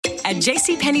At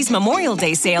JCPenney's Memorial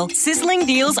Day sale, sizzling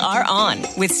deals are on,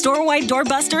 with store-wide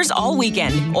doorbusters all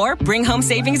weekend. Or bring home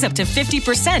savings up to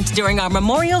 50% during our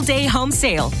Memorial Day home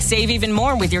sale. Save even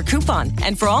more with your coupon.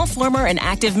 And for all former and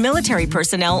active military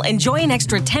personnel, enjoy an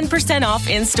extra 10% off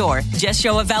in-store. Just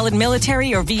show a valid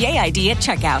military or VA ID at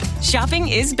checkout. Shopping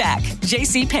is back.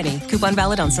 JCPenney. Coupon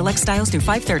valid on select styles through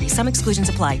 5/30. Some exclusions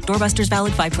apply. Doorbusters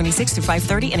valid 5/26 through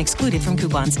 5/30 and excluded from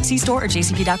coupons. See store or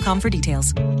jcp.com for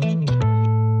details.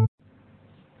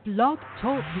 Blog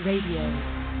Talk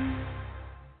Radio.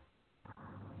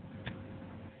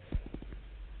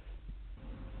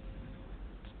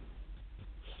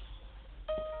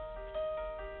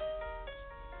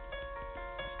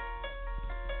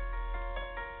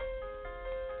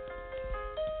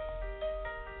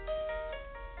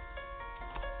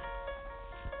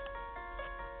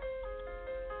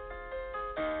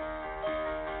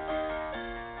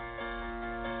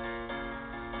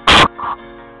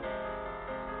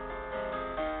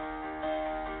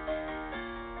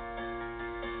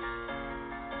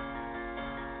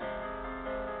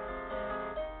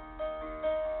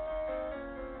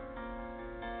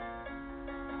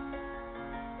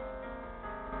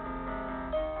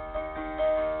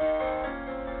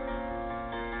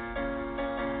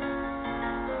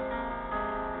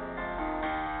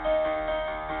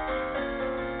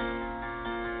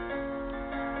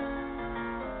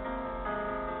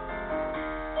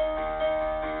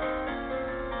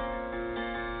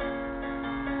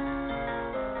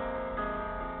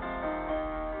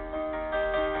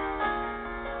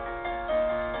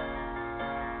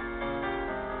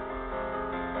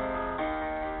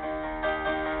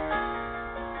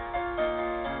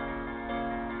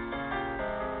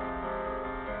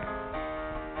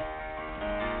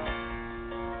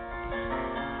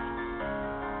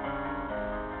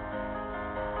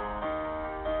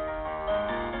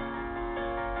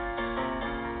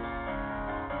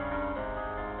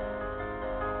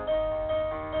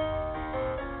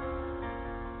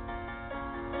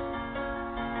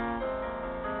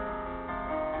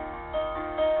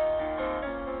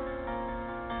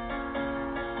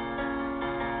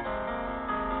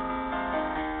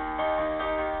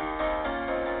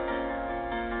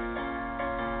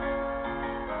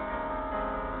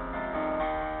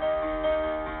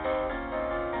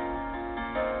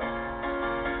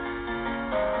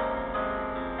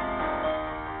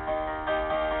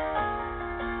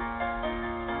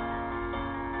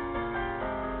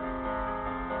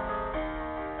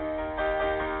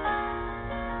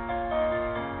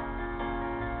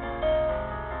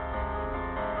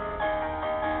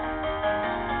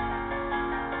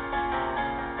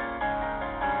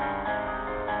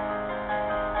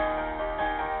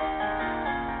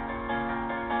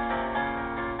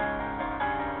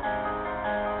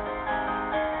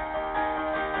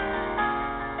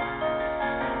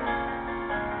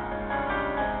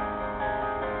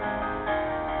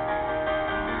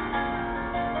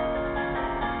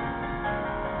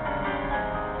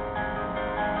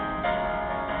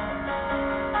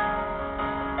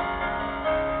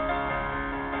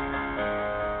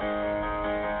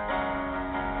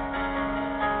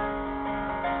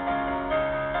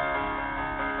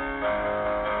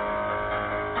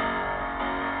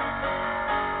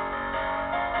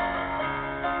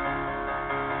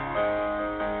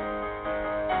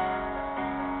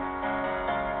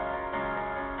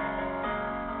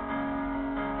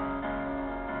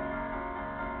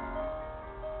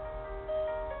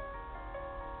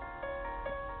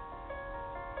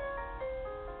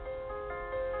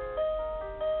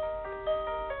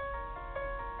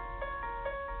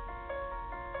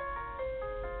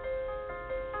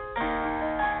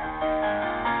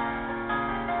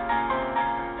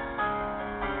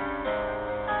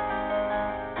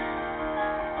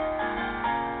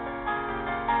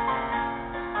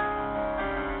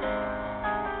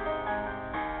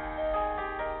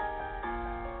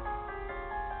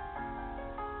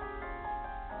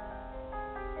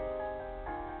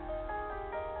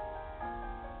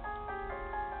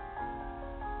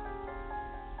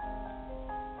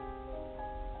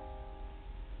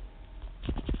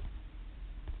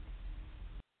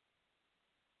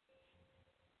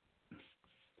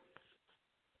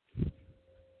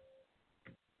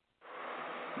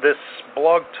 This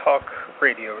Blog Talk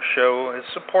Radio show is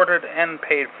supported and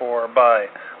paid for by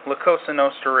Cosa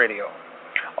Nostra Radio.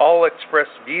 All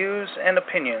expressed views and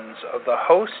opinions of the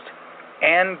host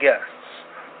and guests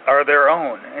are their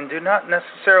own and do not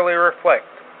necessarily reflect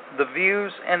the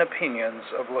views and opinions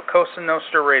of Cosa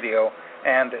Nostra Radio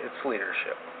and its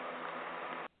leadership.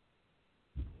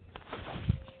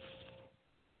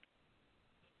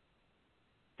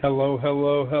 Hello,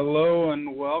 hello, hello,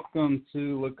 and welcome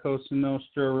to La Cosa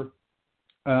Nostra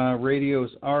Radio's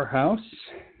Our House.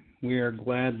 We are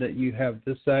glad that you have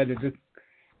decided to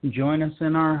join us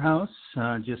in our house.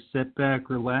 Just sit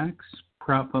back, relax,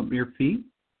 prop up your feet.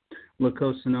 La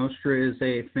Cosa Nostra is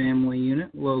a family unit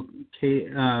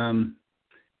located on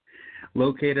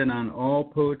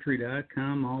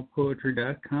allpoetry.com,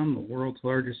 allpoetry.com, the world's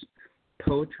largest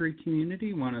poetry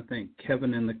community. Want to thank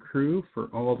Kevin and the crew for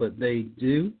all that they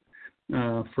do,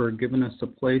 for giving us a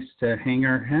place to hang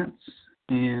our hats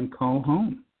and call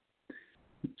home.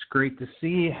 It's great to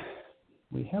see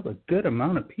we have a good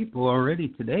amount of people already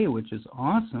today, which is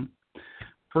awesome.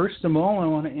 First of all, I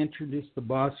want to introduce the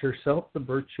boss herself, the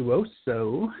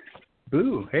virtuoso,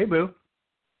 Boo. Hey, Boo.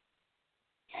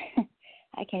 I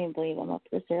can't even believe I'm up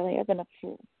this early. I've been up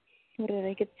for, what did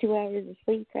I get, 2 hours of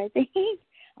sleep, I think.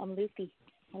 I'm loopy.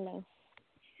 Hello.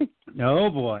 Oh,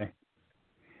 boy.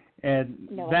 And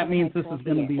no, that means this is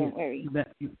going to be don't worry.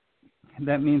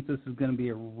 that means this is going to be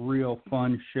a real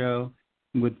fun show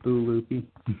with Boo Loopy.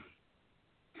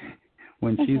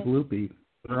 When she's loopy,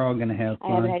 we're all going to have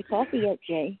fun. I haven't had coffee yet,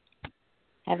 Jay.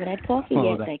 Haven't had coffee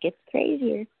yet. That gets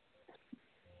crazier.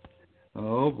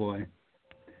 Oh, boy.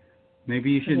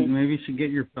 Maybe you should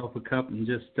get yourself a cup and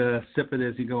just sip it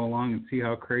as you go along and see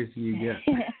how crazy you get.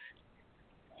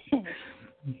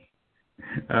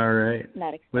 All right.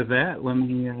 With that, let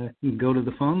me go to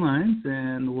the phone lines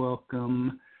and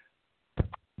welcome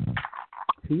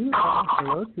Tila.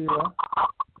 Hello, Tila.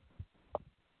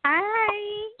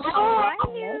 Hi. How are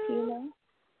you?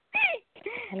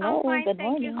 Hello. I'm fine, Good thank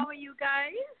morning. you. How are you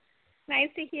guys? Nice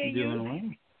to hear you. Doing well.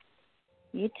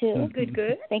 You too.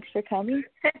 Good. Thanks for coming.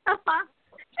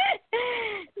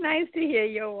 Nice to hear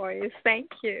your voice. Thank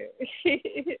you.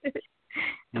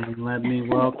 And let me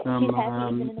welcome She's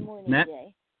happy even in the morning, Matt.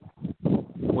 Jay.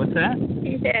 What's that?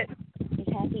 Yes. She's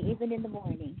happy even in the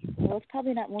morning. Well, it's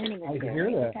probably not morning over there. hear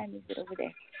Right? that. What time is it over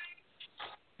there?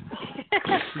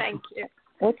 Thank you.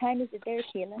 What time is it there,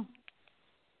 Keila?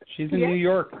 She's in New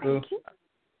York, Boo.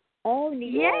 Oh, New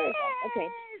York. Yes. Okay.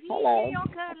 Hello. New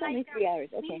Yorker, That's only 3 hours.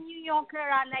 Okay. New Yorker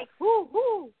are like,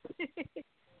 whoo.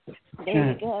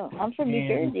 There you go. I'm from New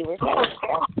Jersey. We're close.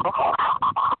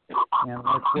 And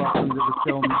let's welcome to the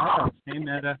show Meta. Hey,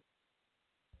 Meta.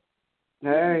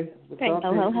 Hey, what's up?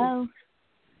 Ho, ho, ho.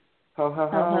 Ho, ho, ho.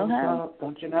 Ho, ho, ho. What's up?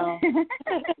 Don't you know?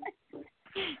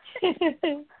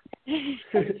 I'm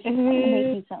gonna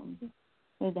make you something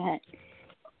with that.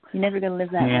 You're never gonna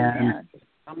live that one down.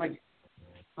 I'm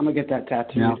gonna get that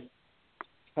tattooed. Yeah.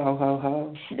 Ho, ho,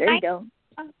 ho. There you go.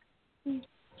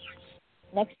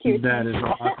 Next to your That is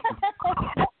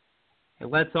awesome.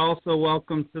 Let's also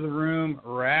welcome to the room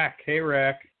Rack. Hey,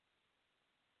 Rack.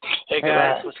 Hey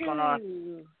guys, what's going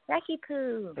on? Racky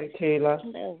Poo. Hey, Taylor.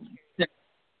 Hello.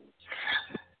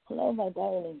 Hello, my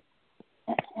darling.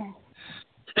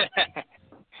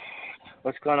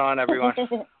 What's going on, everyone?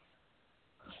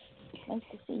 Nice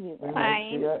to see you.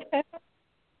 Fine.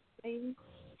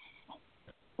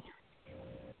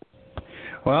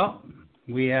 Well,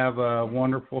 we have a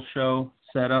wonderful show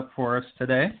set up for us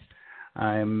today.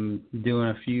 I'm doing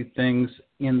a few things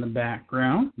in the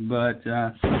background, but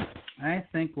I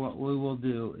think what we will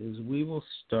do is we will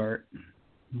start.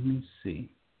 Let me see.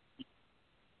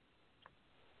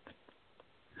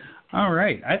 All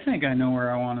right, I think I know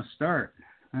where I want to start.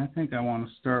 I think I want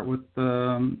to start with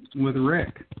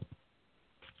Rick.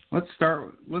 Let's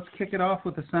kick it off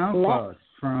with the sound cloud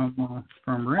from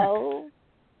Rick. Oh.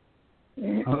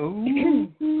 Oh.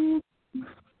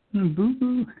 Boo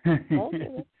boo. Okay.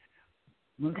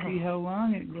 Let's see how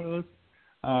long it goes.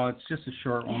 Oh, it's just a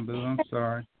short one, Boo. I'm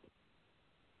sorry.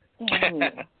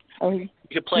 Oh, You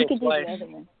can play you could it do twice. the other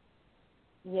one.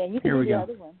 Yeah, you could Here do we the go.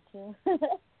 other one too.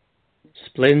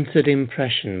 Splintered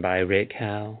Impression by Rick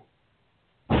Howe.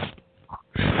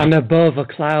 And above are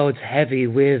clouds heavy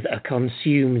with a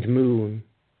consumed moon.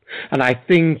 And I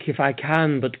think if I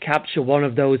can but capture one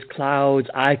of those clouds,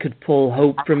 I could pull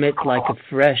hope from it like a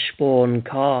fresh-born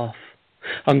calf,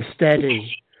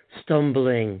 unsteady,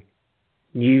 stumbling,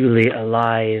 newly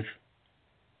alive.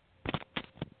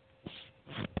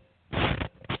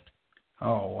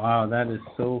 Oh, wow, that is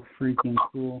so freaking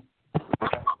cool.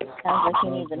 Sounds like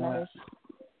you need the nurse.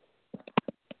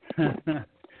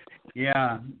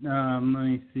 Yeah, let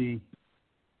me see.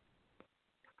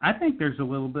 I think there's a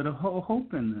little bit of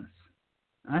hope in this.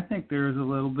 I think there's a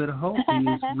little bit of hope.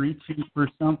 He's reaching for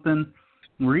something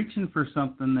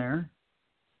there.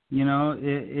 You know,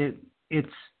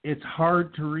 it's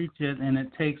hard to reach it, and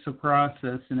it takes a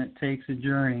process, and it takes a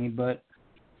journey, but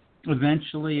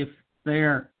eventually, if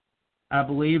there, I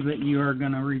believe that you are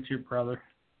going to reach it, brother.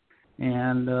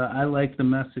 And I like the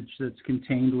message that's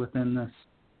contained within this.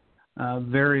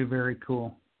 Very, very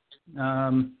cool.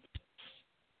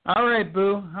 All right,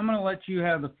 Boo. I'm going to let you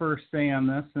have the first say on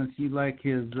this since you like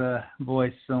his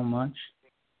voice so much.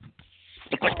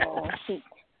 Oh, shoot.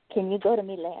 Can you go to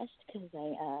me last? Because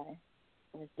I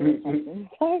was doing something.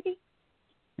 Sorry.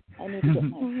 I need to get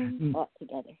my thought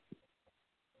together.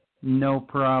 No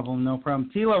problem.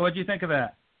 Tila, what'd you think of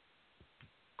that?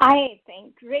 I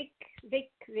think, Rick,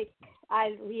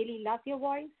 I really love your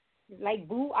voice. Like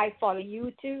Boo, I follow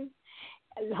you too,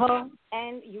 her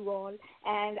and you all.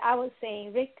 And I was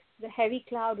saying, Rick, the heavy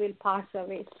cloud will pass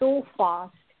away so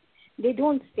fast. They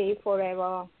don't stay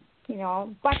forever,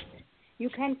 but you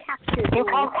can capture them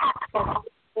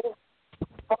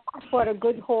for a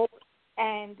good hope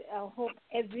and hope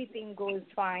everything goes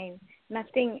fine.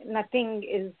 Nothing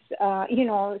is,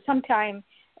 sometimes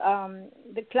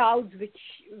the clouds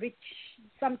which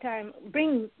sometimes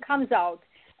comes out,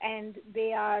 and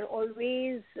they are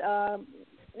always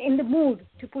in the mood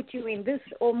to put you in this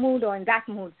or mood or in that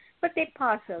mood, but they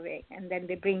pass away, and then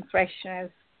they bring freshness,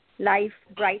 life,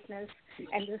 brightness,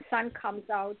 and the sun comes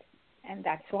out, and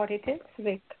that's what it is,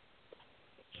 Rick.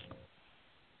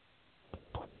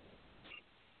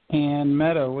 And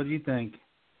Meadow, what do you think?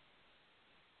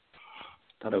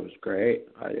 Thought it was great.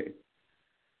 I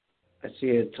see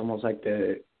it's almost like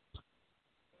the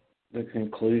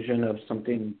conclusion of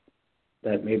something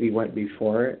that maybe went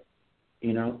before it,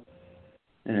 and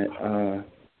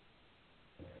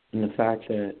the fact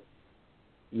that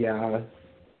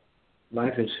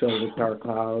life is filled with dark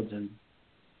clouds and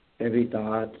heavy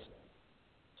thoughts,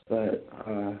 but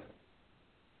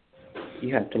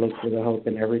you have to look for the hope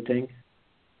in everything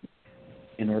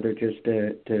in order just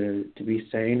to be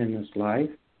sane in this life,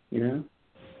 and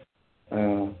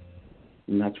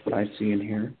that's what I see in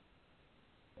here.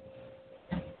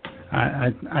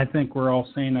 I think we're all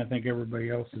sane. I think everybody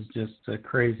else is just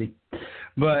crazy.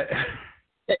 But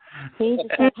he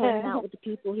just has to hang out with the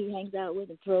people he hangs out with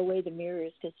and throw away the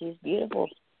mirrors because he's beautiful.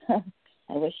 I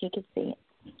wish he could see it.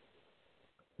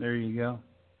 There you go.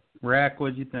 Rack,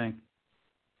 what'd you think?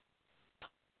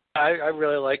 I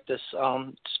really like this.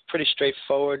 It's pretty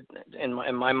straightforward in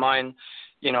my mind.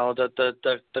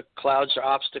 The clouds are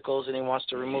obstacles, and he wants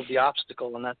to remove the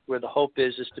obstacle, and that's where the hope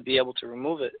is to be able to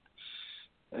remove it.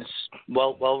 It's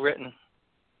well written.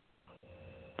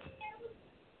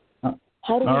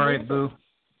 How do all right, Boo.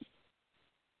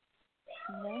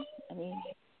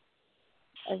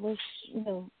 I wish,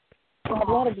 a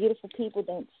lot of beautiful people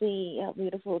don't see how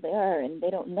beautiful they are, and they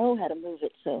don't know how to move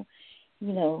it. So,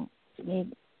 they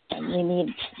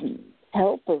need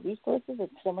help or resources or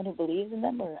someone who believes in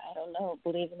them, or I don't know,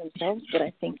 believe in themselves. But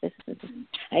I think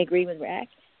I agree with Rack.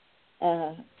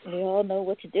 We all know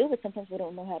what to do, but sometimes we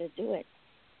don't know how to do it.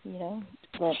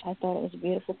 But I thought it was a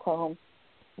beautiful poem.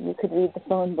 You could read the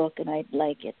phone book, and I'd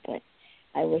like it, but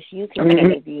I wish you could see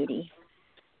the beauty.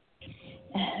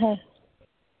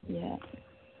 Yeah.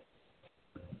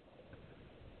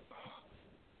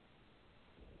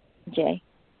 Jay?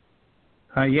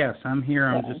 Yes, I'm here.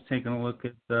 I'm just taking a look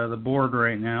at the board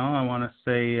right now. I want to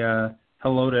say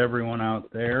hello to everyone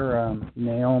out there.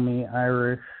 Naomi,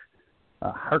 Irish,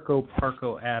 Harko,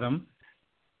 Parko, Adam,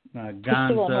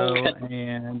 Gonzo,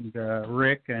 and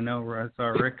Rick. I know I saw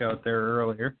Rick out there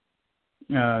earlier.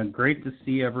 Great to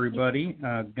see everybody.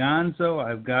 Gonzo,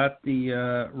 I've got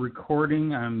the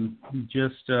recording. I'm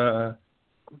just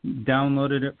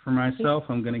downloaded it for myself.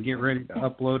 I'm going to get ready to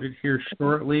upload it here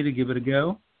shortly to give it a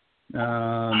go.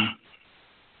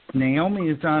 Naomi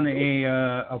is on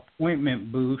a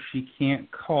appointment booth. She can't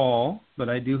call, but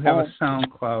I do have a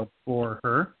SoundCloud for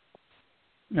her.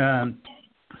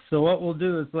 So what we'll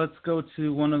do is let's go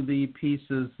to one of the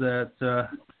pieces that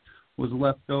was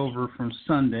left over from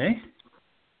Sunday.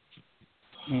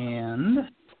 And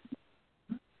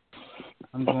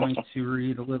I'm going to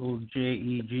read a little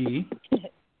JEG.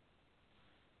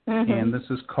 And this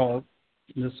is called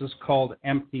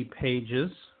Empty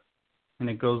Pages. And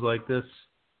it goes like this.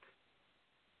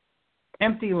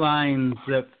 Empty lines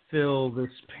that fill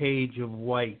this page of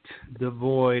white,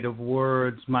 devoid of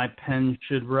words my pen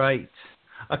should write.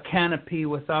 A canopy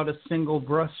without a single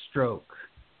brushstroke.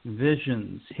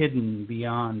 Visions hidden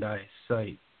beyond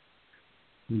eyesight.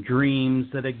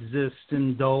 Dreams that exist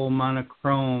in dull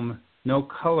monochrome. No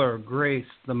color grace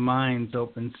the mind's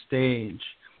open stage.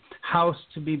 House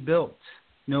to be built.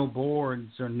 No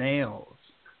boards or nails.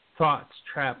 Thoughts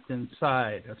trapped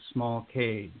inside a small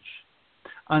cage.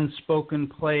 Unspoken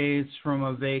plays from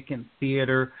a vacant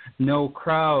theater. No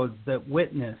crowds that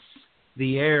witness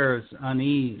the air's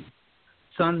unease.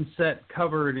 sunset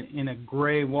covered in a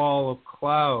gray wall of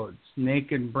clouds,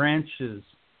 naked branches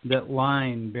that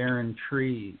line barren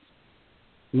trees.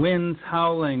 Winds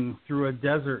howling through a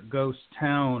desert ghost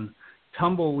town,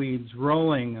 tumbleweeds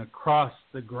rolling across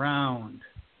the ground.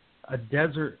 A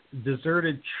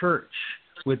deserted church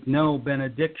with no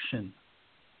benediction.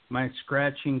 My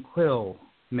scratching quill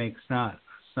makes not a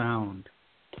sound.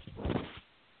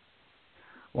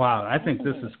 Wow, I think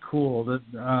this is cool. This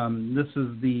is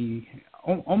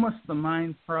almost the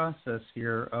mind process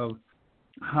here of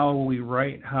how we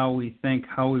write, how we think,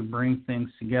 how we bring things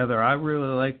together. I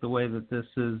really like the way that this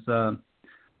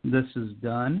is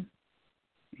done,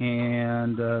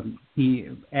 and he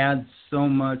adds so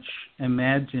much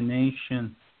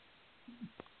imagination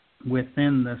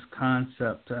within this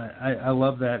concept. I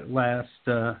love that last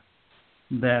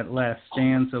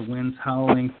stanza, winds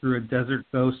howling through a desert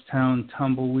ghost town,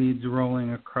 tumbleweeds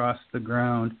rolling across the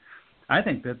ground. I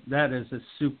think that is a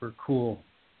super cool.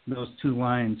 Those two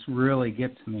lines really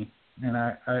get to me, and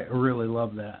I really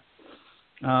love that.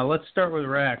 Let's start with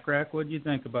Rack. Rack, what do you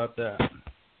think about that?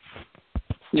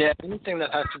 Yeah, anything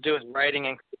that has to do with writing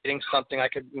and creating something I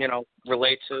could,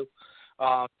 relate to.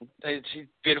 It's a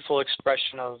beautiful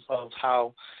expression of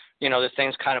how, the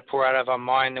things kind of pour out of our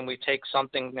mind, and we take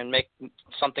something and make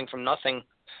something from nothing,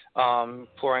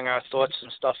 pouring our thoughts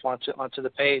and stuff onto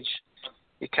the page.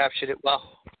 You captured it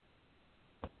well.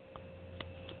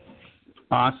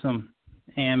 Awesome.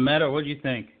 And Meta, what do you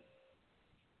think?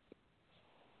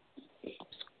 It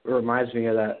reminds me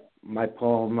of my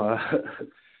poem,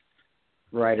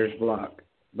 Writer's Block.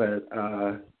 But,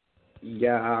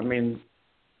 yeah, I mean,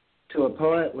 to a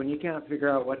poet, when you can't figure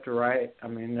out what to write, I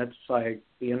mean, that's like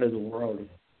the end of the world.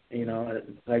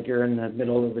 It's like you're in the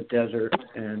middle of a desert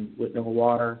and with no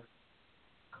water.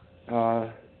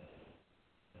 But,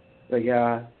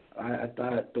 yeah, I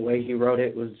thought the way he wrote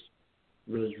it was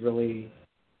really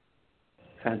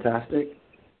fantastic.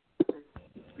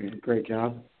 Great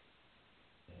job.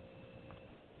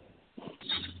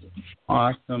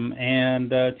 Awesome.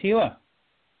 And Tila?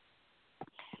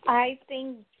 I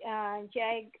think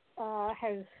Jag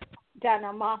has done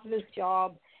a marvelous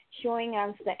job showing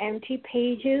us the empty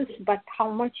pages, but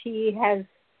how much he has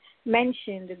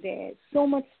mentioned there. So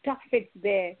much stuff is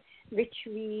there, which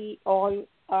we all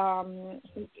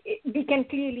we can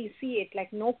clearly see it,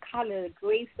 like no color,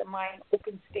 grace the mind,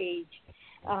 open stage,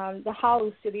 the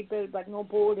house to be built but no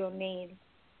board or nail,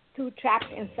 two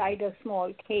trapped inside a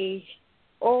small cage,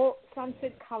 or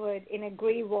sunset covered in a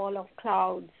gray wall of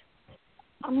clouds.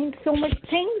 I mean, so much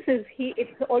things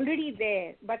it's already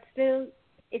there, but still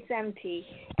it's empty,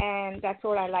 and that's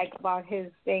what I like about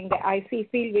his thing, that I see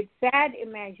filled with sad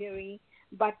imagery,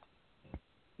 but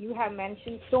you have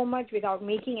mentioned so much without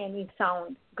making any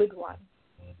sound. Good one.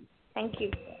 Thank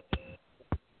you.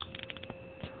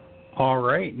 All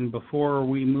right, and before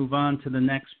we move on to the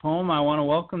next poem, I want to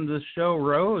welcome to the show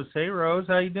Rose. Hey, Rose,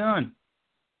 how you doing?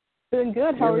 Doing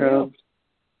good. How are you?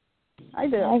 Hi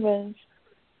there. Hi, Rose.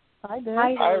 Hi there.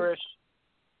 Hi, Irish.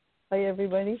 Hi,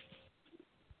 everybody.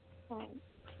 Hi.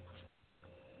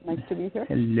 Nice to be here.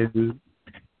 Hello.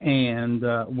 And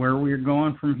where we're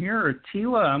going from here,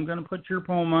 Tila, I'm going to put your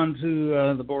poem onto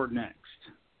the board next.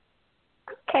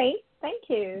 Okay, thank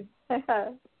you.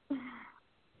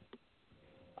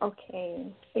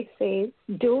 Okay, it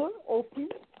says, door open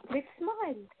with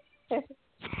smile.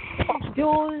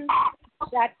 Doors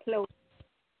that closed.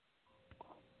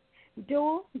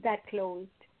 Door that closed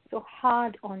so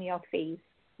hard on your face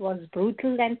was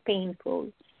brutal and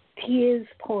painful. Tears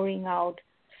pouring out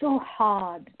so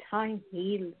hard, time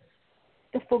heals.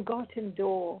 The forgotten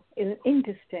door is in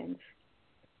distance.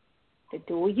 The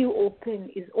door you open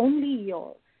is only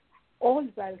yours. All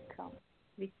welcome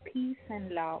with peace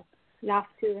and love,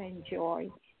 laughter and joy.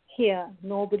 Here,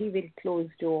 nobody will close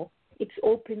door. It's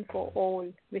open for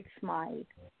all with smile.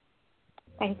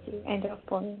 Thank you. End of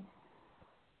poem.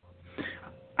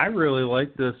 I really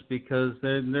like this because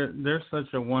there's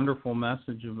such a wonderful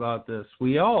message about this.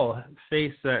 We all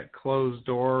face that closed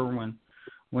door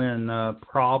when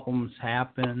problems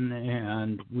happen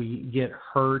and we get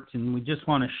hurt and we just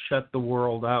want to shut the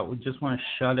world out. We just want to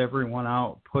shut everyone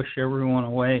out, push everyone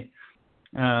away,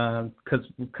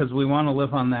 because we want to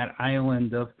live on that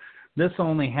island of this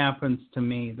only happens to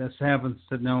me, this happens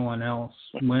to no one else,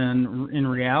 when in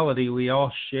reality we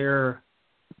all share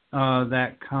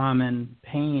that common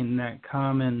pain, that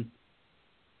common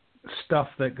stuff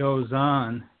that goes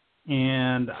on.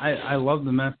 And I love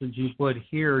the message you put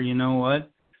here. You know what?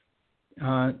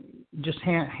 Just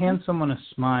hand someone a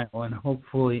smile, and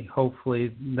hopefully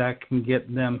that can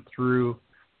get them through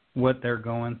what they're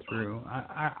going through.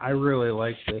 I really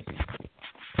like this.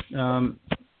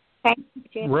 Thank you,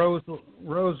 Jane.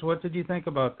 Rose, what did you think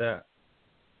about that?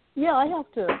 Yeah, I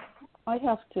have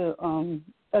to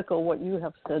echo what you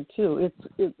have said too.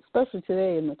 It's especially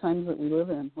today in the times that we live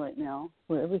in right now,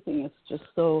 where everything is just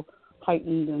so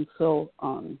heightened and so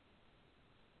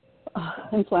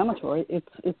inflammatory.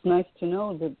 It's nice to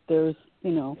know that there's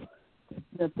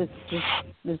that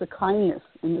there's a kindness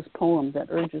in this poem that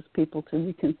urges people to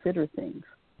reconsider things.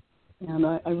 And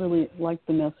I really liked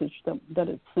the message that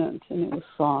it sent, and it was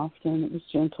soft and it was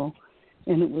gentle,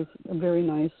 and it was a very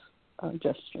nice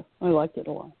gesture. I liked it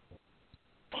a lot.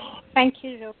 Thank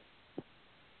you, Rose.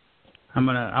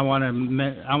 I want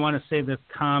to say this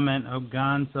comment of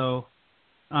Gonzo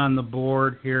on the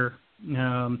board here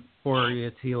for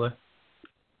you, Tila.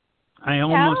 I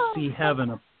almost see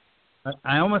heaven.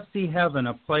 I almost see heaven,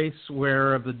 a place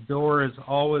where the door is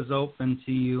always open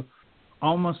to you,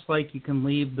 almost like you can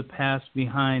leave the past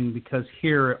behind because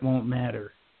here it won't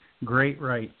matter. Great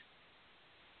right.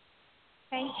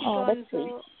 Thank you,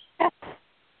 Gonzo.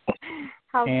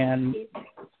 How and sweet.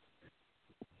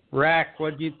 Rack,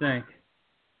 what do you think?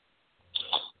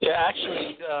 Yeah,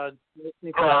 actually,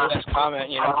 listening to that last comment,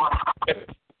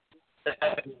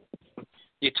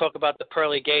 you talk about the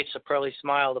pearly gates, the pearly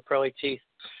smile, the pearly teeth.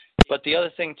 But the other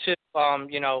thing, too,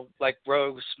 like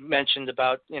Rose mentioned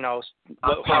about, how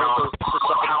society,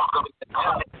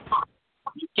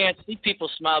 you can't see people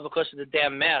smile because of the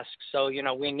damn mask. So,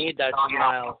 we need that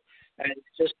smile. And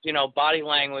it's just, body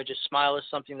language, a smile is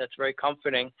something that's very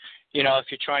comforting. If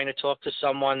you're trying to talk to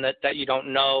someone that you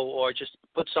don't know or just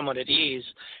put someone at ease,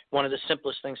 one of the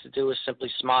simplest things to do is simply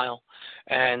smile.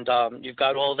 And you've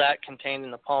got all that contained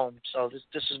in the poem. So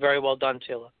this is very well done,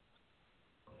 Tila.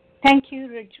 Thank you,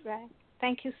 Ridgeback.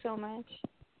 Thank you so much.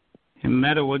 And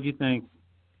Meta, what do you think?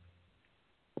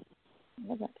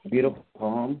 Beautiful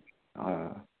poem.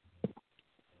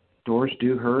 Doors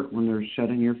do hurt when they're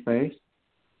shut in your face,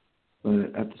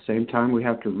 but at the same time, we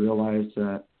have to realize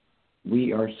that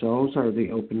we ourselves are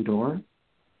the open door,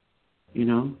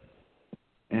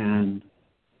 and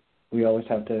we always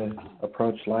have to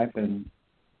approach life and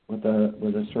with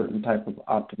a certain type of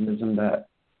optimism that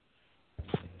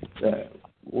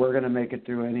we're going to make it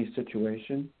through any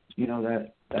situation,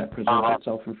 that presents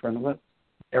itself in front of us.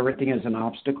 Everything is an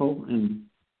obstacle, and,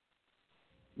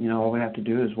 all we have to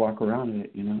do is walk around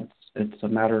it. It's a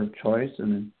matter of choice,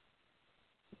 and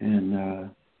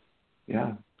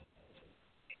yeah.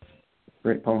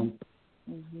 Great poem.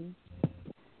 Mm-hmm.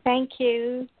 Thank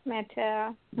you,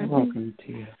 Meta. You're welcome,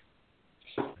 Tia.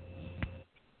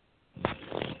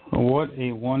 What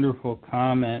a wonderful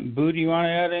comment. Boo, do you want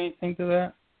to add anything to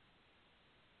that?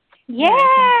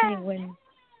 Yeah.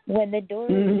 When the door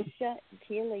is shut,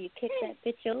 Tila, you kick that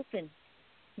bitch open,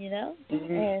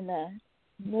 and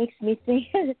makes me think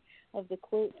of the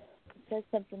quote. It says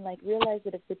something like, "Realize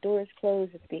that if the door is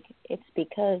closed, it's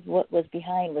because what was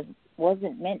behind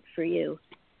wasn't meant for you."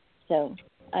 So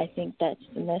I think that's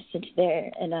the message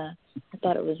there, and I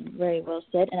thought it was very well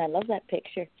said, and I love that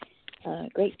picture.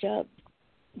 Great job.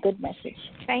 Good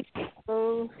message. Thank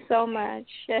you so much.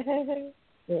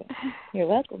 You're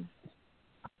welcome.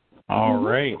 All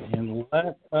right, and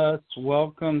let us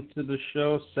welcome to the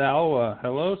show Salwa.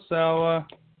 Hello, Salwa.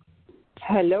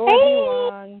 Hello,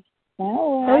 everyone.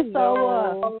 Hello. Hey,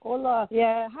 Salwa. Hola.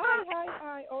 Yeah.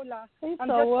 Hi. Hola. Hey, I'm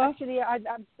Salwa. just actually.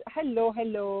 I'm.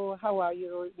 Hello. How are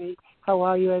you, Rosie? How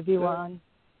are you, everyone?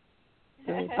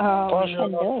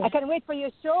 Hello. I can't wait for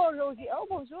your show, Rosie. Oh,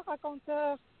 bonjour,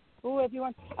 raconteur. Oh,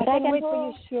 everyone. I can't wait for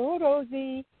your show,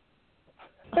 Rosie.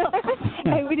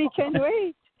 I really can't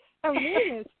wait. I mean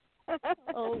it.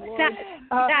 Oh, Lord.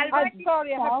 I'm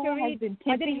sorry, I have to Salwa read. has been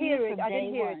I didn't hear it.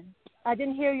 I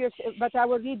didn't hear yours, but I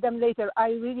will read them later.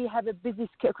 I really have a busy,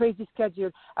 crazy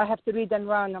schedule. I have to read and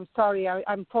run. I'm sorry.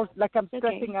 I'm forced, like I'm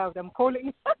stressing out. I'm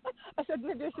calling. I said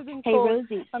maybe I shouldn't call. Hey,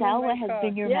 Rosie, Salwa has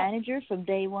been your manager from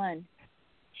day one.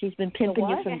 She's been pimping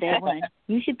you from day one.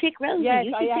 You should pick Rosie. Yes,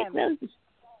 you should pick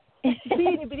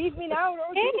Rosie. Believe me now,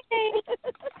 Rosie.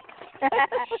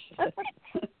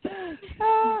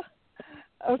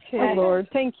 Okay, Lord.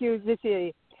 Thank you,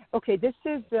 JCA. Okay, this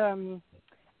is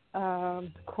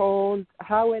called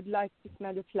How I'd Like to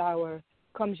Smell a Flower.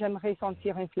 Comme j'aimerais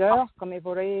sentir une fleur, come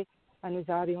vorrei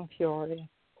annusare un fiore.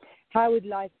 How I'd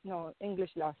like, no,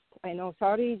 English last. I know,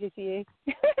 sorry, JCA.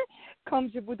 Comme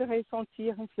je voudrais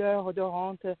sentir une fleur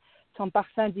odorante, son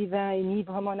parfum divin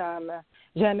enivre mon âme.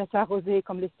 J'aime s'arroser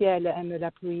comme le ciel aime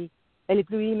la pluie. Elle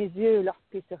éblouit mes yeux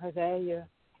lorsqu'il se réveille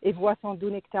et voit son doux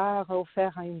nectar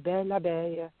offert à une belle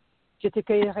abeille. Je te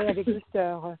cueillerai avec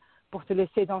douceur pour te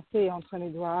laisser danser entre mes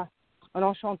doigts, en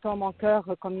enchantant mon cœur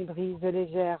comme une brise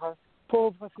légère,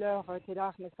 Pauvres fleurs, tes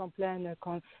larmes sont pleines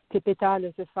quand tes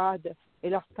pétales se fadent, et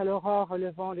lorsqu'à l'aurore le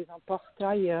vent les emporte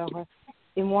ailleurs.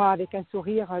 Et moi, avec un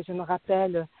sourire, je me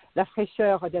rappelle la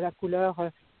fraîcheur de la couleur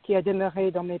qui a demeuré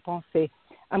dans mes pensées.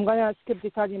 I'm going to skip the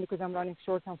Italian because I'm running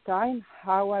short of time.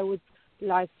 How I would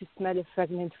like to smell a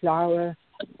fragrant flower.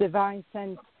 Divine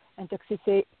scent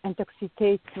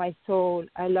intoxicates my soul.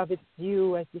 I love its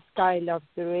dew as the sky loves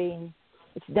the rain.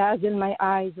 It dazzles my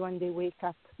eyes when they wake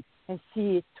up and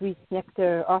see its sweet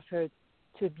nectar offered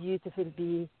to a beautiful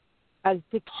bee. I'll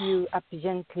pick you up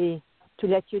gently to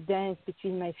let you dance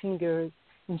between my fingers,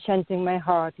 enchanting my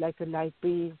heart like a light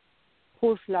breeze.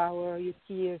 Poor flower, your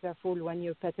tears are full when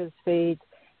your petals fade,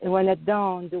 and when at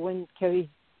dawn the wind carries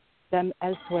them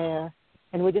elsewhere.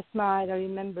 And with a smile I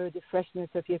remember the freshness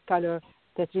of your color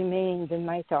that remained in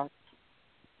my thoughts.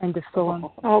 And the so on.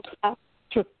 Oh,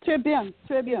 très bien,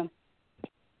 très bien.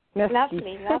 Merci.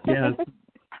 Lovely. Yes.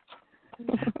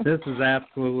 This is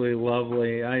absolutely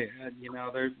lovely.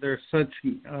 There's such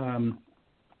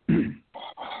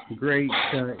great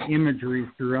imagery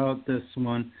throughout this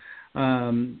one.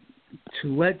 To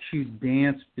let you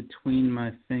dance between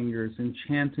my fingers,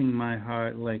 enchanting my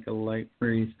heart like a light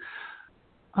breeze.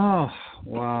 Oh,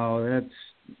 wow,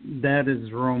 that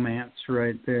is romance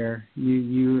right there.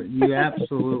 You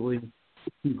absolutely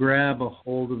grab a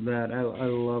hold of that. I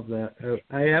love that.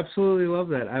 I absolutely love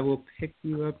that. I will pick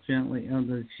you up gently.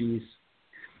 Oh, geez.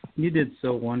 You did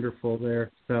so wonderful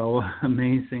there. So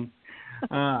amazing.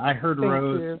 I heard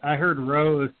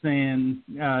Rose saying,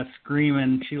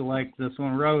 screaming she liked this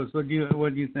one. Rose, what do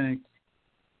you think?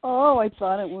 Oh, I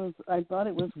thought it was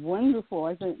wonderful.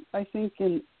 I think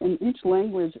in each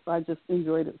language I just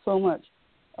enjoyed it so much.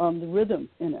 The rhythm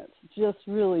in it just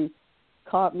really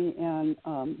caught me, and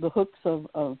the hooks of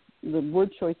the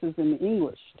word choices in the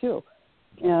English too.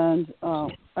 And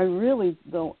I really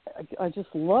I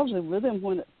just love the rhythm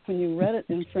when you read it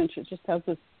in French. It just has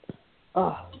this.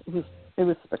 It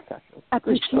was spectacular. I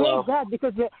appreciate that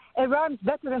because it rhymes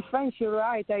better in French. You're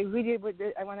right. I really when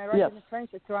I write in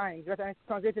French, it rhymes. But when I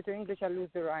translate it to English, I lose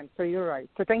the rhyme. So you're right.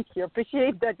 So thank you.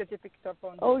 Appreciate that you picked up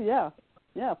on. Oh yeah,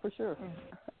 for sure.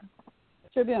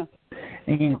 Très bien.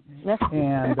 And let me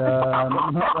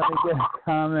get a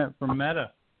comment from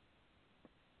Meta.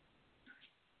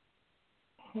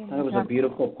 That was a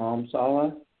beautiful poem,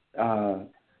 Sala.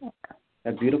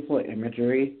 A beautiful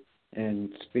imagery.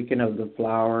 And speaking of the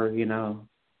flower,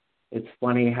 it's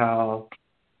funny how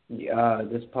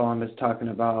this poem is talking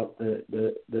about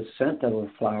the scent of a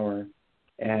flower.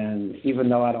 And even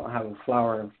though I don't have a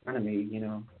flower in front of me,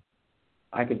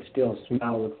 I could still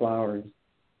smell the flowers.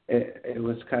 It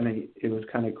was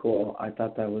kind of cool. I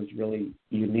thought that was really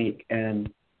unique. And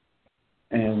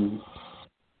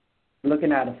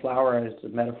looking at a flower as a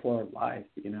metaphor of life,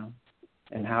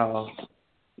 and how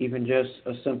even just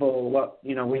a simple,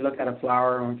 we look at a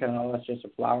flower and we kind of, it's just a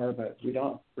flower, but we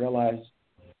don't realize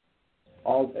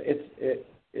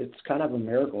it's kind of a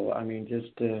miracle. I mean,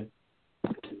 just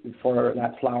for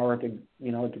that flower to,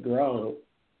 to grow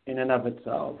in and of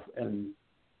itself. And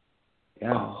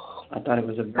yeah, I thought it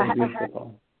was a very beautiful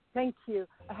poem. Thank you.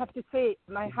 I have to say,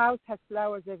 my house has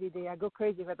flowers every day. I go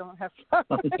crazy if I don't have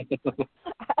flowers.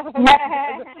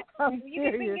 I'm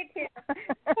serious.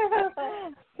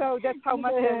 So that's how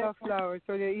much I love flowers.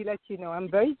 So he lets you know. I'm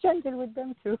very gentle with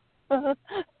them too.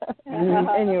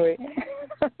 Anyway,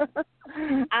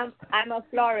 I'm a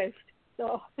florist.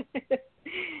 So.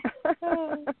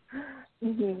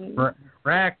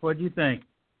 Rack, what do you think?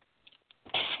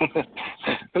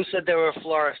 Who said they were a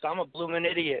florist? I'm a blooming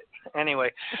idiot.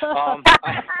 Anyway,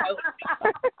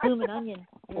 Bloomin' onion.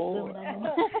 Bloomin'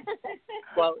 onion.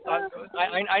 Well,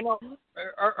 I know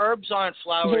herbs aren't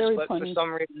flowers, Very but funny. for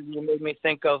some reason you made me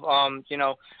think of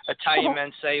Italian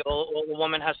men say all a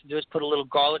woman has to do is put a little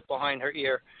garlic behind her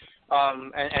ear,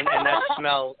 and that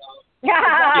smell.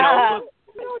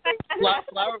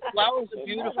 Flowers are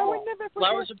beautiful.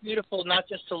 Flowers are beautiful, not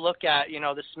just to look at.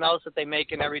 The smells that they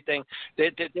make and everything.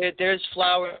 There's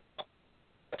flower,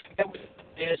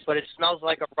 but it smells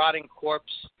like a rotting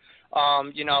corpse.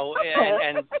 And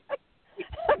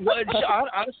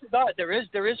honestly, God, there is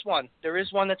one. There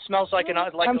is one that smells like a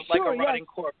rotting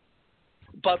corpse.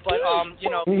 But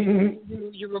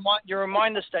you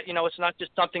remind us that it's not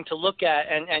just something to look at,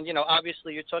 and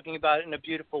obviously you're talking about it in a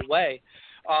beautiful way.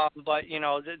 But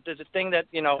the thing that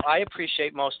I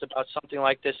appreciate most about something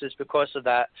like this is because of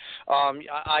that.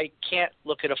 I can't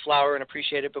look at a flower and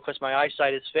appreciate it because my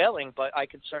eyesight is failing, but I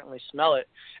can certainly smell it.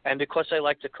 And because I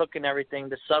like to cook and everything,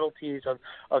 the subtleties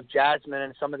of jasmine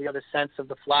and some of the other scents of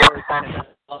the flowers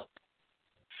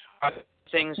are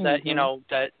things that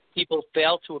people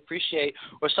fail to appreciate,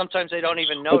 or sometimes they don't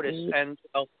even notice. And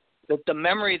the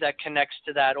memory that connects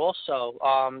to that also,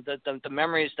 the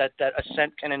memories that a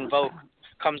scent can invoke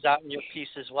comes out in your piece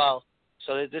as well.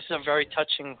 So this is a very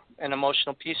touching and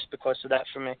emotional piece because of that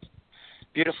for me.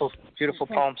 Beautiful, beautiful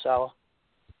poem, Sal.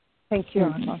 Thank you,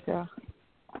 Martha.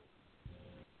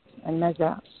 And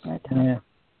Meza. Yeah.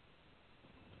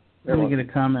 Let me get a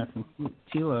comment from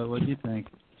Tila. What do you think?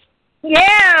 Yeah,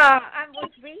 I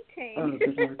was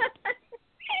waiting.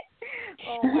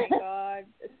 Oh my God,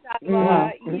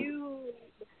 Salwa, you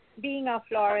being a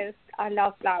florist, I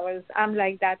love flowers. I'm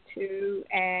like that too,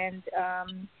 and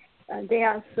they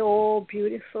are so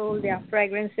beautiful. They are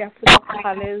fragrant. They are full of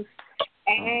colors,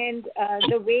 and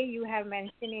the way you have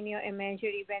mentioned in your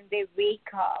imagery when they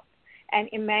wake up. And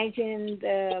imagine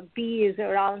the bees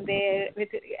around there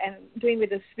and doing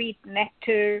with the sweet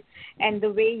nectar, and the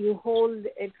way you hold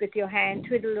it with your hand,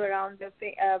 twiddle around with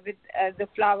the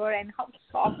flower, and how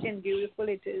soft and beautiful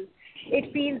it is.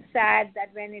 It feels sad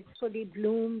that when it's fully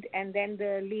bloomed and then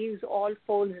the leaves all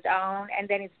falls down and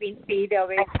then it's been faded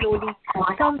away slowly.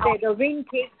 Somewhere the wind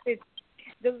takes it.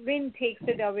 The wind takes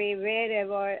it away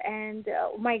wherever. And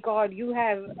oh my God, you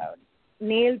have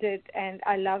nailed it, and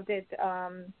I loved it.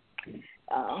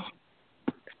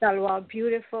 Salwa,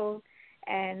 beautiful,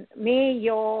 and may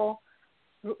your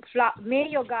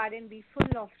garden be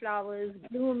full of flowers,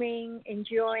 blooming,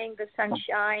 enjoying the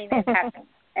sunshine, and happy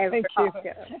ever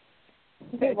after.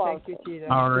 Thank you, Tita.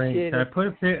 All right, I put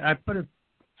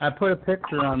a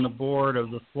picture on the board of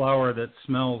the flower that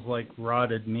smells like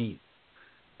rotted meat.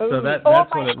 So that's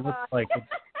what it looks like.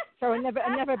 So I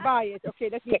never buy it. Okay,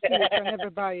 let me see it. I never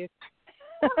buy it.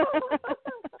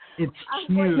 It's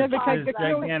huge. It's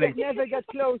gigantic. Never get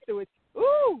close to it.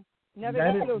 Ooh!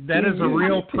 That is a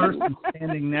real person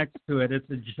standing next to it. It's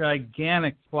a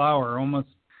gigantic flower, almost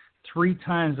 3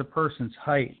 times a person's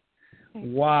height.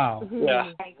 Wow.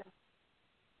 Yeah.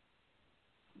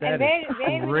 And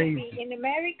where will it be? In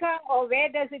America, or where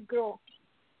does it grow?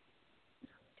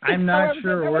 I'm not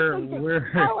sure where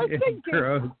it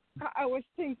grows. I was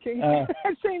thinking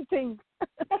same thing.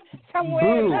 Somewhere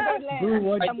Boo, in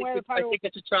Netherlands. I think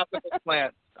it's a tropical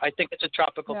plant.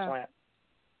 Plant.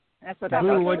 That's what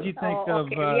Boo, what do you think of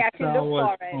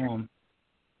Salwa's poem?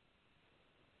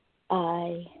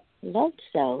 I loved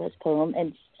Salwa's poem,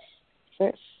 and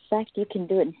for the fact you can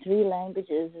do it in 3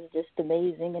 languages is just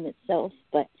amazing in itself.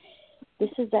 But this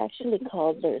is actually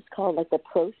called like the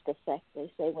Proust effect.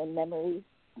 They say when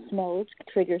smells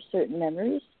trigger certain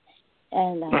memories.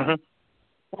 And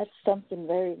that's something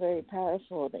very, very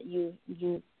powerful that you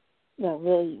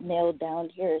really nailed down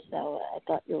here. So I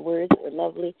thought your words were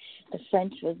lovely. The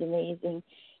French was amazing.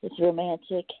 It's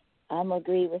romantic. I'm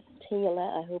agree with Taylor.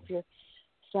 I hope your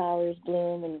flowers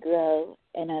bloom and grow.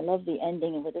 And I love the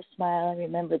ending. And with a smile, I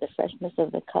remember the freshness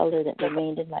of the color that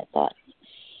remained in my thoughts.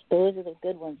 Those are the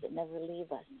good ones that never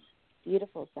leave us.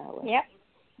 Beautiful, Salwa. Yep.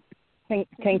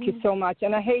 Thank you so much.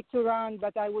 And I hate to run,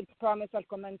 but I would promise I'll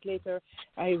comment later.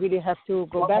 I really have to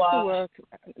go back to work.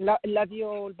 Love you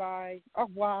all. Bye. Au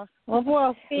revoir. Au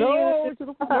revoir. Rose.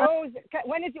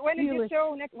 When is your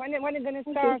show? When is it going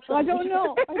to start? I don't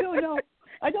know.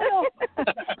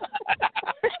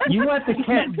 You let the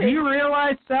cat. Do you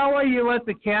realize, Salwa, you let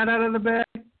the cat out of the bag?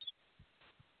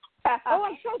 Oh,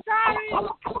 I'm so sorry.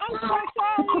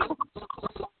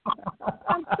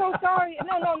 I'm so sorry.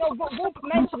 No. Boo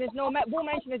mentioned it. Boo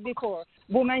mentioned it before.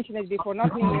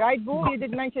 Not me. Right, Boo? You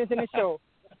did mention it in the show.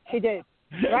 She did.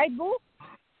 Right, Boo?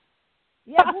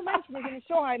 Yeah, Boo mentioned it in the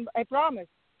show. I promise.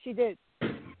 She did.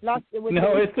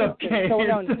 It's okay.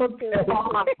 It's okay.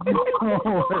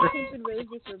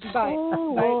 Bye.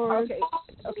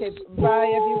 Okay.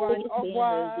 Bye, everyone. Au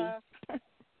revoir.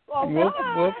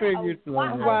 We'll figure it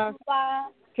out.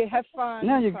 Okay, have fun.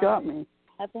 Now you got me.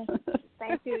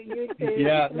 Thank you. You too.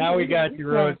 Yeah, now we got you,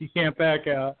 Rose. You can't back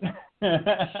out.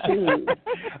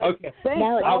 Okay.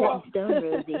 Now it's done,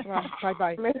 Rosie.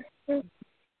 Bye.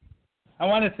 I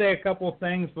want to say a couple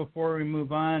things before we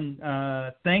move on.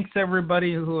 Thanks,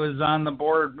 everybody who is on the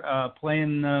board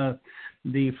playing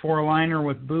the 4-liner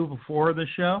with Boo before the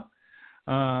show.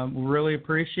 Really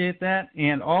appreciate that.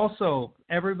 And also,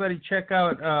 everybody check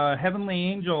out Heavenly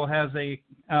Angel has a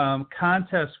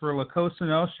contest for La Cosa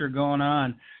Nostra going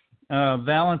on,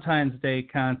 Valentine's Day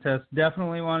contest.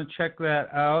 Definitely want to check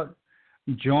that out.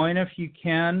 Join if you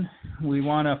can. We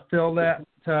want to fill that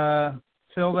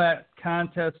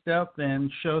contest up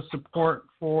and show support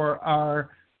for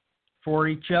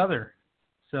each other.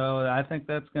 So I think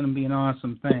that's going to be an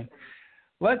awesome thing.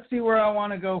 Let's see where I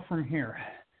want to go from here.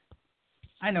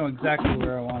 I know exactly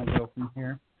where I want to go from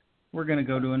here. We're going to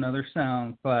go to another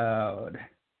SoundCloud.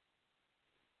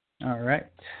 All right.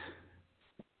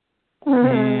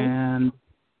 And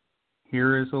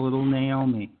here is a little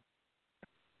Naomi.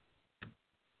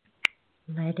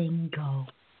 Letting go,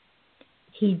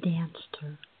 he danced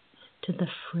her to the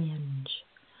fringe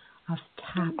of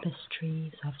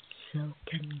tapestries of silk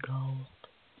and gold,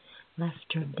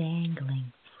 left her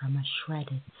dangling from a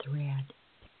shredded thread.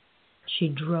 She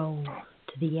drove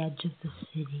to the edge of the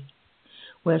city,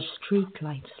 where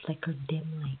streetlights flickered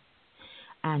dimly,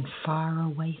 and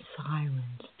faraway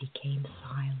sirens became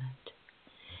silent,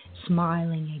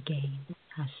 smiling again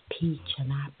as peach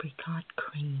and apricot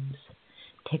creams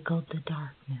tickled the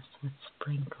darkness with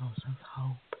sprinkles of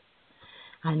hope,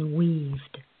 and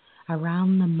weaved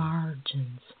around the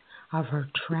margins of her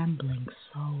trembling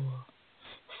soul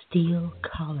steel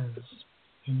colors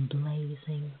in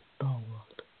blazing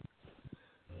bold.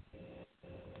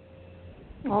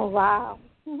 Oh, wow.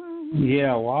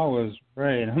 Yeah, wow is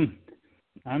great.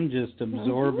 I'm just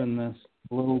absorbing this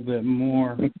a little bit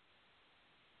more.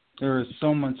 There is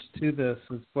so much to this.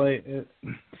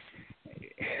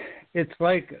 It's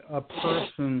like a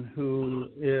person who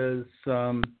is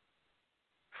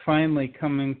finally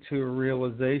coming to a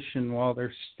realization while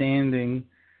they're standing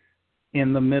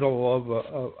in the middle of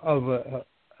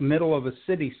a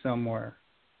city somewhere,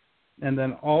 and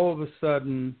then all of a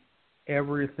sudden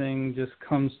everything just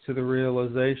comes to the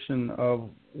realization of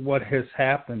what has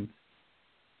happened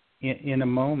in a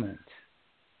moment.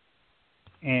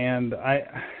 And I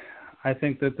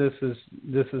think that this is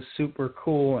super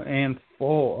cool and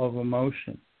full of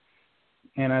emotion.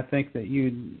 And I think that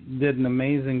you did an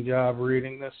amazing job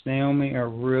reading this, Naomi. I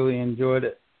really enjoyed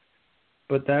it.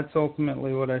 But that's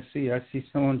ultimately what I see. I see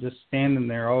someone just standing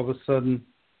there. All of a sudden,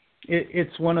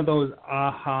 it's one of those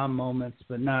aha moments,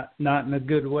 but not in a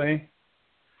good way.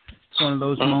 It's one of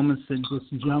those moments that just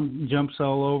jumps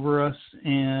all over us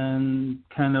and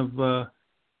kind of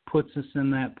puts us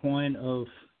in that point of,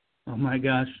 oh my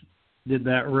gosh, did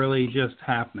that really just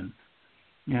happen?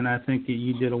 And I think that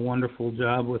you did a wonderful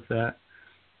job with that.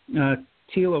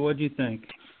 Tila, what do you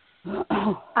think?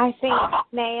 I think,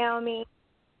 Naomi,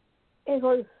 it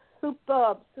was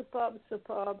superb.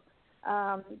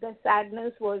 The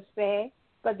sadness was there,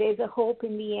 but there's a hope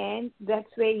in the end.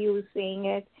 That's where you were saying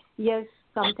it. Yes,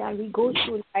 sometimes we go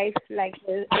through life like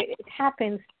this. It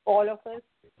happens to all of us.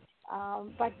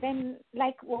 But then,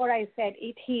 like what I said,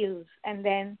 it heals, and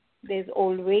then there's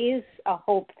always a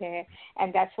hope there.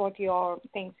 And that's what your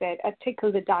thing said, a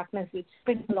tickle the darkness with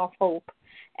sprinkle of hope.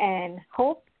 And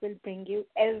hope will bring you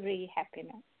every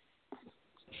happiness.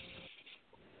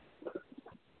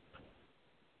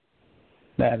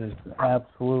 That is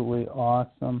absolutely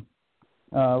awesome.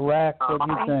 Rack, what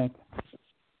do you think?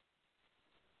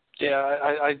 Yeah,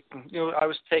 I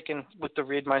was taken with the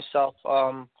read myself.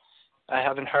 I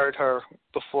haven't heard her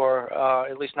before,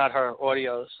 at least not her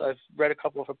audios. I've read a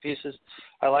couple of her pieces.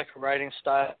 I like her writing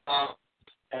style.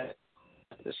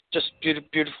 It's just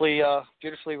beautifully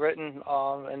written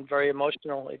and very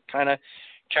emotional. It kind of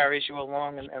carries you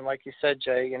along, and like you said,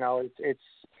 Jay, it's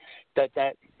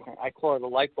that I call it a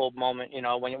light bulb moment.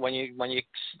 When you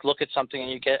look at something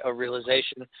and you get a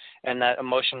realization, and that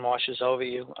emotion washes over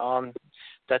you.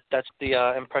 That's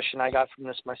the impression I got from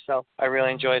this myself. I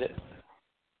really enjoyed it.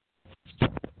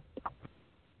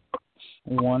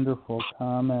 Wonderful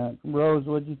comment. Rose,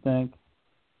 what do you think?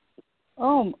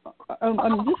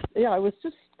 I was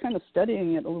just kind of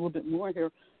studying it a little bit more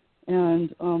here,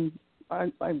 and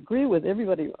I agree with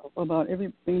everybody about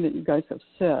everything that you guys have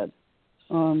said.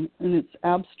 And its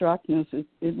abstractness,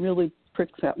 it really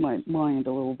pricks at my mind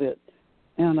a little bit,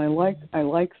 and I like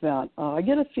that. I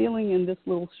get a feeling in this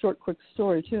little short, quick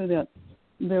story too that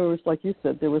there was, like you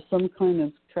said, there was some kind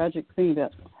of tragic thing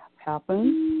that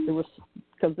happened. There was,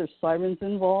 because there's sirens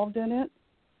involved in it,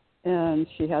 and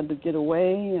she had to get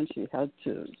away, and she had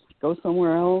to go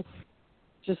somewhere else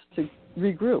just to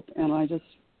regroup. And I just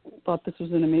thought this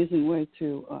was an amazing way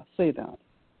to say that.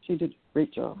 She did a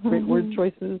great job. Great word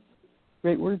choices.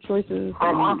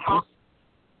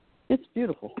 It's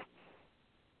beautiful.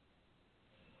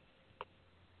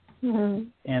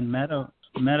 And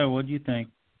Meta, what do you think?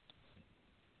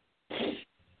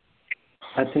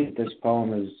 I think this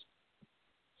poem is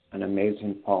an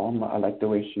amazing poem. I like the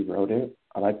way she wrote it.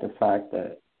 I like the fact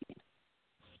that,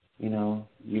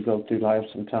 you go through life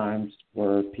sometimes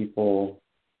where people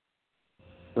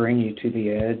bring you to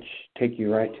the edge, take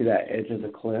you right to that edge of the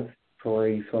cliff for where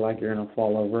you feel like you're going to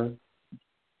fall over.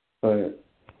 But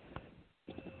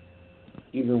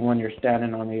even when you're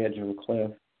standing on the edge of a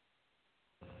cliff,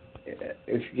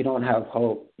 if you don't have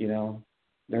hope,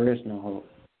 there is no hope.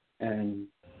 And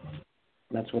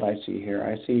that's what I see here.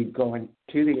 I see going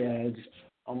to the edge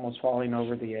almost falling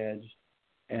over the edge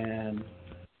and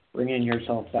bringing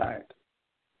yourself back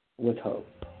with hope,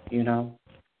 you know?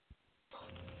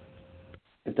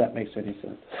 If that makes any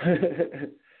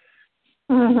sense.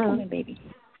 Come on, baby.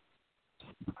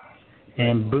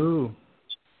 And Boo,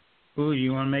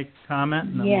 you want to make a comment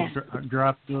and then we'll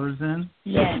drop yours in?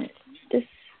 Yeah, this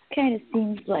kind of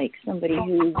seems like somebody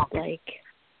who's like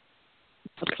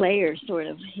a player, sort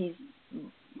of. He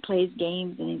plays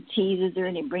games and he teases her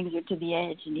and he brings her to the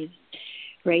edge, and he's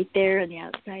right there on the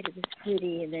outside of the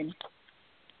city, and then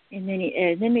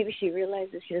maybe she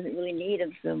realizes she doesn't really need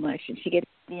him so much, and she gets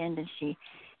to the end and she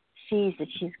sees that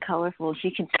she's colorful.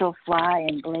 She can still fly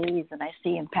and blaze, and I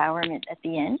see empowerment at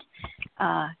the end.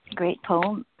 Great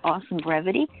poem, awesome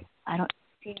brevity. I don't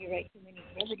see you write too many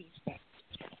brevities there.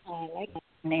 I like that,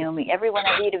 Naomi. Everyone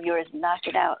I read of yours, knock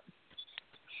it out.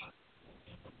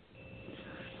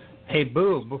 Hey,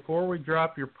 Boo, before we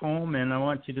drop your poem in, I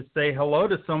want you to say hello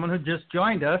to someone who just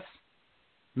joined us,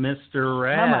 Mr.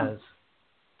 Raz.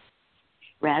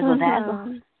 Razzle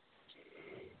dazzle.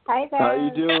 Hi, Raz. How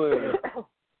you doing?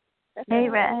 Hey,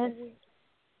 Raz.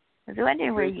 I was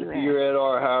wondering where you were. You're at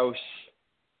our house.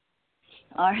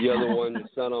 The other one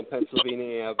that's not on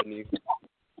Pennsylvania Avenue.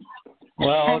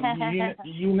 Well,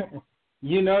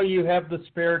 you know you have the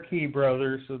spare key,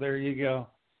 brother, so there you go.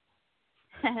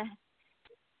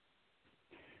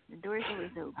 The door's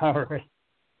always open.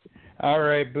 All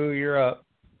right, Boo, you're up.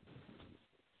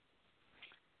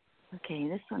 Okay,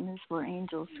 this one is for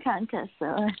Angels Contest,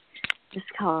 so it's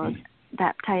called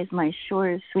Baptize My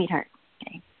Shores, Sweetheart.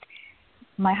 Okay.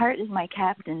 My heart is my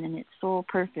captain, and its sole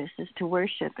purpose is to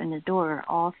worship and adore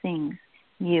all things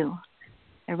you.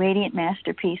 A radiant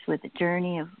masterpiece with a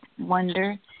journey of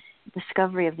wonder,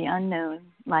 discovery of the unknown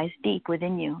lies deep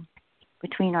within you,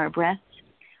 between our breaths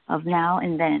of now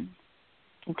and then.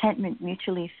 Contentment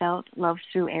mutually felt, love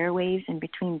through airwaves and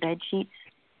between bed sheets,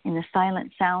 in the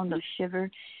silent sound of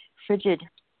frigid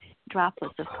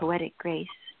droplets of poetic grace.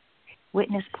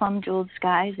 Witness plum-jeweled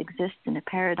skies exist in a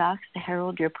paradox to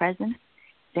herald your presence,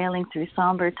 sailing through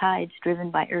somber tides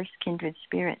driven by Earth's kindred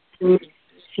spirits.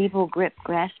 Feeble grip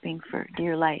grasping for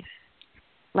dear life.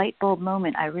 Light bulb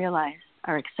moment I realize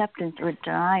our acceptance or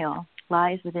denial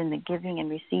lies within the giving and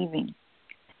receiving.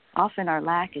 Often our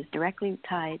lack is directly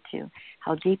tied to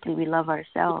how deeply we love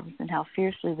ourselves and how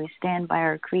fiercely we stand by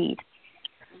our creed.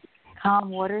 Calm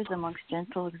waters amongst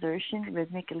gentle exertion,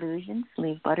 rhythmic illusions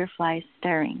leave butterflies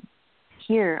stirring.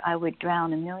 Here I would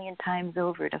drown 1,000,000 times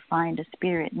over to find a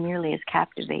spirit nearly as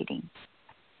captivating.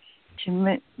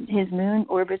 His moon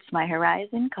orbits my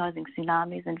horizon, causing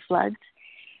tsunamis and floods,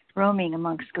 roaming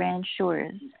amongst grand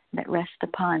shores that rest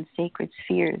upon sacred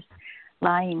spheres,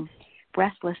 lying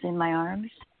breathless in my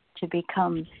arms to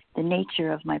become the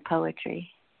nature of my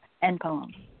poetry. End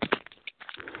poem.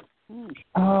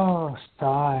 Oh,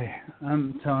 Sty,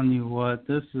 I'm telling you what,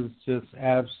 this is just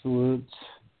absolute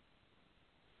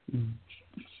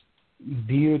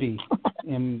beauty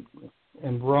in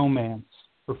romance,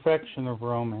 perfection of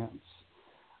romance.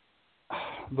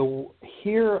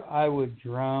 Here I would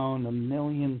drown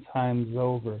 1,000,000 times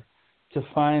over to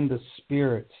find a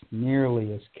spirit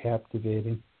nearly as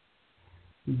captivating.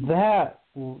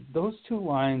 Those two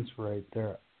lines right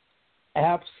there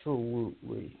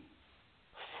absolutely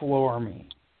floor me.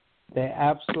 They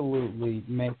absolutely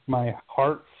make my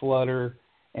heart flutter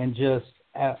and just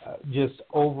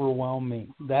overwhelm me.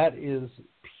 That is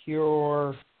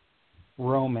pure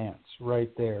romance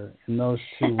right there in those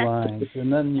two lines.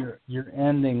 And then your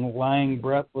ending, lying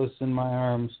breathless in my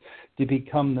arms to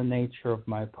become the nature of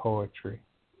my poetry.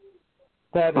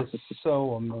 That is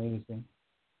so amazing.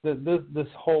 This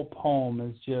whole poem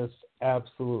is just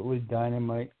absolutely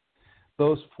dynamite.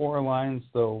 Those 4 lines,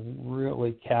 though,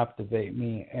 really captivate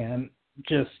me and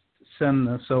just send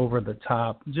this over the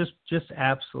top. Just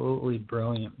absolutely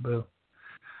brilliant, Boo.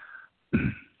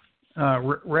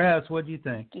 Raz, what do you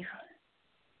think? Thank you.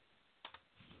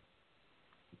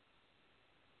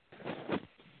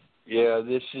 Yeah,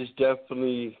 this is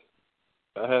definitely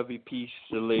a heavy piece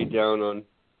to lay down on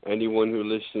anyone who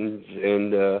listens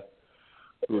and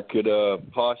who could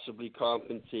possibly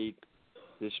compensate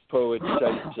this poet's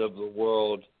sense of the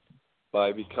world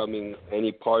by becoming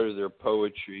any part of their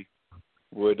poetry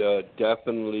would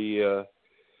definitely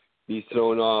be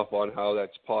thrown off on how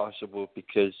that's possible,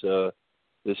 because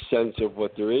the sense of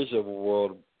what there is of a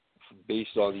world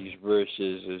based on these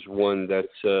verses is one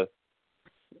that's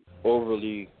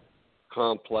overly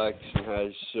complex and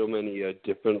has so many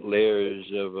different layers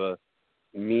of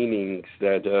meanings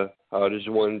that how does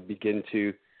one begin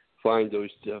to find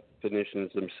those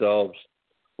definitions themselves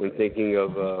when thinking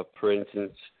of, for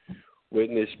instance,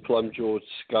 witness plum-jeweled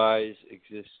skies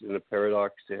exist in a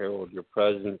paradox to herald your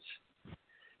presence.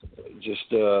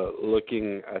 Just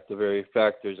looking at the very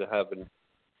factors of heaven,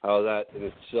 how that in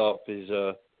itself is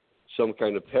some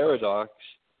kind of paradox,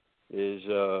 is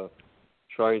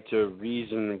trying to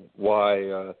reason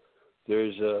why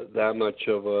there's that much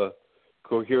of a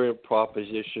coherent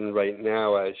proposition right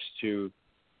now as to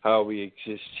how we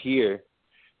exist here.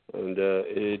 And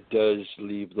it does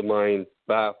leave the mind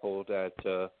baffled at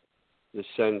the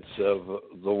sense of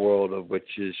the world of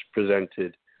which is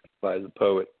presented by the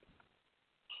poet.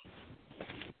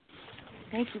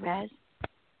 Thank you, Raz.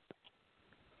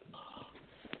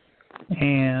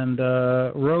 And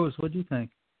Rose, what do you think?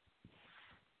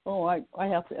 Oh, I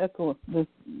have to echo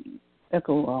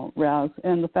Raz,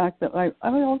 and the fact that I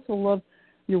also love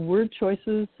your word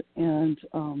choices and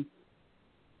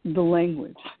the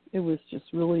language. It was just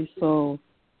really so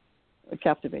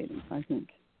captivating, I think,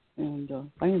 and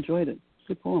I enjoyed it.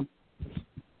 Good poem.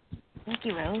 Thank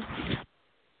you, Rose.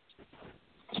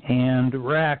 And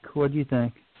Rack, what do you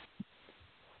think?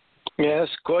 Yes,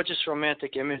 gorgeous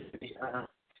romantic imagery.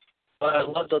 But I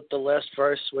love the last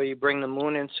verse where you bring the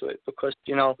moon into it, because,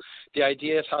 you know, the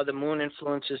idea of how the moon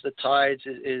influences the tides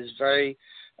is very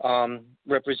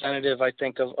representative, I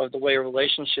think, of the way a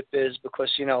relationship is, because,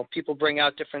 you know, people bring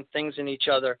out different things in each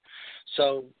other.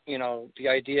 So, you know, the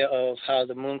idea of how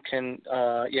the moon can,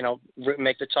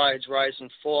 make the tides rise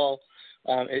and fall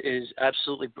is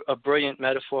absolutely a brilliant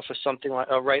metaphor for something like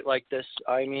a rite like this.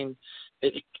 I mean,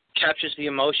 it captures the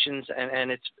emotions,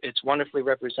 and it's wonderfully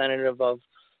representative of,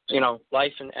 you know,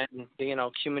 life and you know,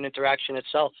 human interaction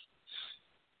itself.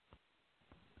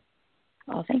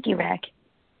 Oh, thank you, Rack.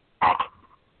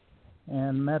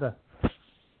 And Meta. I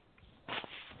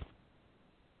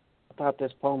thought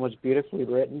this poem was beautifully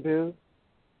written, Boo.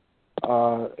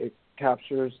 It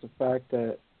captures the fact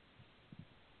that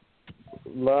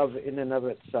love in and of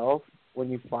itself, when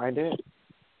you find it,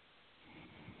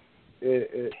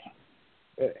 it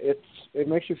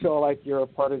makes you feel like you're a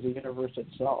part of the universe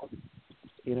itself,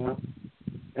 you know?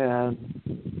 And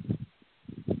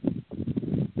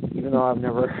even though I've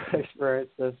never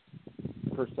experienced this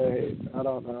per se, I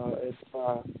don't know,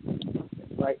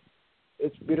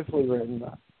 it's beautifully written.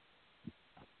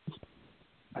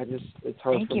 It's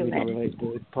hard for me to relate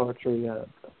to poetry that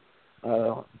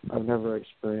I've never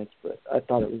experienced, but I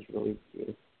thought it was really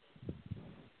beautiful.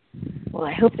 Well,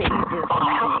 I hope that you do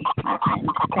someday, my friend.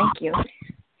 Thank you.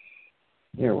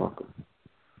 You're welcome.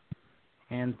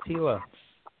 And Tila.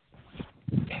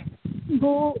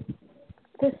 Bo,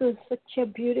 this is such a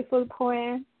beautiful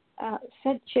poem,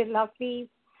 such a lovely,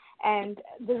 and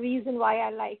the reason why I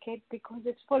like it, because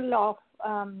it's full of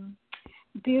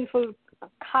beautiful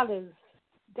colors,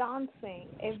 dancing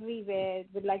everywhere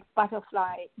with like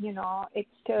butterfly, you know, it's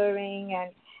stirring,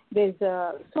 and there's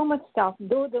so much stuff,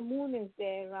 though the moon is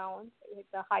there around with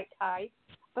the high tide,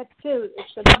 but still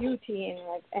it's a beauty in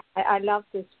it. And I love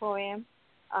this poem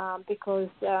because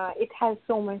it has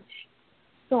so much,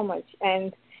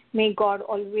 and may God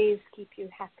always keep you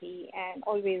happy and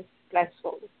always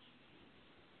blissful.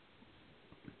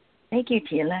 Thank you,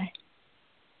 Tila.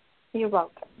 You're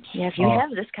welcome. Yeah, if you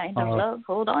have this kind of love,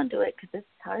 hold on to it, because it's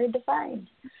hard to find.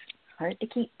 It's hard to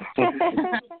keep.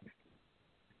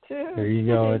 There you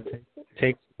go. It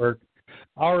takes work.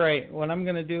 All right. What I'm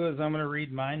going to do is I'm going to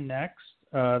read mine next.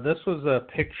 This was a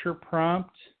picture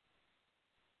prompt,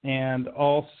 and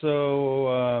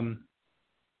also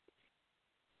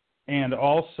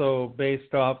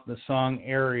based off the song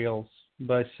Aerials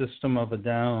by System of a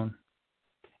Down.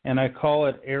 And I call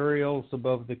it Aerials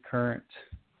Above the Current.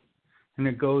 And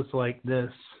it goes like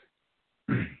this.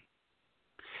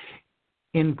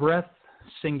 In breath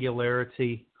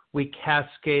singularity, we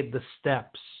cascade the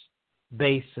steps,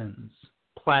 basins,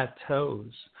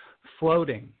 plateaus,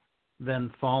 floating,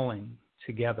 then falling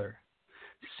together,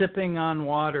 sipping on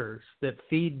waters that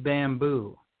feed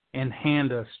bamboo and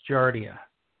hand us giardia.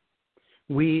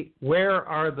 Where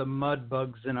are the mud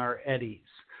bugs in our eddies,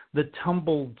 the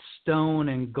tumbled stone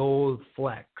and gold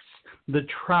flecks, the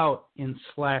trout in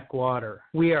slack water?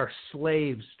 We are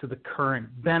slaves to the current,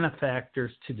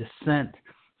 benefactors to descent,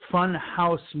 fun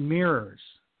house mirrors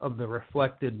of the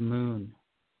reflected moon.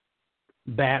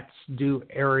 Bats do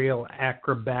aerial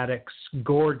acrobatics,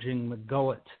 gorging the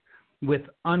gullet with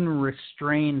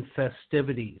unrestrained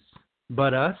festivities.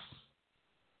 But us?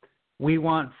 We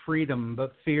want freedom,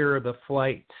 but fear the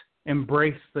flight,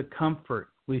 embrace the comfort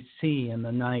we see in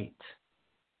the night.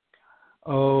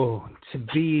 Oh, to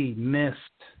be mist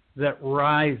that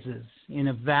rises in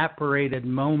evaporated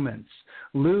moments,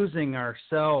 losing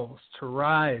ourselves to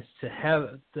rise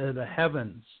to the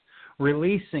heavens,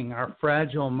 releasing our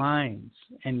fragile minds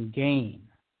and gain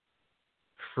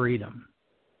freedom.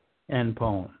 End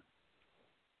poem.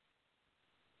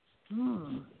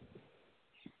 I'm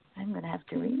going to have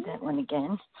to read that one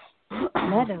again.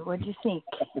 Meta, what'd you think?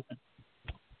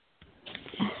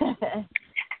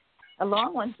 A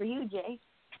long one for you, Jay.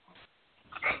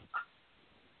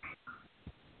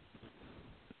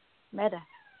 Meta.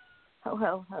 Ho,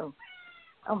 ho, ho.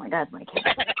 Oh, my God, my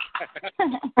cat.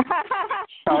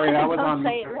 Sorry, I was Don't on.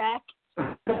 say it, Rack.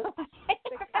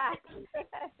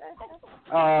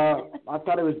 I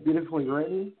thought it was beautifully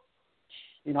written.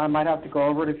 You know, I might have to go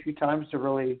over it a few times to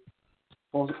really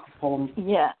pull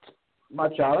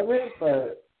much out of it,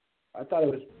 but I thought it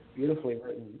was beautifully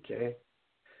written, Jay.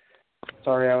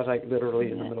 Sorry, I was like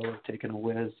literally in the middle of taking a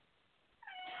whiz.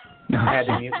 I had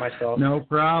to mute myself. No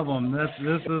problem. This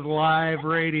is live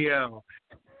radio.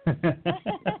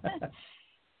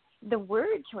 The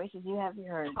word choices you have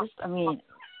here,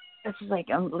 this is like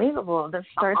unbelievable. This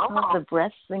starts with the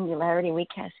breath, singularity, we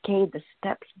cascade, the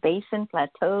steps, basin,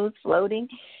 plateaus, floating.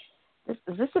 Is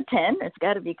this a 10? It's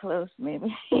got to be close,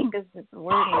 maybe, because the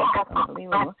wording is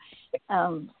unbelievable.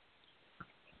 And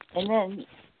then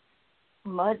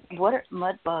mud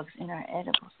bugs in our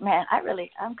edibles. Man,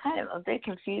 I'm kind of a bit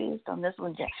confused on this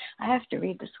one. I have to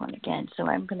read this one again, so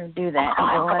I'm going to do that.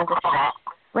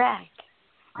 Rack,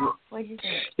 what do you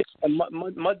think?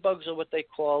 Mud bugs are what they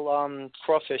call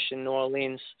crawfish in New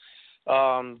Orleans.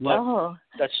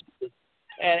 That's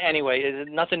anyway. It's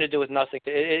nothing to do with nothing.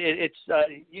 It's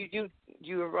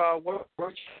your work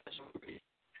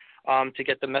to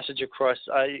get the message across.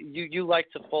 You like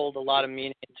to fold a lot of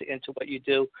meaning into what you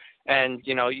do, and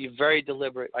you're very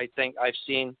deliberate. I think I've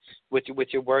seen with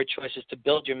your word choices to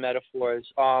build your metaphors.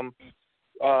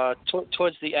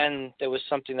 Towards the end, there was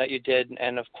something that you did,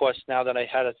 and of course, now that I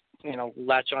had to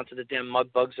latch onto the damn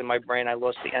mud bugs in my brain, I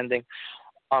lost the ending.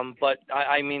 But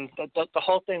the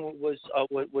whole thing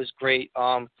was great.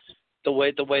 The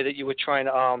way that you were trying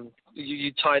to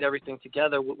you tied everything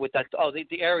together with that. Oh,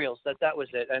 the aerials. That was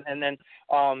it. And then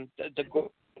the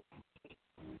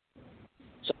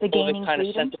gaining kind of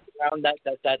freedom? centered around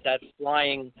that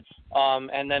flying.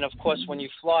 And then of course when you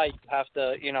fly, you have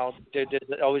to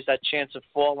there's always that chance of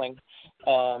falling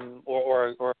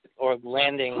or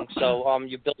landing. So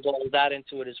you build all of that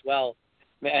into it as well.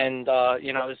 And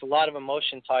there's a lot of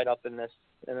emotion tied up in this,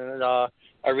 and I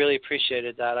really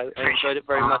appreciated that. I enjoyed it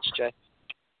very much, Jay.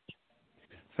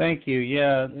 Thank you.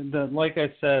 Yeah, like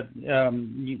I said,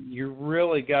 you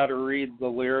really got to read the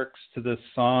lyrics to this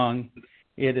song.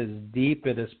 It is deep,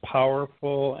 it is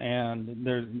powerful, and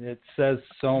it says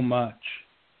so much.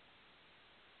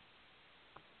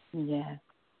 Yeah.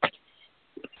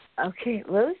 Okay,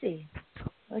 Rosie,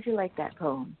 how'd you like that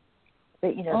poem?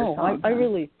 The song,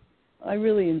 I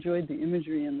really enjoyed the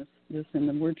imagery in this and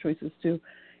the word choices too,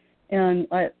 and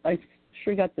I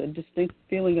sure got the distinct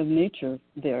feeling of nature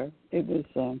there. It was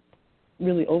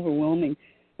really overwhelming,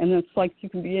 and it's like you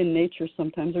can be in nature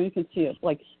sometimes, or you can see it,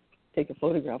 like take a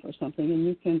photograph or something, and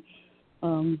you can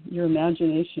your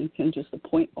imagination can just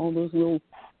point all those little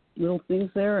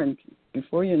things there, and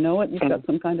before you know it, you've got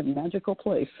some kind of magical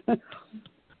place.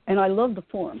 And I love the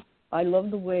form. I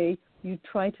love the way you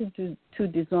try to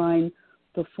design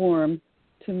the form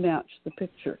to match the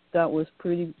picture. That was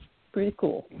pretty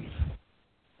cool.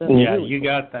 Yeah, really you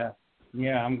got that.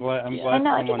 Yeah, I'm glad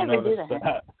someone noticed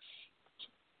that.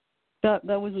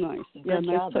 That was nice. Good nice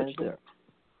job, touch Rosie. there.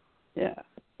 Yeah.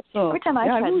 So every time I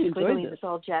try really to squiggle, this. it's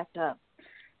all jacked up.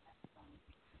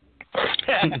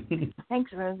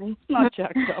 Thanks, Rosie. Not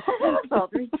jacked up.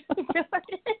 Sorry.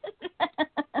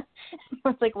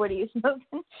 It's like, what are you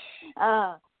smoking?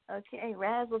 Okay,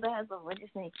 Razzle Dazzle, what do you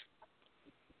think?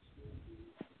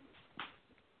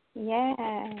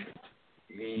 Yeah.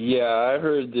 Yeah, I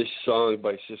heard this song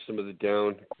by System of a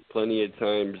Down plenty of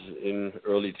times in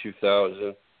early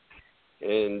 2000.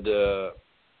 And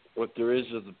what there is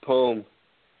of the poem,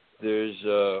 there's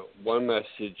one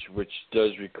message which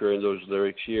does recur in those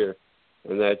lyrics here,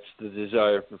 and that's the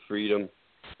desire for freedom.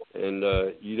 And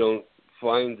you don't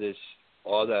find this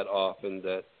all that often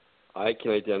that I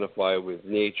can identify with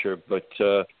nature, but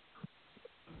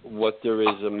what there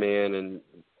is a man in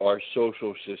our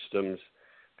social systems,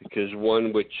 because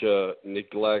one which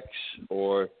neglects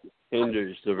or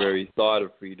hinders the very thought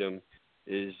of freedom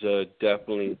is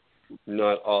definitely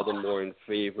not all the more in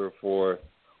favor for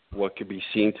what could be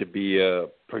seen to be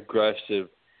progressive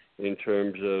in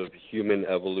terms of human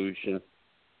evolution.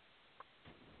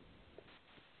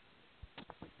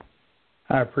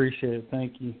 I appreciate it.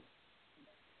 Thank you.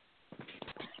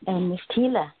 And Miss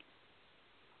Tila.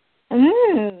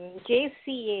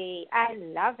 JCA, I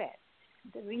love it.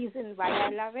 the reason why I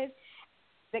love it,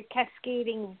 the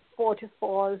cascading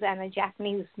waterfalls and the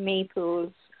Japanese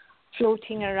maples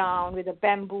floating around with the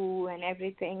bamboo and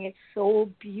everything. It's so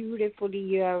beautifully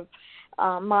you have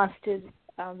mastered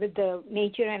with the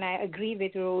nature, and I agree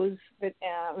with Rose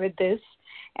with this.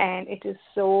 And it is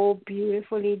so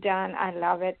beautifully done. I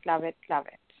love it, love it, love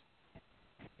it.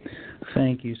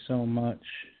 Thank you so much.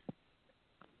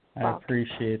 I Welcome.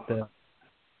 appreciate that.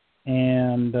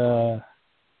 And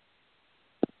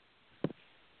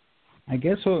I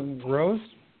guess, Rose,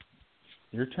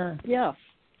 your turn. Yeah,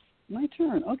 my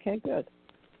turn. Okay, good.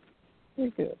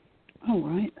 Very good. All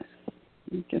right.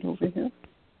 Let me get over here.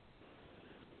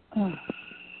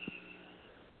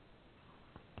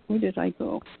 Where did I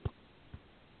go?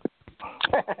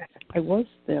 I was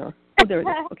there. Oh, there it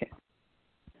is. Okay.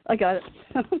 I got it.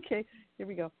 Okay, here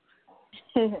we go.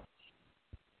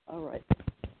 All right.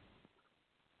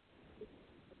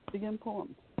 Begin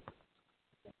poem.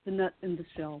 The Nut in the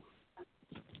Shell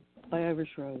by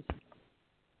Irish Rose.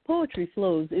 Poetry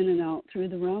flows in and out through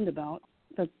the roundabout,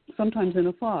 but sometimes in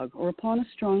a fog, or upon a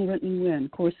strong written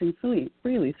wind coursing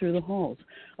freely through the halls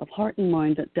of heart and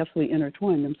mind that deftly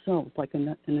intertwine themselves like a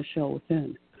nut in a shell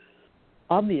within.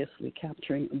 Obviously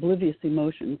capturing oblivious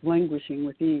emotions languishing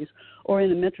with ease, or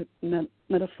in a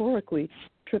metaphorically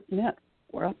tripped net,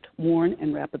 wrapped, worn,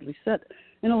 and rapidly set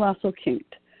in a lasso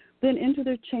kinked, then into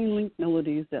their chain-link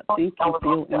melodies that think and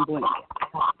feel and blink,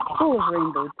 full of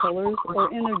rainbow colors,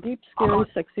 or in their deep, scary,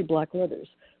 sexy black letters,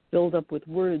 filled up with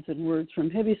words and words from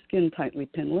heavy-skinned, tightly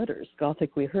pinned letters,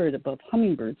 gothically heard above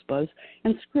hummingbirds' buzz,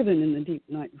 and scriven in the deep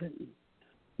night written.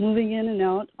 Moving in and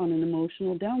out on an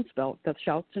emotional downspout that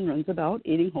shouts and runs about,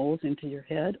 eating holes into your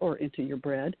head or into your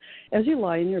bread, as you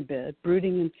lie in your bed,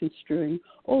 brooding and construing,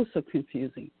 oh so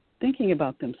confusing, thinking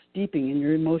about them steeping in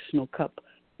your emotional cup,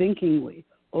 thinkingly,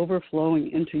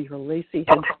 overflowing into your lacy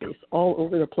headspace all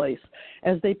over the place,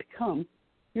 as they become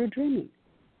your dreaming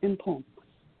in poem.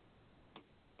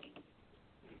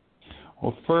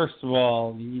 Well, first of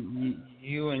all,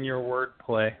 you and your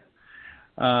wordplay.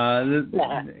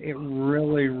 It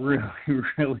really, really,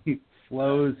 really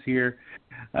flows here.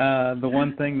 The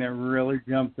one thing that really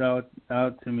jumped out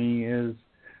to me is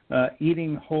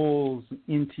eating holes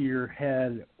into your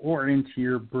head or into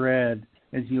your bread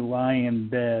as you lie in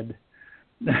bed.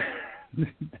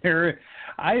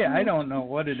 I don't know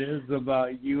what it is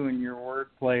about you and your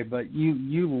wordplay, but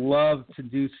you love to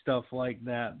do stuff like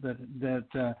that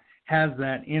has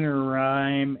that inner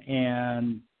rhyme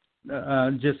and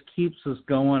just keeps us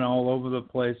going all over the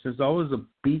place. There's always a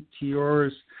beat to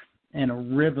yours and a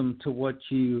rhythm to what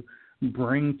you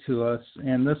bring to us,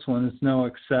 and this one is no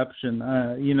exception.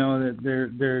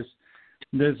 That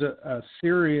there's a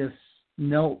serious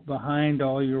note behind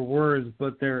all your words,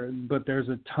 but there's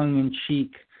a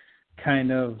tongue-in-cheek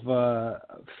kind of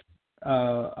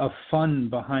a fun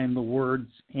behind the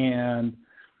words and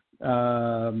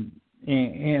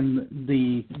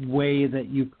the way that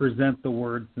you present the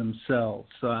words themselves.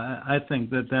 So I think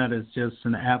that is just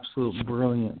an absolute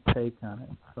brilliant take on it.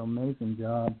 So amazing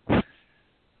job.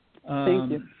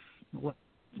 Thank you.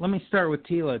 Let me start with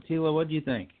Tila. Tila, what do you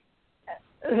think?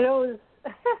 Rose.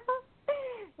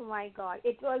 Oh my God,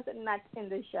 it was a nut in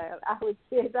the shell. I would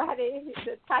say that is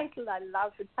the title. I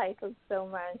love the title so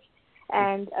much.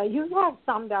 And you have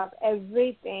summed up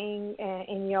everything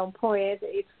in your poem.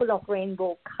 It's full of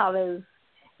rainbow colors,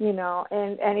 and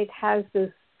it has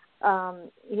this,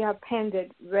 you have penned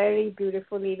it very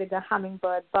beautifully with the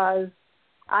hummingbird buzz.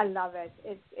 I love it.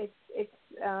 It's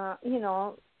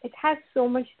it has so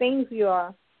much things you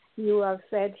have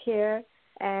said here.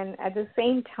 And at the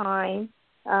same time,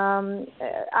 I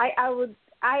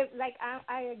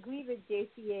agree with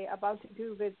JCA about to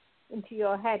do with into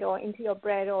your head or into your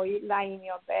bread or you lie in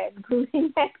your bed,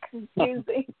 brooding and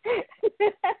confusing.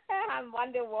 I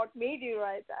wonder what made you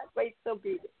write that, but it's so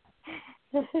beautiful.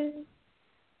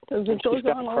 Because it goes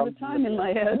on all the time in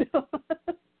my head.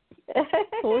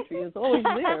 Poetry is always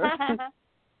there.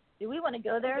 Do we want to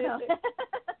go there? No.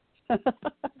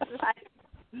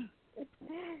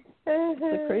 It's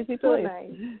a crazy place.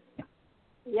 Nice.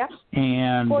 Yep.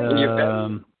 And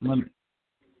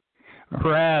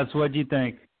Raz, what do you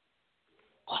think?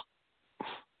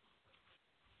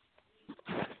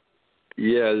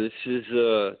 Yeah, this is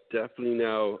definitely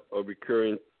now a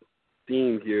recurring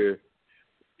theme here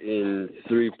in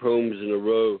 3 poems in a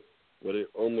row. What it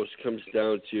almost comes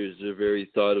down to is the very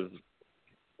thought of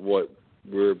what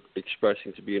we're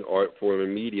expressing to be an art form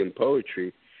and medium,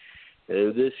 poetry. And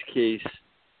in this case,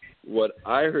 what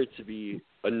I heard to be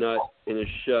a nut in a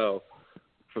shell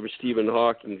from Stephen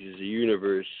Hawking is a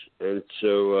universe. And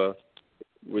so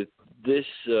with this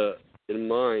in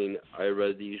mind, I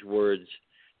read these words,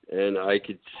 and I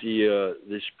could see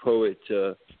this poet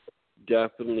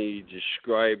definitely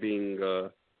describing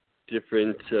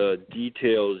different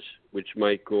details which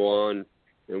might go on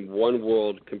in one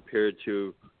world compared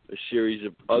to a series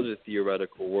of other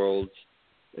theoretical worlds.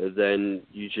 And then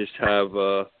you just have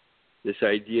this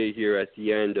idea here at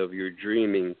the end of your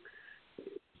dreaming,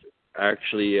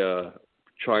 actually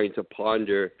trying to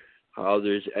ponder how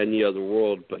there's any other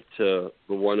world but the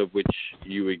one of which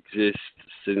you exist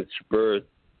since birth.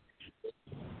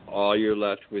 All you're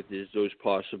left with is those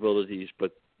possibilities,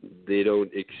 but they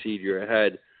don't exceed your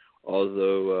head,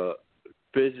 although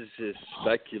physicists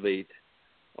speculate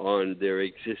on their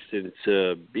existence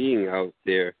being out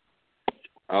there,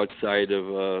 outside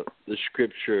of the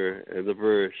scripture and the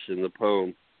verse and the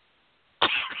poem.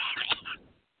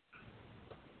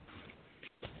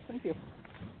 Thank you.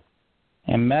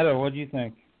 And Meta, what do you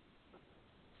think?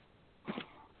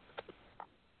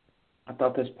 I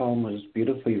thought this poem was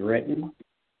beautifully written,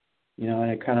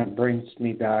 and it kind of brings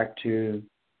me back to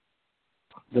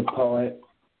the poet,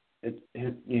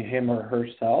 him or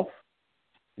herself,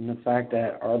 and the fact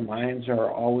that our minds are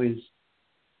always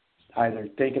either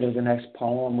thinking of the next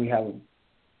poem. We have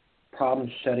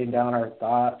problems shutting down our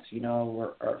thoughts.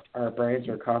 Our brains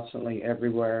are constantly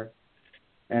everywhere,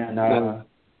 and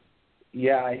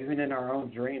even in our own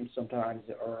dreams sometimes,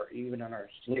 or even in our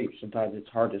sleep, sometimes it's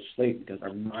hard to sleep because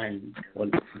our mind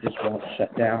just won't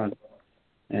shut down.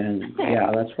 And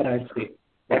that's what I see.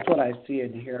 That's what I see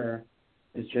and hear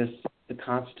is just the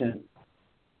constant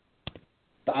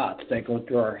thoughts that go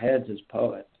through our heads as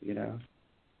poets. I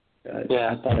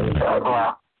thought it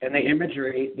was and the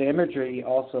imagery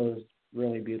also is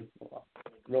really beautiful,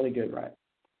 really good, right?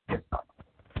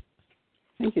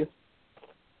 Thank you.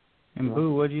 And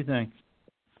Boo, what do you think?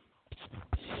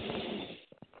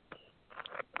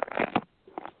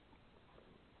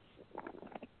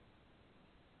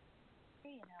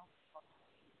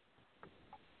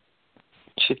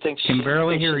 She thinks can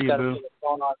barely hear you, Boo.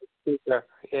 Phone on the speaker.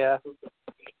 Yeah.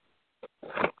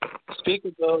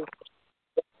 Speaker goes.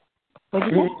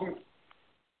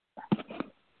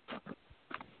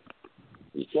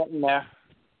 You're getting there.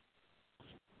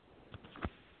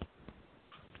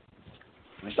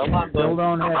 Come on, Boo. Still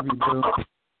don't have you, Boo.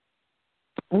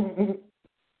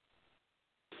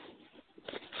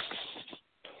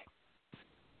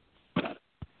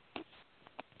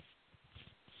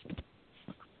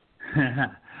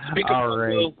 All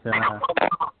right.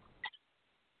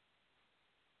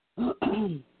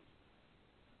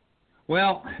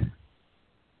 Well,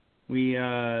 we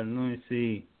let me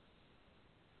see.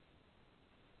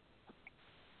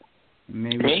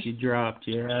 Maybe she dropped.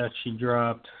 Yeah, she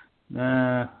dropped.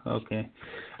 Okay.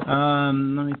 Let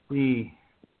me see.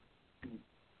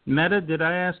 Meta, did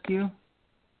I ask you?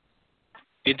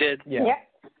 You did. Yeah.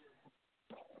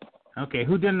 Okay,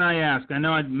 who didn't I ask? I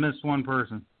know I missed one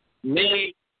person.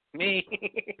 Me.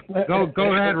 Go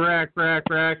ahead, Rack.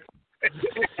 The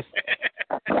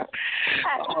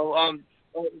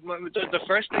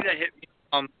first thing that hit me,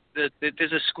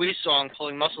 there's a Squeeze song,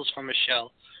 "Pulling Muscles from a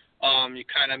Shell." You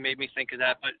kind of made me think of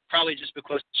that, but probably just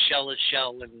because shell is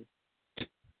shell, and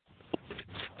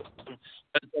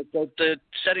the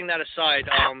setting that aside,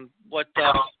 I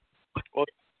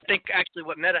think actually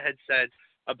what Meta had said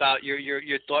about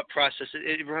your thought process,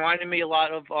 it reminded me a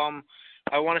lot of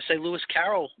I want to say Lewis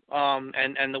Carroll,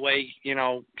 and the way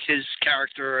his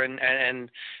character and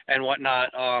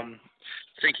whatnot,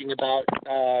 thinking about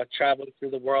traveling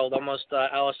through the world, almost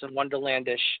Alice in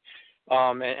Wonderlandish,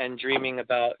 and dreaming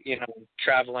about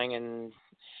traveling and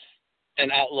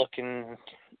outlook and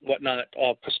whatnot,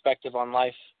 perspective on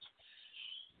life.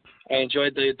 I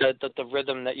enjoyed the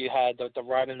rhythm that you had, the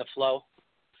rhyme and the flow.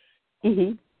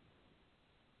 Mhm.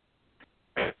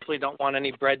 I definitely don't want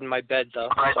any bread in my bed,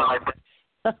 though.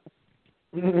 That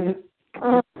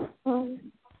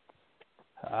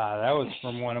was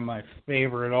from one of my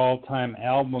favorite all-time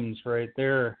albums right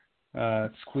there,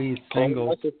 Squeeze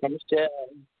Singles.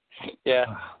 Yeah.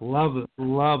 Love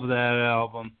that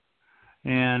album.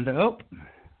 And,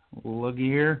 looky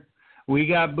here. We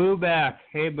got Boo back.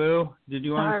 Hey, Boo. Did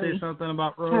you want to say something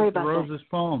about Rose's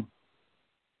poem?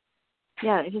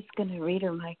 Yeah, I'm just going to read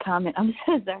her my comment. I'm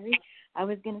so sorry. I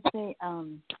was going to say,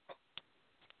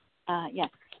 yeah.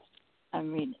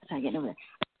 I'm reading. Sorry, getting over there.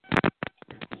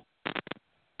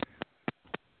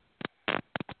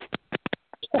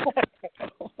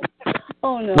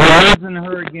 Oh, no. Losing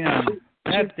her again.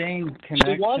 That dang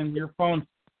connection. Your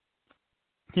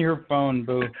phone,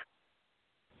 Boo.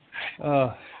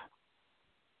 I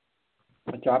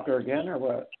dropped her again, or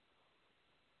what?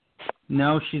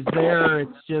 No, she's there.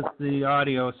 It's just the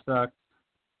audio sucks.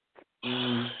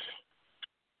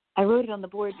 I wrote it on the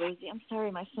board, Rosie. I'm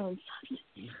sorry, my phone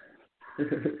sucks.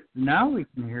 Now we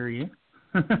can hear you.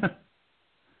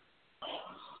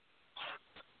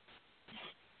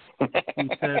 She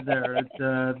said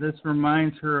there, this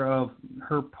reminds her of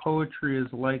her poetry is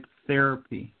like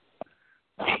therapy.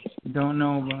 Don't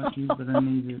know about you, but I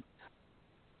need you.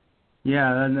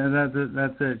 Yeah,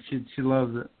 that's it. She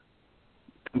loves it.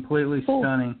 Completely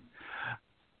stunning.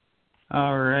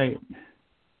 All right.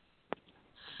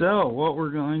 So what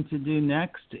we're going to do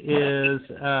next is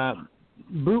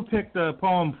Boo picked a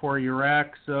poem for you,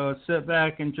 Rack. So sit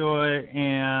back, enjoy,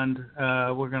 and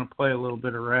we're going to play a little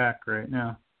bit of Rack right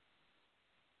now.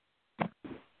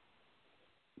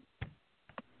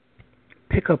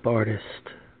 Pickup Artist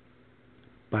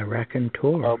by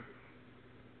Raconteur.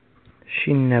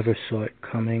 She never saw it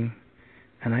coming,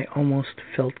 and I almost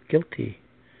felt guilty.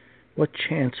 What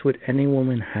chance would any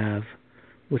woman have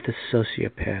with a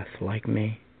sociopath like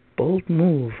me? Bold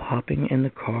move, hopping in the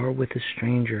car with a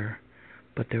stranger,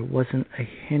 but there wasn't a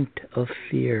hint of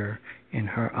fear in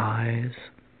her eyes,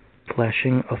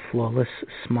 flashing a flawless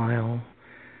smile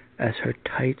as her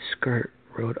tight skirt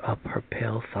rode up her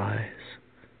pale thighs.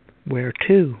 Where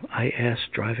to? I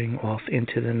asked, driving off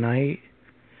into the night.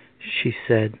 She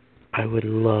said, I would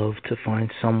love to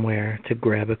find somewhere to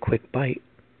grab a quick bite.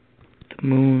 The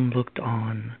moon looked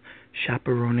on,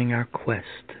 chaperoning our quest.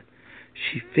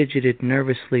 She fidgeted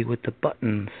nervously with the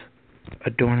buttons,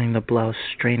 adorning the blouse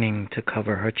straining to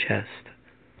cover her chest.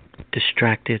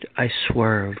 Distracted, I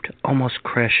swerved, almost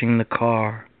crashing the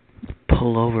car.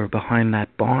 Pull over behind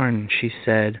that barn, she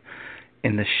said.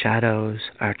 In the shadows,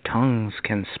 our tongues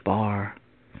can spar.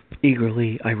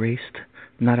 Eagerly, I raced.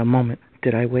 Not a moment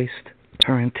did I waste.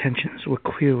 Her intentions were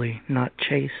clearly not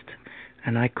chaste,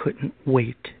 and I couldn't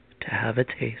wait to have a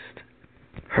taste.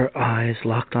 Her eyes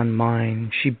locked on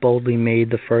mine. She boldly made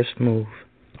the first move,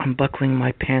 unbuckling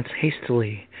my pants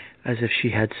hastily, as if she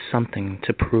had something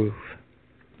to prove.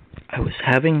 I was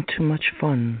having too much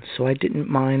fun, so I didn't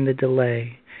mind the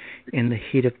delay. In the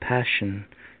heat of passion,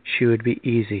 she would be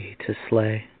easy to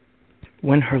slay.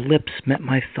 When her lips met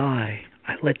my thigh,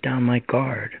 I let down my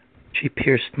guard. She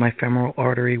pierced my femoral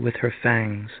artery with her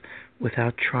fangs,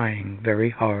 without trying very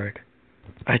hard.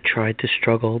 I tried to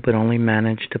struggle, but only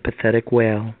managed a pathetic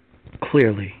wail.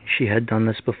 Clearly, she had done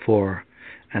this before,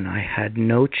 and I had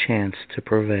no chance to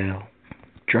prevail.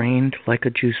 Drained like a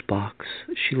juice box,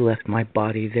 she left my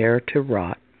body there to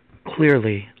rot.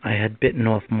 Clearly, I had bitten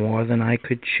off more than I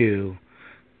could chew,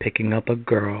 picking up a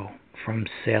girl from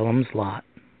Salem's Lot.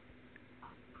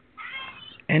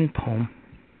 End poem.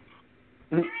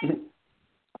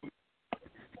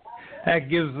 That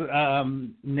gives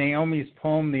Naomi's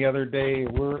poem the other day,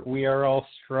 We Are All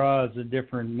Straws, a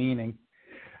different meaning.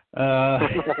 I'll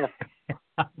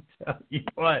tell you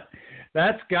what,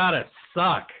 that's got to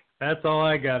suck. That's all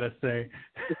I got to say.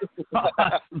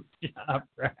 Awesome job,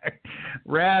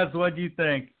 Raz, what do you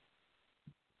think?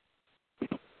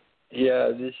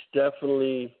 Yeah, this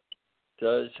definitely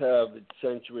does have its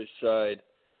sensuous side,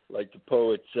 like the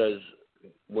poet says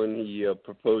when he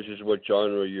proposes what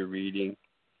genre you're reading.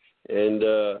 And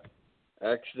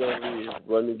accidentally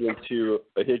running into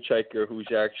a hitchhiker who's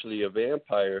actually a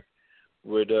vampire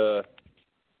would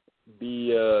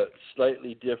be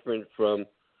slightly different from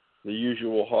the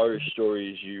usual horror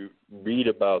stories you read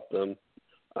about them.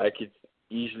 I could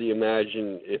easily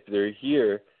imagine if they're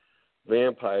here,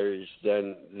 vampires,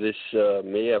 then this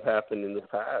may have happened in the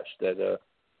past, that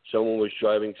someone was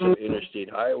driving some interstate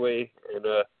highway and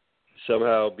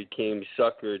somehow became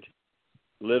suckered,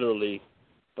 literally,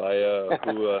 by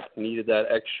who needed that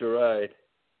extra ride.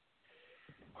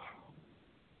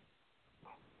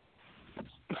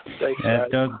 Thanks,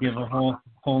 that guys. does give a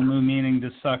whole new meaning to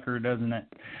sucker, doesn't it?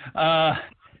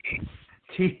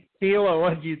 Tila,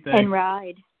 what do you think? And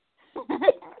ride.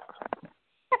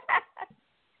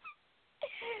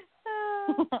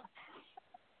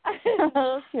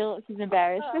 She's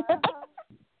embarrassed.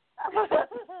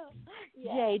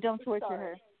 Jay, don't torture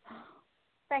her.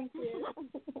 Thank you.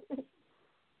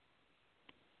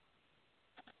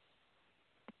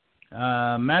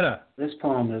 Meta. This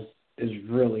poem is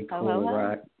really cool,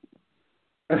 right?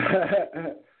 I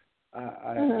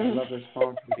love this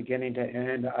poem from beginning to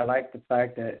end. I like the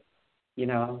fact that,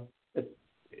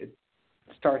 it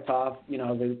starts off,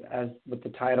 as with the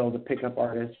title, The Pickup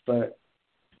Artist, but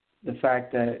the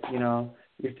fact that,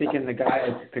 you're thinking the guy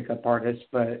is the pickup artist,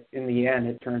 but in the end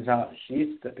it turns out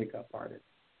she's the pickup artist.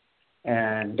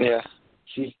 And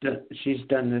she's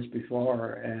done this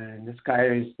before, and this guy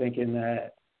is thinking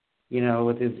that,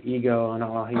 with his ego and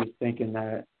all, he's thinking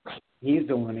that he's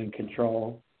the one in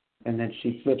control, and then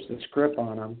she flips the script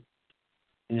on him,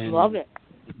 and Love it.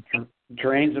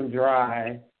 drains them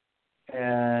dry.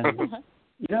 And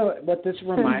you know what this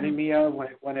reminded me of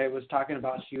when it was talking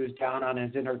about she was down on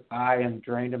his inner thigh and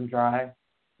drained him dry?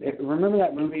 Remember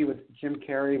that movie with Jim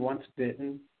Carrey, Once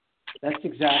Bitten? That's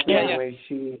exactly the way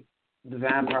the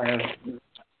vampire,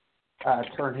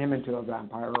 turned him into a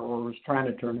vampire, or was trying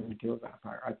to turn him into a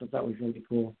vampire. I thought that was really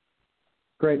cool.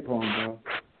 Great poem, bro.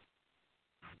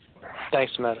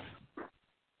 Thanks, Matt.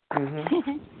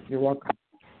 You're welcome.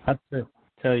 I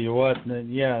tell you what,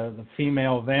 the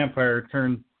female vampire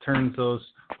turns those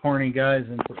horny guys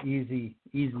into easy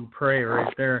prey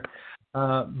right there.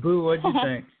 Boo, what'd you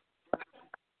think?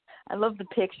 I love the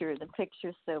picture. The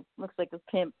picture looks like a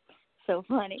pimp. So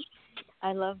funny.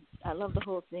 I love the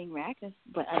whole thing, Rackers,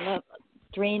 but I love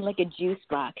drained like a juice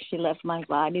box. She left my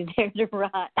body there to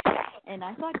rot. And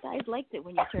I thought guys liked it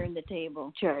when you turned the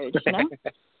table charge, you know?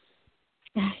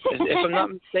 If I'm not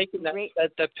mistaken,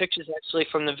 that picture's actually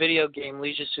from the video game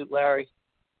Leisure Suit Larry.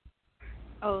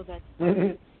 Oh,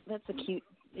 that's a cute.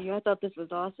 I thought this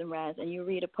was awesome, Raz. And you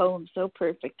read a poem so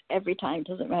perfect every time.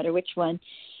 Doesn't matter which one.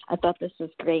 I thought this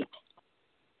was great.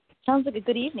 Sounds like a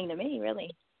good evening to me,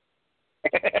 really.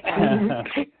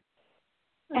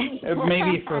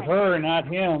 Maybe for her, not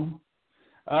him.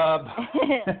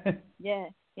 Yeah,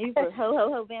 maybe for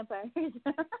ho vampires.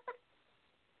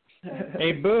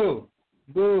 Hey, Boo,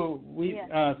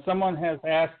 someone has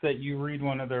asked that you read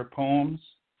one of their poems.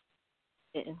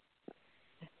 Yeah.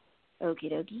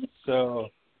 Okie dokie. So,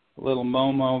 a little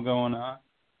Momo going on.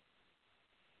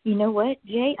 You know what,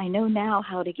 Jay? I know now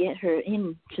how to get her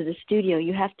into the studio.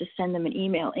 You have to send them an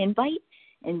email invite,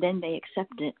 and then they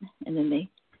accept it, and then they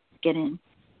get in.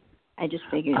 I just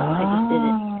figured I just did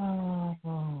it.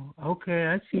 Oh, okay.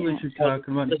 I see what you're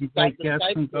talking about. You like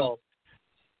guests and go.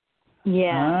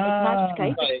 Yeah, it's not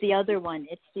Skype. It's the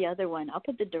other one. I'll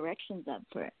put the directions up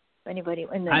for anybody.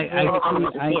 I see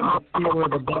where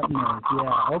the button is.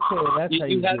 Yeah. Okay, that's how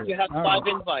you do it. You have 5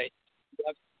 invites. You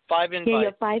have 5 invites. Yeah, you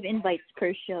have 5 invites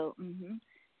per show.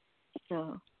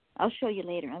 So I'll show you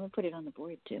later. I'm gonna put it on the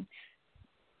board too.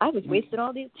 I was wasted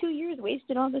all these 2 years,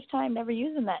 wasted all this time never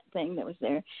using that thing that was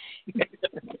there.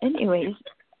 Anyways,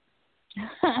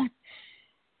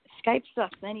 Skype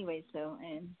sucks anyways. So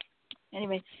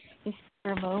anyway, this is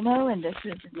for Momo, and this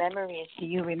is Memories. Do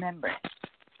you remember?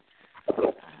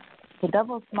 The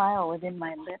double smile within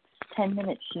my lips. 10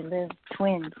 minutes she lived.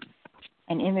 Twins.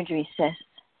 An imagery says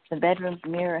the bedroom's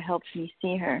mirror helps me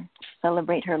see her,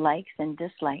 celebrate her likes and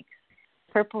dislikes.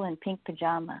 Purple and pink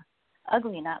pajama.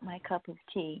 Ugly, not my cup of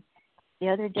tea. The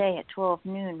other day at 12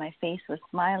 noon, my face was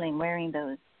smiling wearing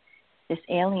those. This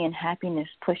alien happiness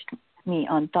pushed me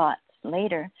on thoughts.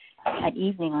 Later, at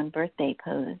evening on birthday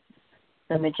pose.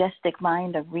 The majestic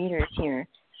mind of readers here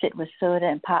sit with soda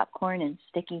and popcorn and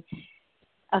sticky.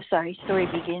 Story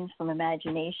begins from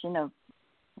imagination of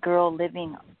girl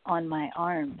living on my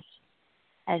arms.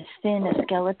 As thin a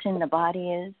skeleton the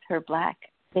body is, her black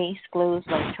face glows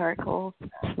like charcoal.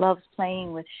 Loves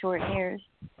playing with short hairs,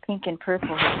 pink and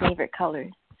purple, her favorite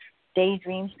colors.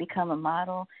 Daydreams become a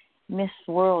model, Miss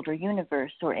World or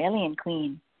Universe or Alien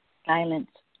Queen. Silence.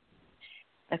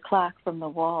 The clock from the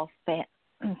wall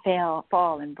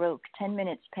fall and broke. 10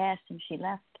 minutes passed and she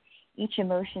left. Each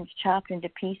emotion's chopped into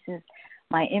pieces.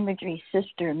 My imagery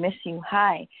sister, miss you.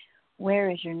 Hi, where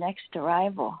is your next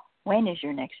arrival? When is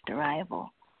your next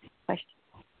arrival? Question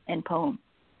and poem.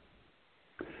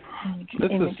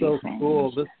 This is so friend.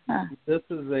 Cool. This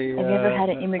is a. Have you ever had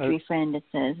an imagery friend that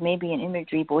says maybe an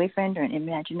imagery boyfriend or an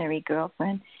imaginary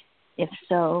girlfriend? If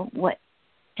so, what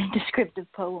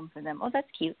descriptive poem for them? Oh, that's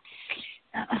cute.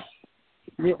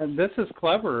 Yeah, this is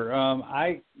clever.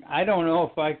 I don't know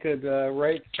if I could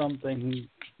write something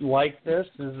like this.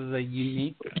 This is a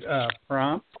unique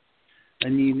prompt, a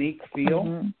unique feel.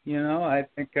 Mm-hmm. You know, I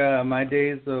think my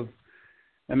days of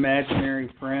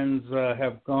imaginary friends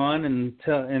have gone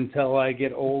until I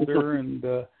get older and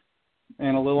a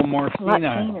little more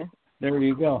senile. There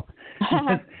you go.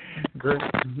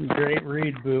 Great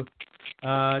read, Boo.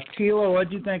 Tila,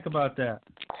 what'd you think about that?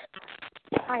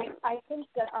 I think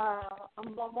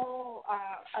Momo,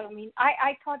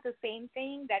 I thought the same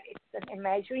thing, that it's an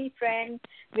imaginary friend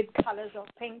with colors of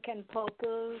pink and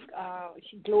purple.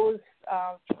 She glows,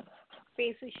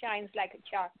 faces shines like a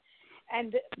chart.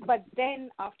 But then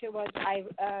afterwards,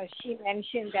 she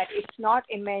mentioned that it's not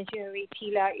imaginary,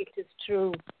 Tila, it is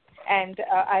true. And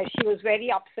she was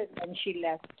very upset when she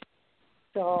left.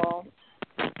 So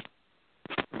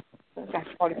that's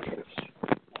all it is.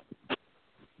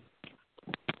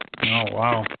 Oh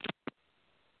wow,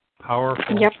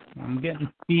 powerful! Yep. I'm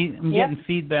getting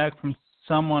feedback from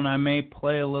someone. I may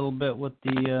play a little bit with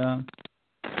the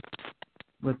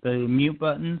with the mute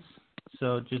buttons,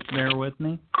 so just bear with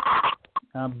me.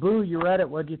 Boo, you read it.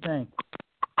 What do you think?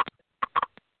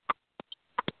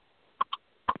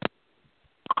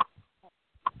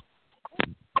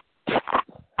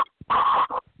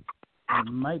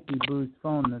 It might be Boo's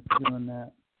phone that's doing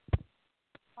that.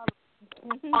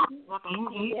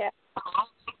 Yeah.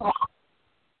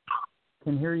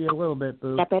 Can hear you a little bit,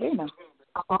 Boo. Is that better? No.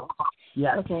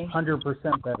 Yeah. Okay.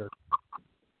 100% better.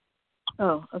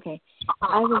 Oh, okay.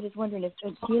 I was just wondering if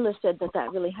Tila said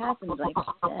that really happened. Like,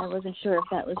 I wasn't sure if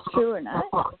that was true or not.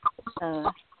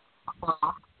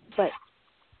 But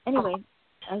anyway,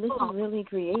 this is really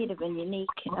creative and unique.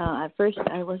 At first,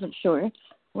 I wasn't sure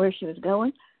where she was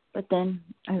going, but then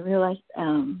I realized.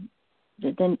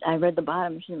 Then I read the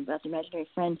bottom. She was about the imaginary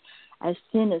friend. As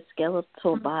thin as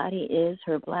skeletal body is,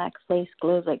 her black face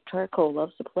glows like charcoal.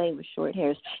 Loves to play with short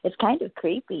hairs. It's kind of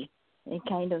creepy and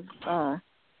kind of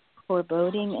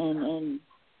foreboding and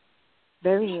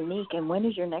very unique. And when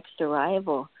is your next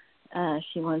arrival?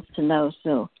 She wants to know.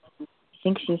 So I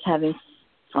think she's having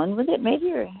fun with it,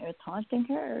 maybe, or taunting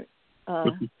her.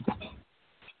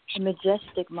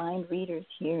 Majestic mind readers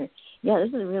here. Yeah, this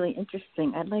is really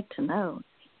interesting. I'd like to know.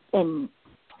 And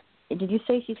did you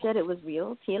say she said it was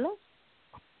real, Tila?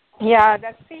 Yeah,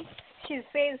 she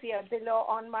says here below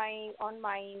on my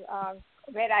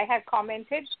where I had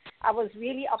commented. I was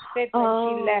really upset when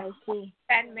she left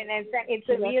 10 minutes, and it's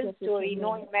a real story,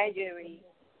 no imagery.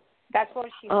 That's what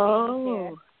she said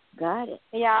here. Got it.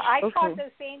 Yeah, I thought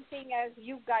the same thing as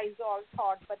you guys all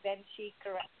thought, but then she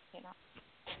corrected,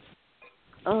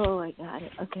 Oh, I got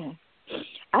it. Okay.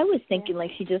 I was thinking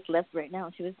like she just left right now.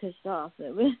 She was pissed off.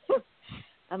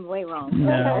 I'm way wrong.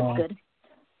 No. That's good.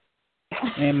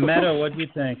 Hey, Meta, what do you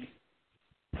think?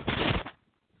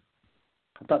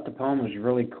 I thought the poem was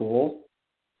really cool.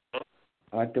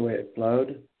 I liked the way it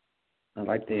flowed. I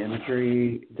liked the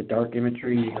imagery, the dark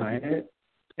imagery behind it.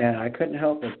 And I couldn't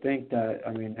help but think that,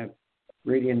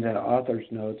 reading the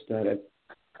author's notes, that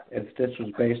if this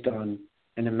was based on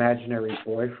an imaginary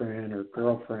boyfriend or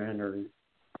girlfriend or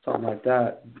something like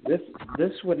that,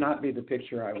 this would not be the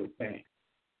picture I would paint.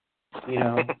 That's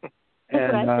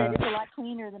what I said. It's a lot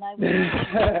cleaner than I would.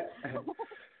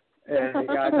 And I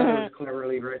thought it was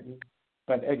cleverly written.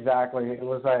 But exactly, it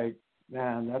was like,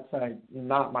 man, that's like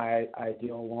not my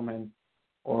ideal woman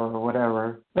or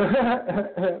whatever.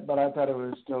 But I thought it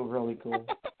was still really cool.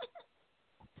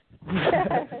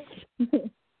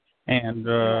 And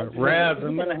Raz,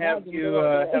 I'm going to have you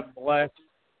have the last.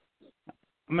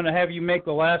 I'm going to have you make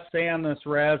the last say on this,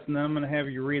 Raz, and then I'm going to have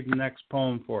you read the next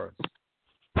poem for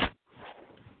us.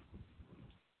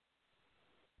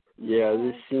 Yeah,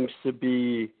 this seems to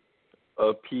be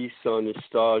a piece on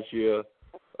nostalgia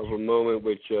of a moment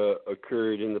which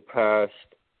occurred in the past.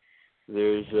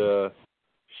 There's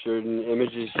certain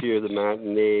images here, the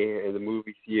matinee and the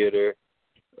movie theater,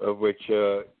 of which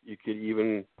you could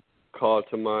even call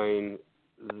to mind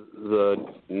the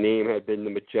name had been the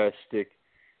Majestic,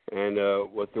 and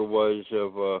what there was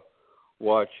of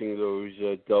watching those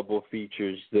double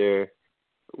features there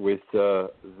with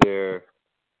their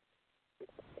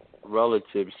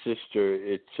relative sister.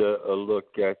 It's a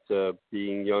look at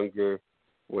being younger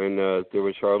when there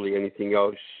was hardly anything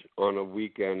else on a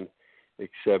weekend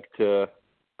except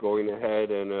going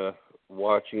ahead and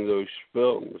watching those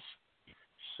films.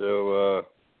 So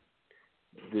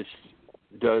this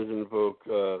does invoke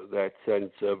that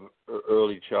sense of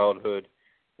early childhood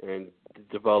and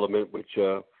development which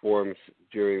forms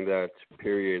during that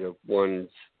period of one's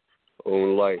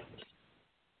own life.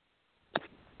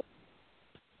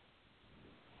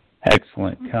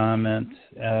 Excellent comment.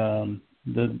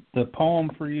 The poem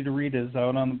for you to read is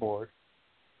out on the board.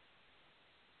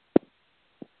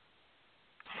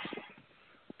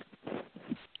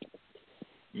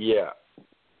 Yeah,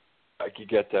 I could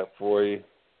get that for you.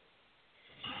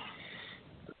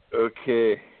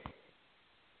 Okay.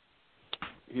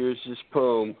 Here's this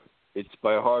poem. It's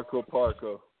by Harko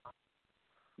Parko.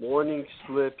 Morning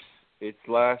slips its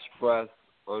last breath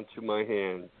onto my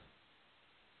hand.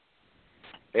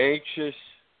 Anxious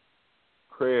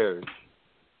prayers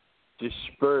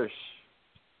disperse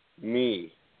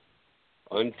me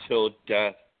until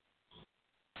death.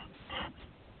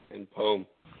 And poem.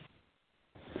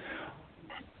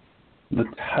 The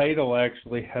title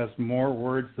actually has more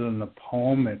words than the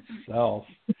poem itself.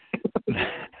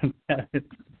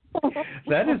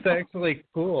 That is actually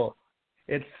cool.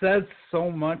 It says so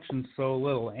much and so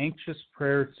little. Anxious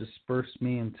prayers disperse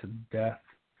me into death.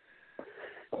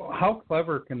 How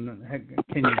clever can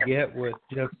you get with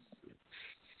just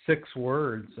 6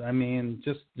 words? I mean,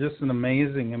 just an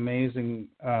amazing,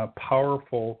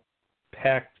 powerful,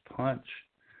 packed punch.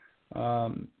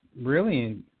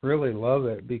 Really, really love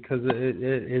it because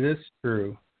it is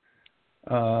true.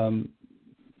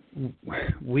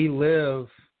 We live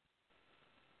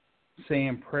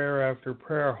saying prayer after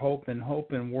prayer, hoping,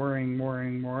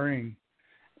 worrying.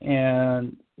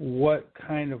 And what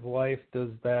kind of life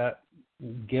does that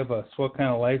give us? What kind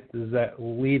of life does that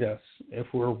lead us if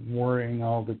we're worrying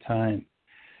all the time?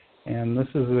 And this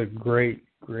is a great,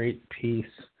 great piece.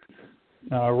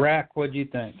 Rack, what do you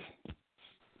think?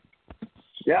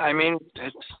 Yeah, I mean,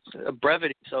 it's a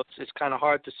brevity, so it's kind of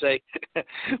hard to say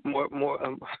more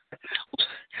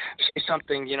say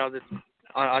something, that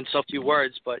on so few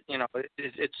words, but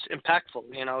it's impactful.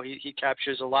 He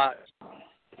captures a lot,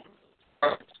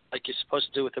 like you're supposed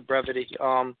to do with the brevity.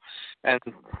 And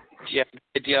the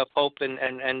idea of hope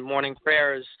and morning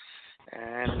prayers,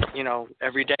 and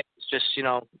every day it's just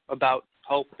about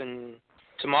hope and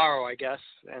tomorrow, I guess,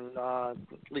 and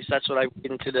at least that's what I read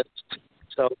into this.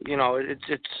 So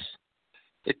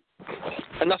it's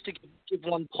enough to give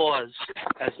one pause,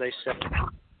 as they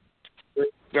say.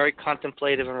 Very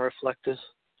contemplative and reflective.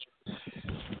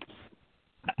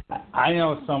 I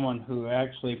know someone who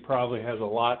actually probably has a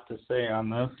lot to say on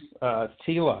this.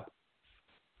 Tila.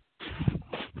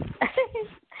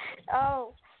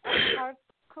 Oh,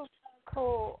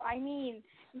 cool. I mean,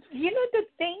 the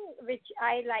thing which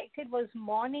I liked it was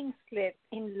Morning Slip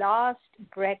in Last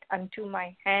Breath Unto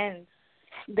My Hands.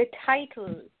 The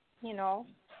title,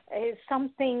 is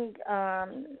something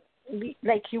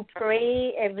like you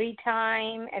pray every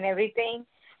time and everything,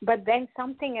 but then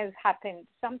something has happened.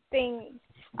 Something,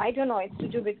 I don't know, it's to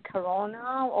do with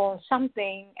Corona or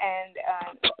something, and,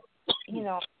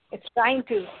 it's trying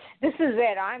to, this is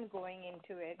where I'm going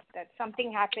into it, that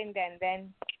something happened and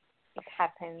then it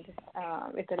happened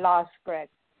with the last breath.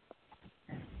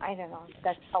 I don't know.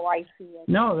 That's how I see it.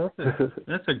 No,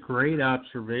 that's a great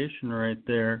observation right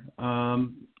there.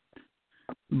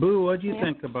 Boo, what do you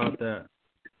think about that?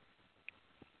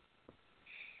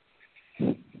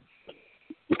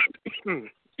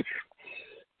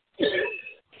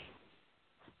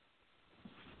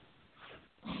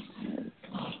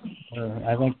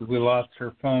 I think we lost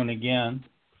her phone again,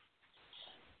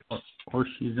 or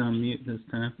she's on mute this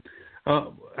time.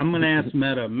 I'm going to ask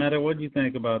Meta. Meta, what do you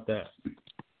think about that?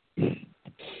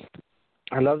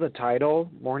 I love the title.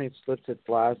 Morning slips its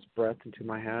last breath into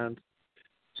my hand.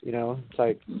 It's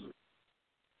like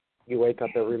you wake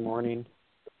up every morning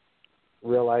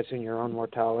realizing your own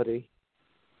mortality,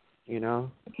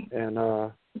 and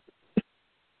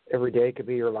every day could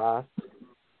be your last.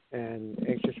 And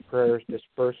anxious prayers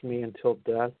disperse me until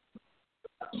death.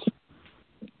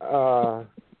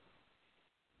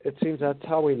 It seems that's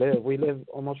how we live. We live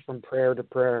almost from prayer to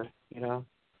prayer,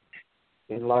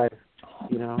 in life,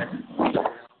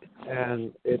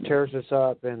 and it tears us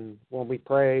up. And when we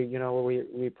pray,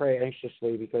 we pray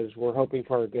anxiously because we're hoping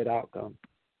for a good outcome.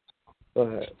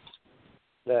 But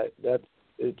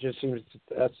it just seems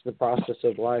that's the process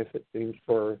of life. It seems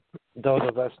for those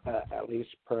of us that at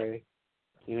least pray,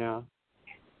 even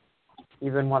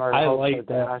when our hopes are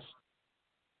dashed.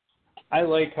 I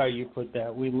like how you put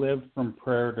that. We live from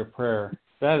prayer to prayer.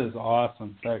 That is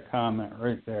awesome, that comment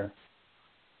right there.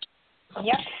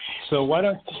 Yep. So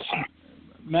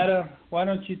Meta, why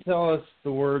don't you tell us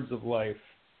the words of life?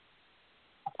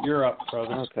 You're up,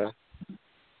 brother. Okay.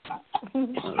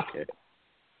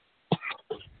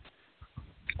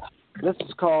 This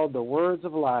is called The Words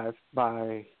of Life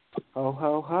by Ho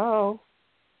Ho Ho.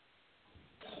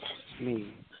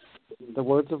 Me. The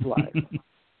Words of Life.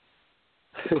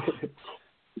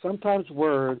 Sometimes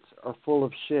words are full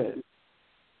of shit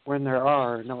when there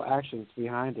are no actions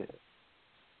behind it.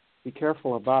 Be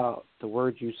careful about the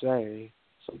words you say.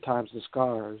 Sometimes the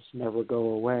scars never go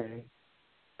away.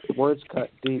 Words cut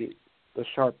deep, the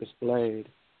sharpest blade.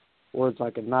 Words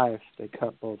like a knife, they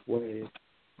cut both ways.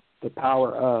 The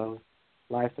power of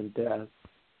life and death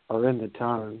are in the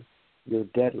tongue, your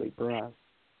deadly breath.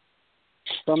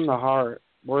 From the heart,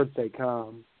 words they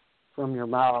come. From your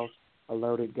mouth, a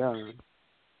loaded gun.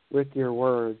 With your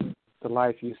words, the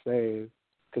life you save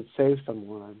could save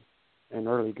someone an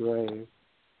early grave.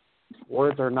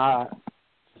 Words are not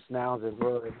just nouns and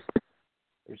words.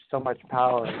 There's so much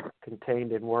power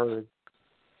contained in words.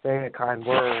 Say a kind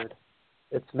word.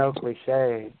 It's no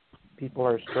cliche. People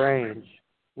are strange.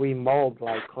 We mold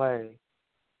like clay.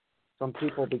 Some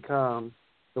people become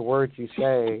the words you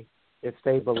say if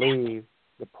they believe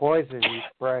the poison you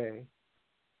spray.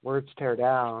 Words tear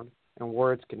down and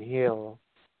words can heal.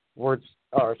 Words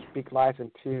speak life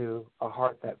into a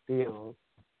heart that feels.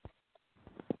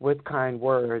 With kind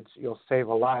words, you'll save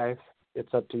a life.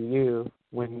 It's up to you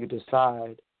when you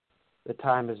decide. The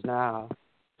time is now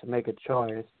to make a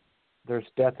choice. There's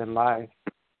death and life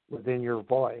within your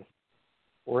voice.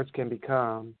 Words can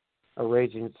become a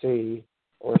raging sea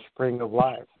or a spring of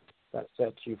life that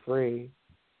sets you free.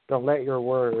 Don't let your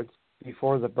words be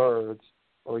for the birds,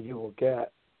 or you will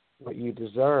get what you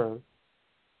deserve.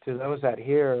 To those that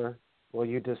hear, will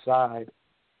you decide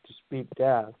to speak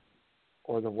death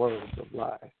or the words of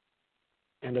life?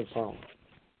 End of poem.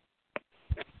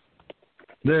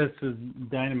 This is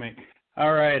dynamic.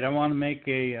 All right, I want to make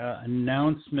a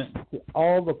announcement to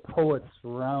all the poets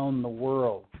around the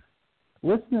world.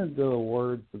 Listen to the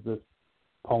words of this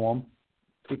poem,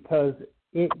 because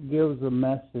it gives a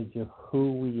message of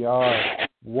who we are,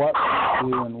 what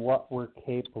we do, and what we're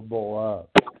capable of.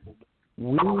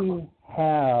 We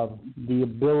have the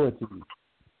ability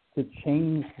to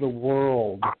change the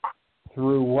world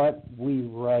through what we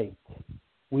write.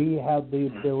 We have the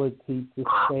ability to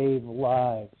save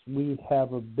lives. We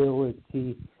have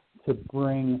ability to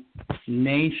bring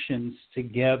nations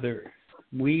together.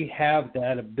 We have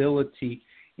that ability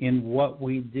in what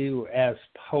we do as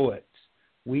poets.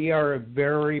 We are a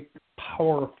very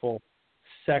powerful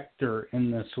sector in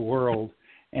this world,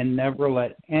 and never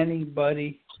let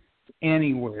anybody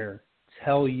anywhere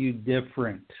tell you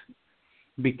different.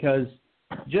 Because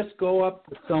just go up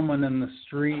to someone in the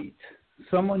street,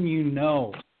 someone you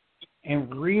know,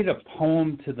 and read a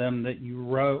poem to them that you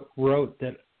wrote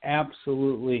that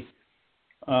absolutely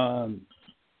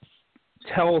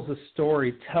tells a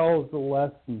story, tells a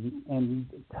lesson, and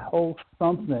tells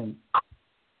something,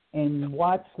 and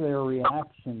watch their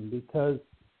reaction, because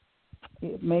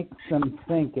it makes them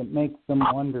think, it makes them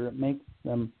wonder, it makes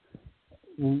them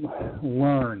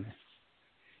learn,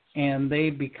 and they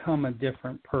become a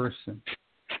different person.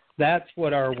 That's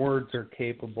what our words are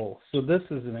capable. So this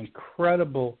is an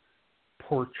incredible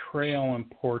portrayal and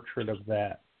portrait of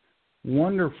that.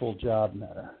 Wonderful job,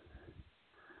 Netta.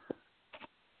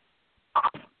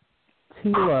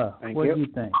 Tila, what do you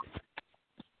think?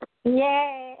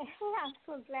 Yeah, I'm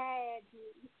so glad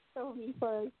you saw me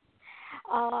first.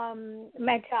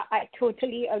 Meta, I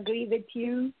totally agree with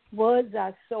you. Words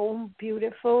are so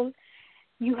beautiful.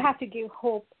 You have to give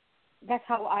hope. That's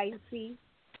how I see.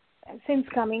 Since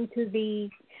coming to the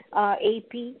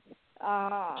AP,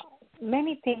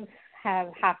 many things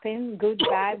have happened, good,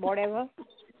 bad, whatever.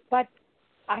 But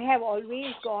I have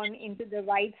always gone into the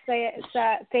right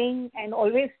thing and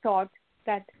always thought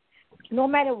that no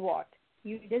matter what,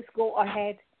 you just go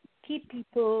ahead, keep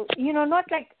people, not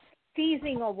like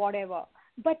teasing or whatever.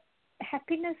 But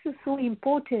happiness is so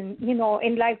important,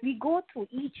 in life. We go through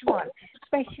each one,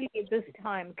 especially at this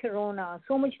time, Corona,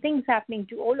 so much things happening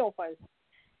to all of us.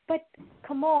 But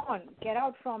come on, get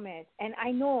out from it. And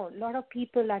I know a lot of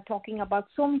people are talking about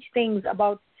so much things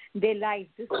about their life,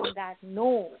 this and that.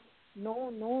 No.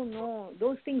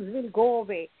 Those things will go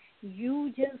away.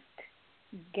 You just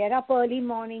get up early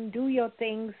morning, do your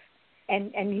things,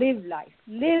 and live life.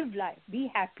 Live life.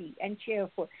 Be happy and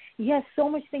cheerful. Yes, so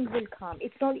much things will come.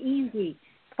 It's not easy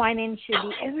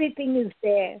financially. Everything is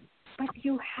there. But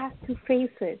you have to face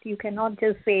it. You cannot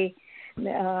just say,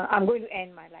 I'm going to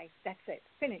end my life. That's it.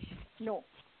 Finish. No.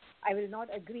 I will not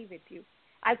agree with you.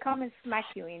 I'll come and smack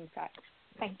you, in fact.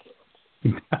 Thank you.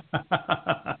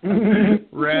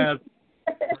 Raz,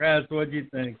 what do you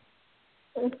think?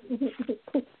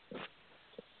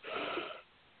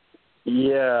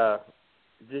 Yeah,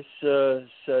 this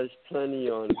says plenty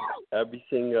on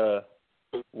everything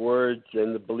words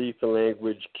and the belief in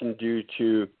language can do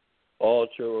to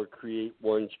alter or create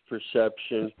one's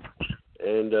perception.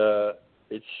 And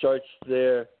it starts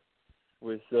there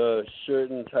with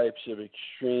certain types of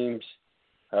extremes,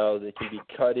 how they can be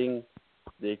cutting,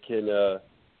 they can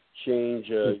change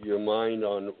your mind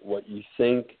on what you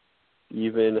think,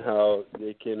 even how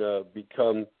they can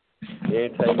become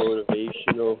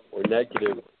anti-motivational or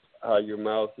negative, how your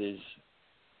mouth is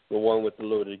the one with the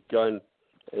loaded gun.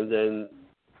 And then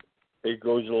it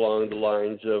goes along the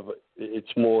lines of its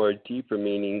more deeper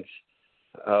meanings,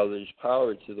 how there's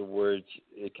power to the words.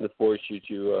 It can force you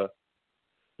to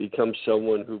become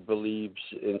someone who believes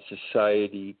in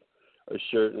society a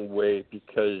certain way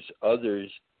because others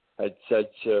had said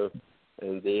so,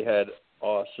 and they had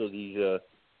also these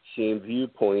same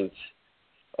viewpoints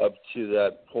up to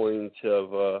that point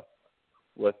of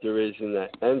what there is in that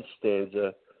end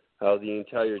stanza, how the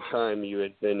entire time you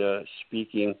had been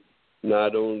speaking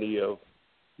not only of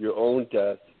your own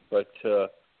death, but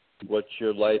what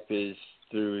your life is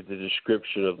through the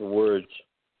description of the words.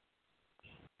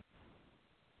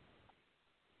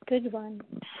 Good one.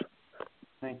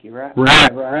 Thank you, Rack.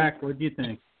 Rack, what do you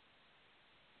think?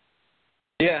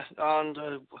 Yeah,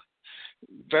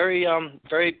 very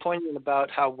very poignant about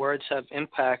how words have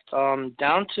impact,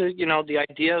 down to the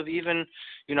idea of even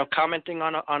commenting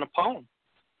on a poem.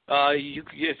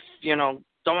 If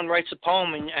someone writes a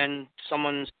poem and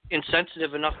someone's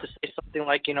insensitive enough to say something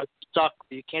like you suck,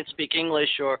 you can't speak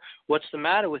English, or what's the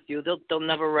matter with you, they'll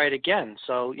never write again.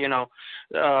 So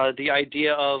the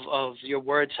idea of your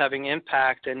words having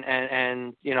impact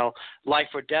and life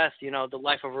or death, the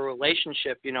life of a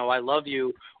relationship, I love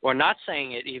you, or not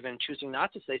saying it, even choosing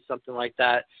not to say something like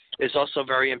that, is also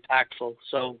very impactful.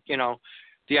 So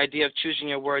the idea of choosing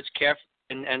your words carefully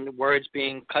and words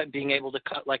being able to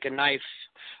cut like a knife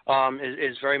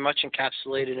is very much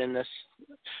encapsulated in this.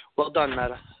 Well done,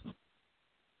 Meta.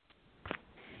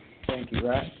 Thank you,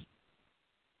 Rat.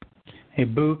 Hey,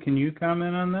 Boo, can you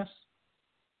comment on this?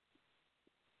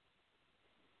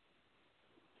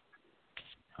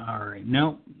 All right.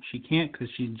 No, she can't because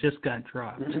she just got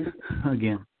dropped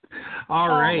again. All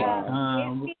right.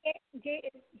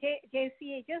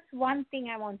 JCA, just one thing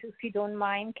I want to, if you don't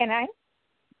mind. Can I?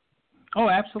 Oh,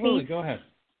 absolutely. Please? Go ahead.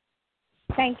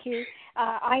 Thank you.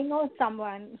 I know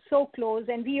someone so close,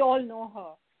 and we all know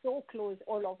her. So close,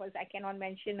 all of us. I cannot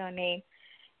mention her name.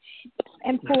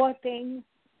 And poor thing,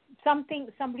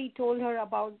 somebody told her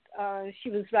about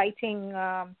she was writing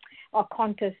a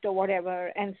contest or whatever,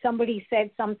 and somebody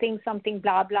said something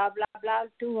blah blah blah blah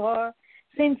to her.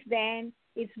 Since then,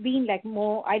 it's been like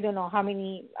more, I don't know how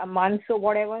many months or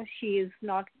whatever. She is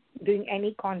not doing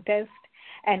any contest,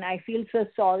 and I feel so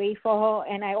sorry for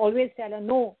her. And I always tell her,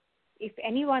 no, if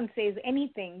anyone says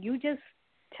anything, you just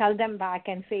tell them back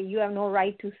and say you have no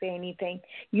right to say anything.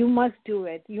 You must do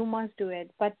it. You must do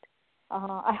it. But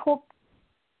I hope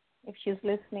if she's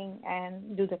listening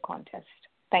and do the contest.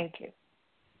 Thank you.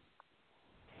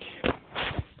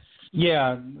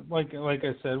 Yeah, like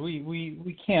I said,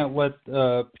 we can't let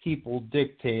people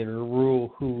dictate or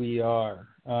rule who we are.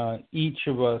 Each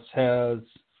of us has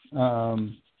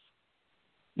an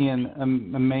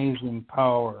amazing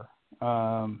power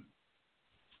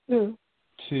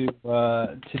to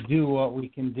do what we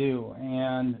can do,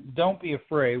 and don't be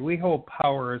afraid. We hold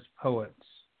power as poets,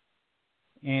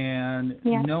 and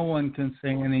no one can say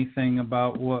anything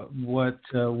about what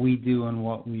we do and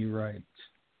what we write.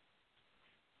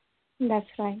 That's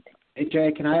right. Hey,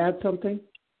 Jay, can I add something?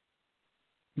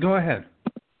 Go ahead.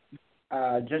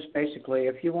 Just basically,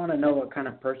 if you want to know what kind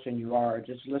of person you are,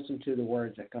 just listen to the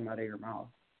words that come out of your mouth.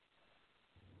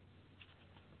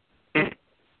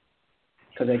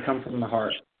 Because they come from the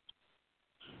heart.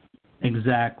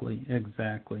 Exactly.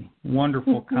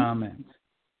 Wonderful comment.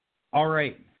 All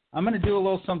right. I'm going to do a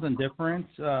little something different.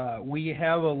 We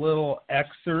have a little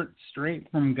excerpt straight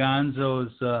from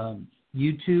Gonzo's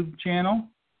YouTube channel.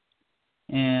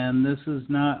 And this is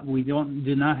not, we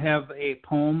do not have a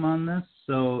poem on this,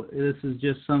 so this is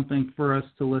just something for us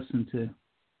to listen to.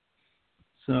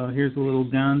 So here's a little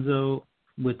Gonzo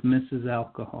with Mrs.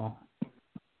 Alcohol.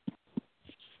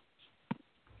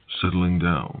 Settling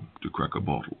down to crack a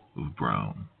bottle of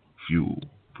brown fuel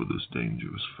for this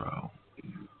dangerous fowl.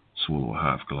 Swallow a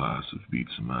half glass of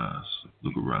beatsome ass,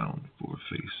 look around for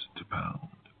a face to pound.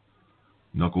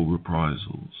 Knuckle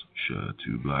reprisals, share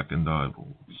two blackened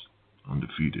eyeballs.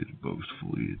 Undefeated,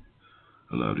 boastful id.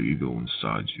 Allow the ego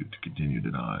inside you to continue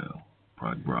denial.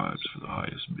 Pride bribes for the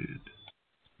highest bid.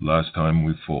 Last time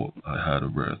we fought, I had a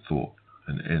rare thought,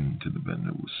 an end to the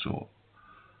bender was sought.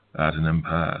 At an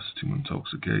impasse, too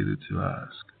intoxicated to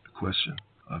ask the question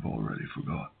I've already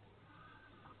forgot.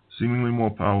 Seemingly more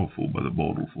powerful by the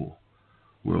bottleful,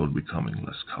 world becoming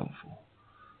less colorful.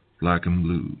 Black and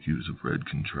blue, hues of red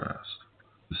contrast.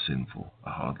 The sinful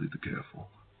are hardly the careful.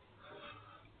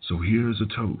 So here's a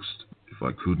toast, if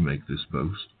I could make this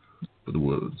boast, but the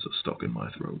words are stuck in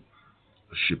my throat.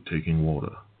 A ship taking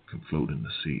water can float in the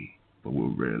sea, but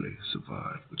will rarely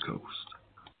survive the coast.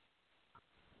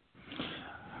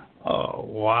 Oh,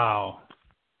 wow.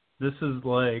 This is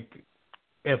like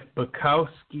if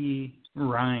Bukowski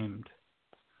rhymed.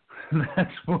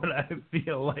 That's what I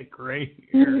feel like right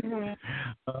here.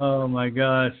 Oh, my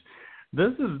gosh.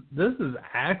 This is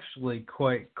actually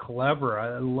quite clever.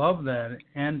 I love that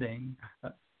ending.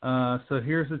 So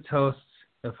here's a toast.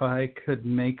 If I could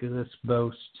make this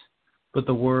boast, but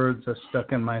the words are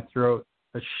stuck in my throat.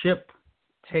 A ship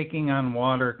taking on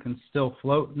water can still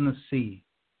float in the sea,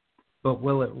 but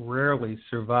will it rarely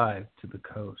survive to the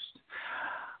coast?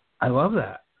 I love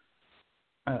that.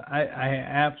 I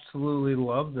absolutely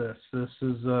love this. This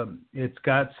is it's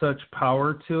got such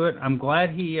power to it. I'm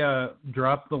glad he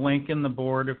dropped the link in the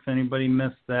board. If anybody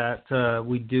missed that,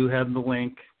 we do have the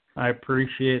link. I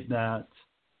appreciate that.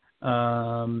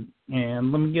 And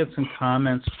let me get some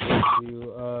comments for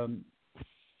you.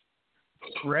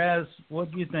 Raz,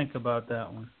 what do you think about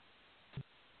that one?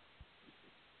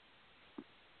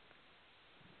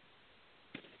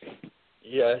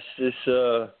 Yes, this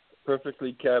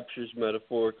perfectly captures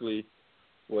metaphorically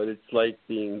what it's like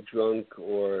being drunk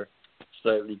or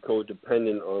slightly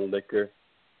codependent on liquor.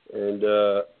 And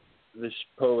this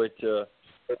poet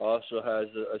also has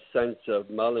a sense of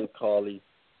melancholy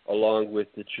along with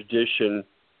the tradition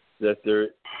that there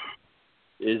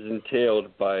is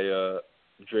entailed by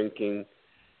drinking,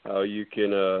 how you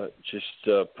can just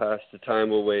pass the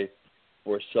time away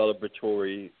for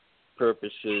celebratory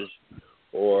purposes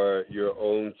or your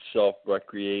own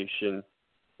self-recreation.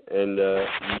 And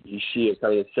you see a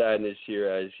kind of sadness here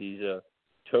as he's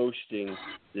toasting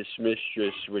this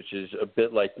mistress, which is a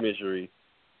bit like misery,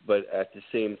 but at the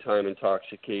same time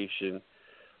intoxication,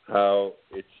 how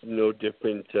it's no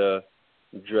different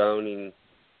drowning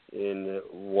in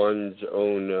one's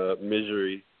own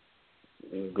misery,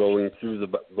 going through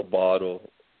the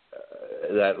bottle.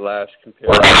 That last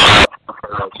comparison,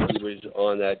 he was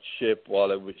on that ship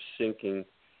while it was sinking,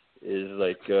 is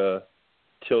like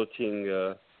tilting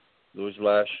those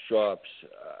last drops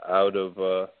out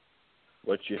of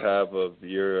what you have of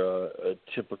your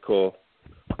typical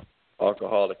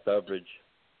alcoholic beverage.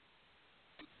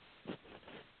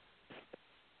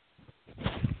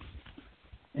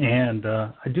 And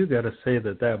I do got to say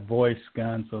that voice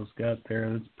Gonzo's got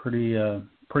there, it's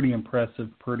pretty impressive,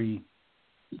 pretty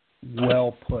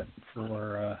well put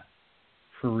for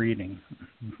reading.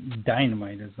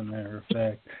 Dynamite, as a matter of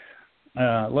fact.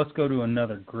 Let's go to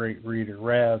another great reader,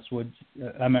 Raz.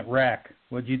 Rack.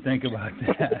 What'd you think about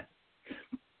that?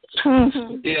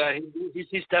 Yeah,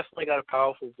 he's definitely got a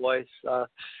powerful voice.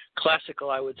 Classical,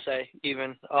 I would say,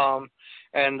 even.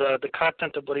 And the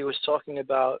content of what he was talking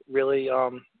about really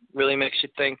makes you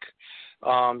think.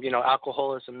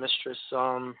 Alcohol is a mistress.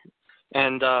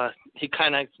 And he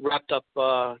kind of wrapped up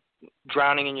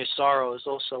drowning in your sorrows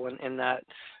also in that,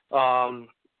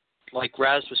 like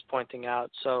Raz was pointing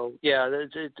out. So, yeah,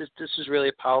 this is really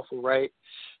a powerful right.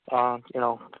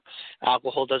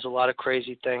 Alcohol does a lot of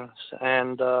crazy things,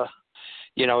 and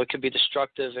it could be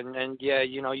destructive, and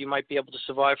you might be able to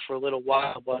survive for a little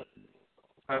while, but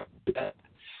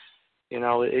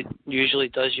it usually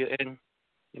does you in.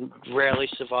 You rarely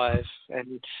survive,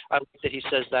 and I like that he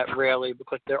says that rarely,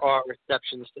 because there are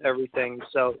exceptions to everything.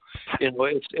 So,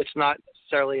 it's not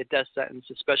necessarily a death sentence,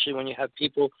 especially when you have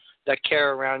people that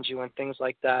care around you and things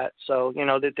like that. So,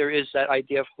 that there is that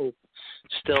idea of hope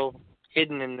still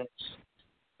hidden in this.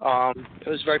 It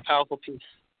was a very powerful piece.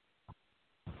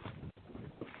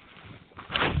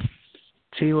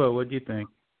 Tila, what do you think?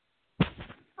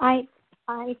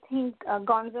 I think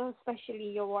Gonzo, especially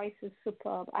your voice is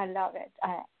superb. I love it.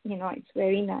 It's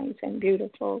very nice and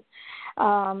beautiful.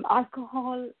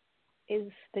 Alcohol is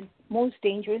the most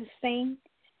dangerous thing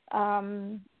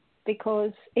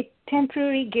because it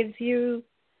temporarily gives you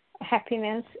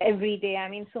happiness every day. I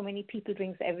mean, so many people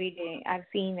drink every day. I've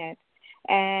seen it.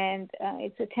 And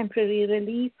it's a temporary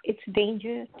relief. It's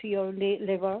danger to your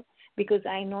liver, because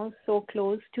I know so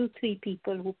close 2-3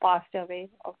 people who passed away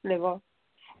of liver.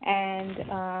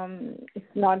 And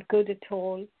it's not good at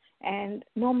all. And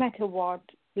no matter what,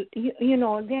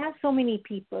 there are so many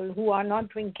people who are not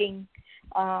drinking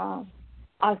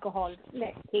alcohol.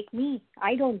 Take me.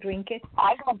 I don't drink it.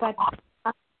 But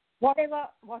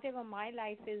whatever my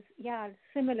life is,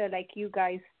 similar like you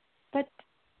guys. But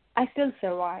I still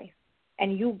survive.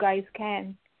 And you guys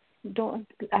can.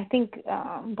 I think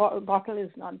bottle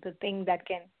is not the thing that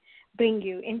can bring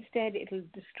you. Instead, it will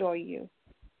destroy you.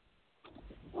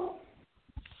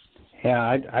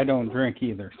 Yeah, I don't drink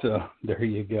either, so there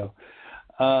you go.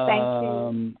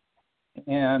 Thank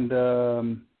you. And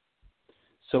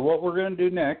so what we're going to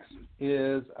do next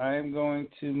is I'm going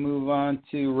to move on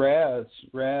to Raz.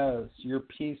 Raz, your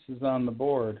piece is on the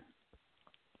board.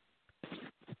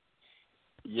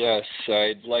 Yes,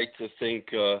 I'd like to thank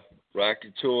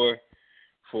Rakator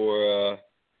for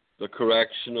the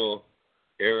correctional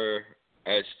error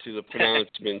as to the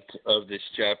pronouncement of this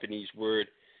Japanese word.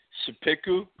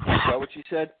 Seppuku? Is that what you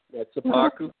said? That's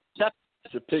seppuku?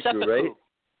 Seppuku, right?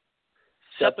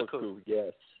 Seppuku,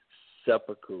 yes.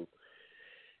 Seppuku.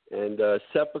 And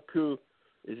seppuku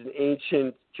is an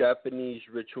ancient Japanese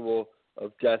ritual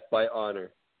of death by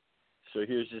honor. So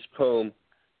here's this poem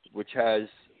which has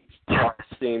the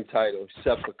same title,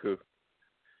 Seppuku.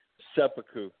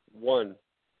 Seppuku. 1.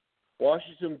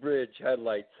 Washington Bridge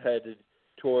headlights headed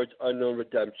towards unknown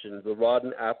redemption. The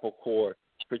rotten apple core,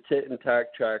 for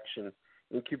tit-and-tack traction,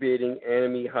 incubating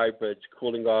enemy hybrids,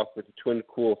 cooling off with a twin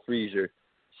cool freezer.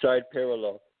 Side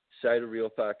parallel, sidereal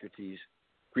faculties.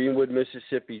 Greenwood,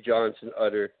 Mississippi, Johnson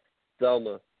utter.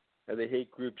 Thelma, and the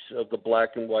hate groups of the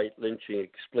black and white lynching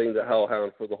explain the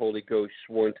hellhound for the Holy Ghost's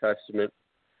sworn testament.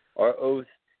 Our oath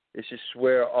is to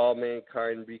swear all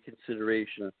mankind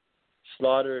reconsideration,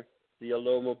 slaughter the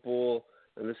Aloma Bull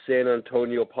and the San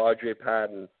Antonio Padre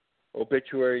Patton.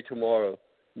 Obituary tomorrow.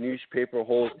 Newspaper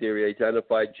hole theory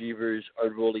identified Jeeves'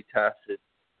 unruly tacit,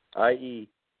 i.e.,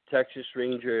 Texas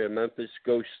Ranger and Memphis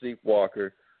Ghost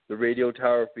Sleepwalker. The radio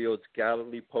tower fields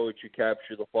gallantly poetry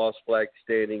capture the false flag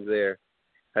standing there.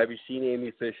 Have you seen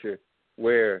Amy Fisher?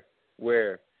 Where?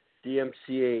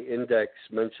 DMCA index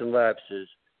mention lapses.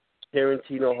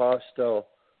 Tarantino hostel.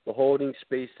 The holding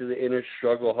space to the inner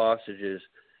struggle hostages.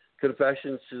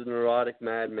 Confessions to the neurotic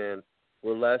madman.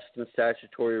 Were less than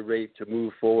statutory rape to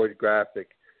move forward graphic.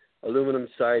 Aluminum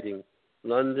siding.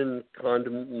 London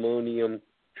condominium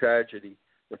tragedy.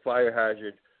 The fire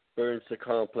hazard burns the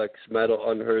complex.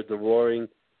 Metal unheard. The roaring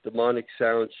demonic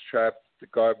sounds trapped the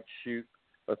garbage chute.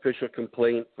 Official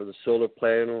complaint for the solar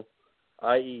panel,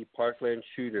 i.e. Parkland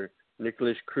shooter,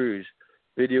 Nicholas Cruz,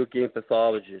 video game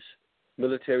pathologist,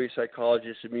 military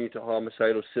psychologist immune to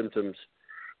homicidal symptoms.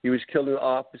 He was killing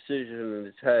off precision in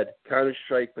his head,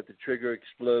 counter-strike, but the trigger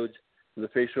explodes in the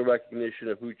facial recognition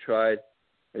of who tried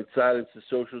and silence the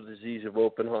social disease of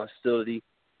open hostility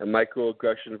and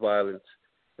microaggression violence,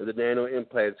 and the nano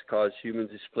implants cause human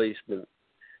displacement.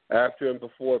 After and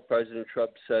before, President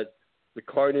Trump said, "The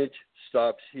carnage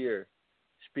stops here."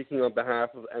 Speaking on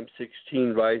behalf of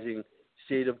M16 rising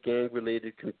state of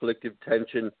gang-related conflictive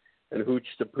tension and hooch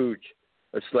to pooch,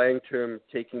 a slang term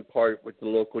taking part with the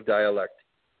local dialect.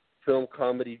 Film,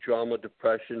 comedy, drama,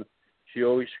 depression. She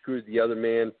always screwed the other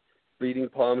man. Bleeding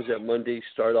palms at Monday's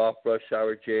start off rush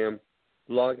hour jam.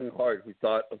 Longing heart who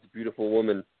thought of the beautiful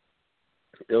woman.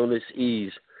 Illness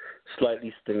ease,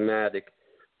 slightly stigmatic.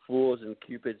 Fools and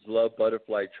Cupid's love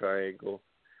butterfly triangle.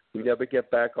 We never get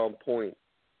back on point.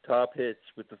 Top hits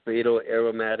with the fatal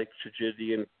aromatic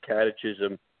tragedian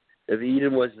catechism. If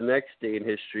Eden was the next day in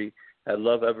history, had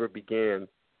love ever began?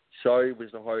 Sorry was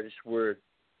the hardest word,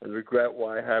 and regret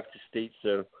why I have to state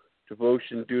so.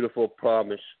 Devotion, dutiful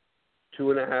promise.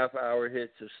 2.5-hour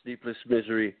hits of sleepless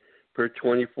misery per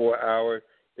 24-hour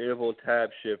interval tab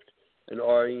shift, and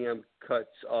REM cuts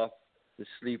off the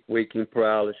sleep-waking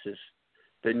paralysis.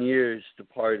 Then years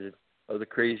departed of the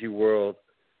crazy world,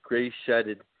 gray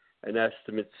shedded, an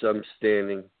estimate some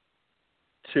standing.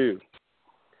 2.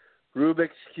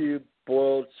 Rubik's Cube,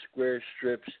 boiled square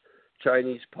strips,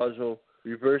 Chinese puzzle,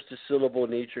 reverse the syllable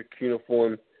nature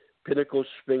cuneiform, pinnacle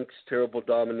sphinx, terrible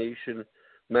domination,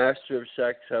 master of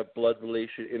sex, have blood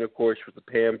relation intercourse with the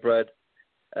pan bread,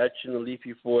 etch in the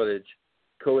leafy foliage,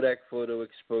 Kodak photo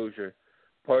exposure,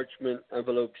 parchment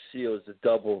envelope seals, the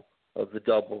double of the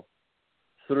double.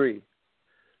 3.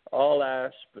 All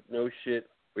ass, but no shit.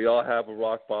 We all have a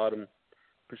rock bottom.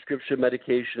 Prescription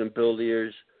medication and bill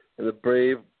ears, and the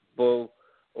brave bow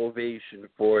ovation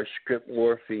for script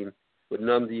morphine would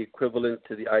numb the equivalent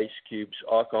to the ice cubes,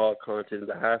 alcohol content,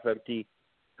 the half-empty,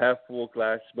 half-full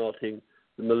glass melting,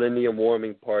 the millennium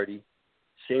warming party.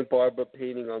 St. Barbara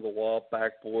painting on the wall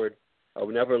backboard. I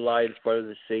would never lie in front of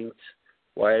the saints.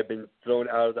 Why I've been thrown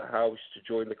out of the house to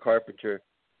join the carpenter,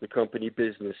 the company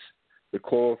business, the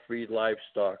coral-free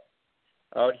livestock.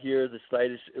 Out here, the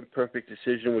slightest imperfect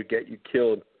decision would get you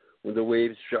killed when the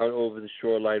waves drown over the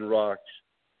shoreline rocks.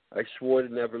 I swore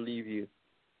to never leave you.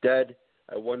 Dead,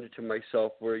 I wonder to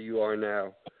myself where you are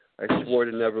now. I swore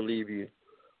to never leave you.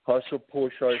 Hustle pull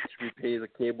sharks repay the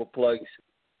cable plugs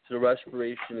to the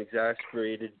respiration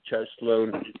exasperated chest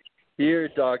loan. Here,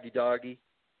 doggy doggy,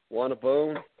 want a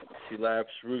bone? She laughs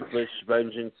ruthless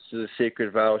vengeance to the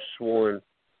sacred vow sworn.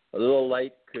 A little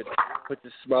light could put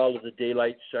the smile of the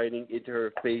daylight shining into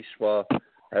her face while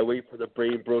I wait for the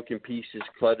brain-broken pieces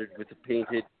cluttered with the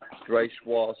painted, dry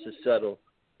walls to settle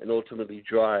and ultimately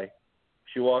dry.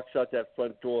 She walks out that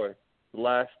front door. The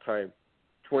last time,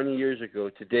 20 years ago,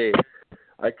 today,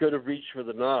 I could have reached for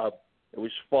the knob. It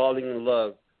was falling in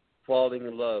love, falling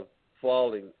in love,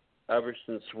 falling ever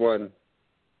since one.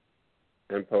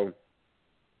 End poem.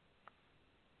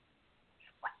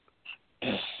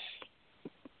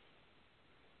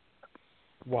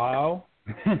 Wow.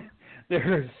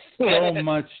 There's so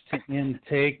much to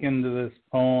intake into this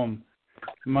poem.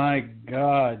 My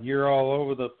God, you're all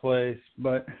over the place.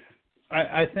 But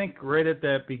I think right at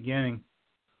that beginning,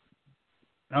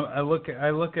 I look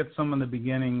at some of the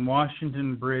beginning,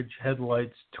 Washington Bridge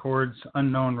headlights towards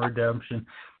unknown redemption.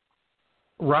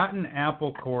 Rotten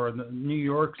apple core. New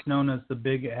York's known as the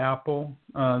Big Apple.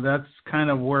 That's kind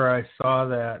of where I saw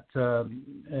that.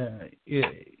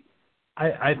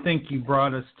 I think you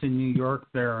brought us to New York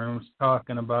there and was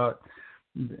talking about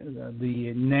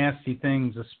the nasty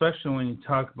things, especially when you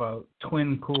talk about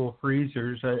twin cool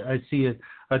freezers. I see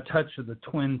a touch of the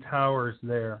Twin Towers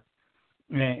there,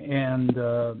 and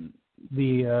all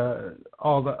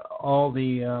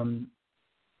the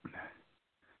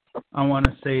I want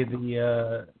to say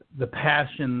the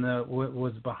passion that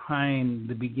was behind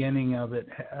the beginning of it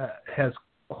has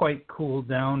quite cooled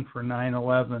down for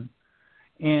 9/11.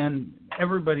 And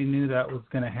everybody knew that was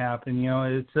going to happen. You know,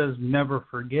 it says never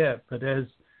forget, but as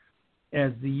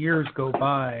the years go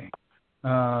by,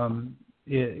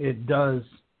 it does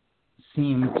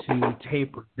seem to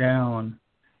taper down.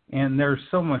 And there's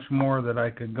so much more that I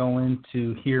could go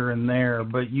into here and there,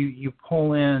 but you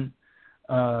pull in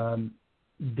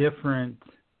different.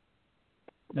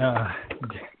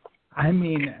 I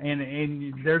mean,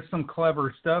 and there's some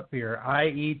clever stuff here,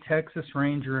 i.e. Texas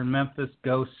Ranger and Memphis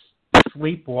Ghost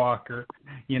Sleepwalker,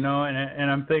 you know,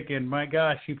 and I'm thinking, my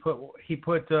gosh, he put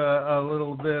a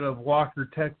little bit of Walker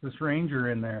Texas Ranger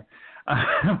in there.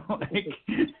 Like,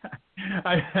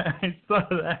 I saw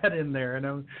that in there, and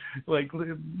I'm like,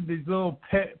 these little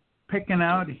picking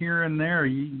out here and there.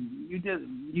 You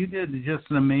did just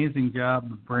an amazing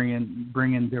job of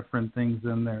bringing different things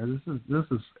in there. This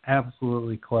is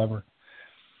absolutely clever.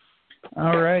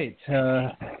 All right.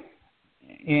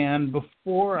 And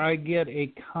before I get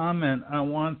a comment, I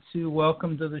want to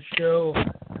welcome to the show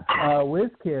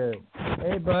WizKid.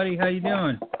 Hey, buddy, how you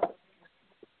doing?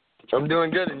 I'm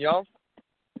doing good, and y'all?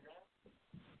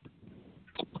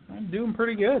 I'm doing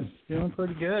pretty good. I'm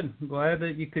glad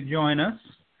that you could join us.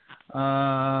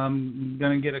 I'm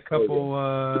going to get a couple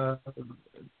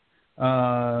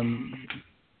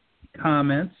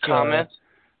comments.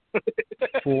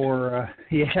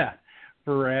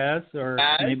 For Raz, or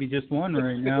maybe just one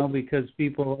right now because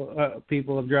people have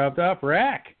dropped off.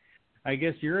 Rack, I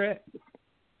guess you're it.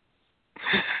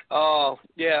 Oh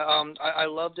yeah, I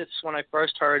loved this when I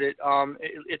first heard it.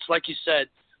 It's like you said,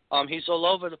 he's all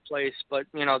over the place, but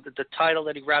you know the title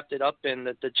that he wrapped it up in,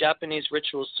 the Japanese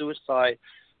ritual suicide.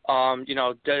 You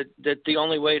know the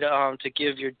only way to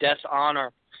give your death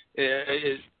honor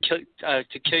is to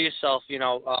kill yourself. You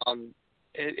know.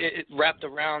 It wrapped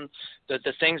around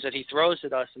the things that he throws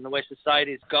at us and the way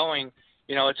society is going.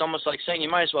 You know, it's almost like saying you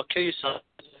might as well kill yourself,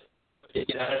 you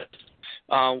know,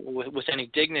 with any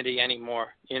dignity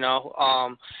anymore. You know,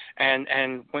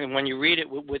 and when you read it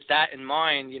with that in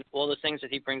mind, you know, all the things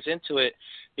that he brings into it,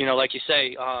 you know, like you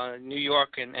say, New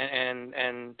York and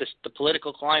the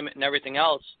political climate and everything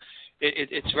else,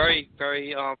 it's very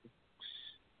very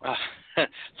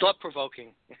thought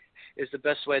provoking. Is the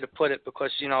best way to put it,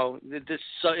 because you know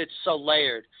it's so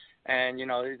layered, and you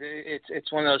know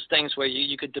it's one of those things where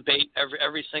you could debate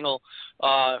every single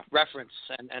reference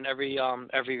and every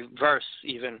verse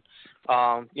even,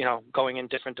 you know, going in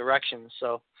different directions.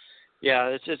 So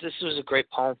yeah, this was a great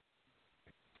poem.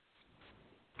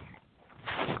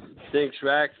 Thanks,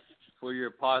 Rack, for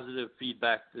your positive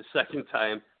feedback the second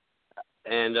time.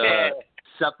 And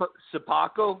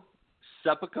Seppuku.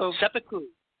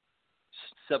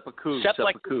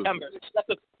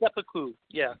 Seppuku,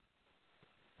 yeah.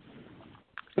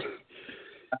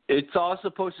 It's all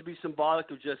supposed to be symbolic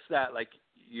of just that, like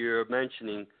you're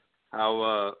mentioning,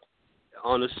 how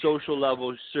on a social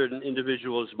level, certain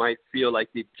individuals might feel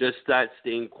like they just that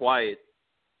staying quiet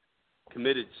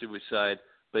committed suicide,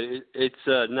 but it's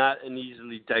not an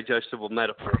easily digestible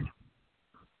metaphor.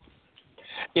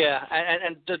 Yeah,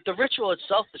 and the ritual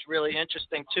itself is really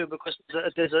interesting too, because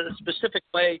there's a specific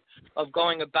way of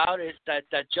going about it that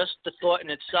just the thought in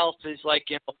itself is like,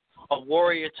 you know, a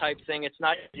warrior type thing. It's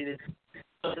not easy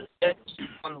to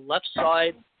on the left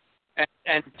side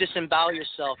and disembowel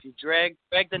yourself. You drag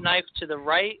the knife to the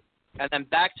right and then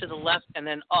back to the left and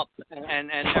then up, and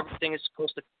everything is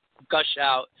supposed to gush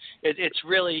out. It's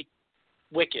really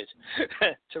wicked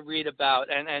to read about,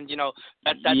 and you know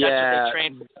that's what they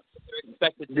train for.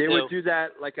 They would do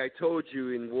that, like I told you,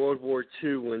 in World War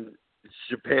II when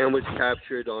Japan was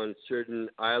captured on certain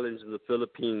islands in the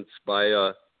Philippines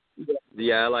by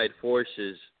the Allied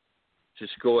forces.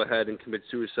 Just go ahead and commit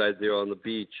suicide there on the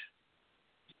beach.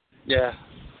 Yeah.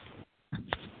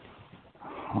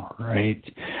 All right.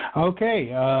 Okay.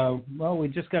 Well, we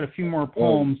just got a few more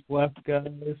poems left,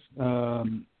 guys.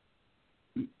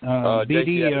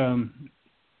 BD,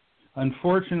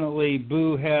 unfortunately,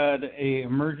 Boo had an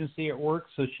emergency at work,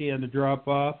 so she had to drop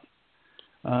off.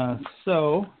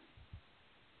 So,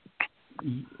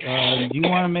 do you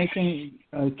want to make any?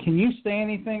 Can you say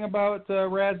anything about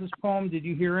Raz's poem? Did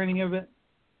you hear any of it?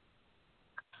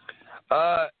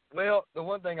 Well, the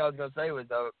one thing I was going to say was,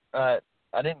 though, I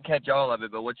didn't catch all of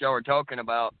it, but what y'all were talking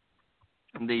about,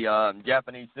 the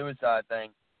Japanese suicide thing,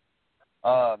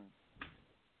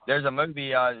 there's a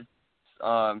movie,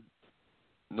 The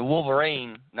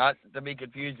Wolverine, not to be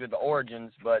confused with the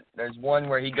Origins, but there's one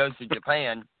where he goes to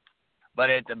Japan. But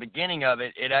at the beginning of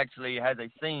it, it actually has a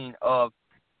scene of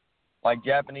like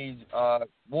Japanese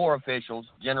war officials,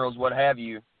 generals, what have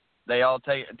you. They all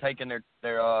taking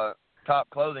their top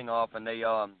clothing off, and they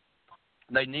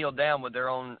kneel down with their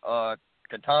own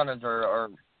katanas or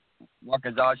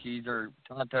wakazashis or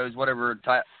tantos, whatever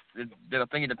type. I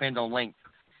think it depends on length.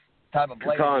 Type of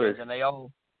blade it is, and they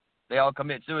all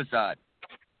commit suicide.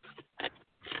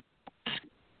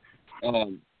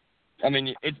 I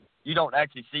mean, you don't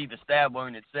actually see the stab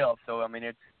wound itself, so I mean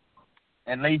it's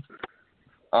at least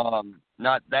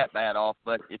not that bad off.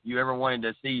 But if you ever wanted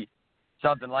to see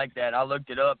something like that, I looked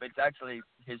it up. It's actually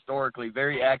historically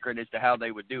very accurate as to how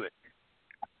they would do it.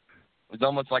 It's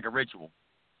almost like a ritual.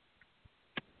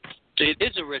 It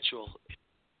is a ritual.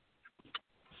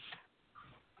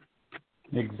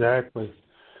 Exactly.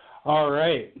 All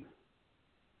right.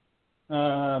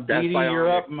 Beatty, you're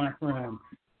up, my friend.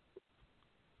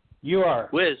 You are.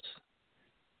 Wiz.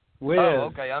 Oh,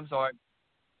 okay. I'm sorry.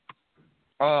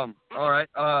 All right.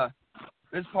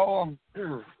 This poem,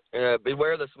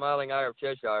 Beware the Smiling Eye of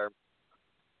Cheshire,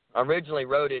 I originally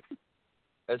wrote it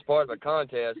as part of a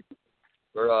contest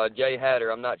for Jay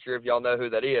Hatter. I'm not sure if y'all know who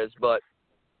that is, but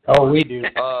we do.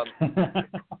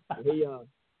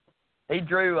 He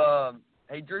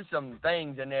drew some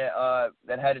things in there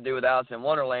that had to do with Alice in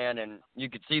Wonderland, and you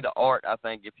could see the art, I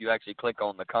think, if you actually click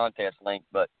on the contest link.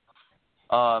 But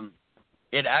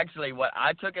it actually, what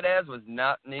I took it as was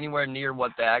not anywhere near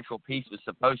what the actual piece was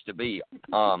supposed to be.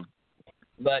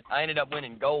 But I ended up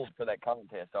winning gold for that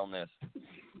contest on this.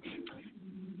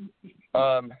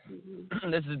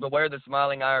 This is Beware the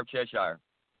Smiling Eye of Cheshire.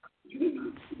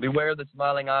 Beware the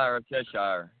smiling eye of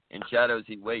Cheshire. In shadows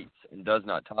he waits and does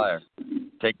not tire.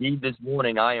 Take heed this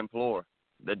warning, I implore.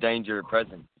 The danger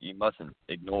present you mustn't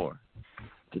ignore.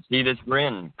 To see this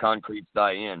grin, concrete's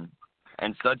thy end,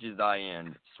 and such is thy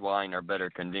end, swine are better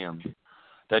condemned.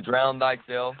 To drown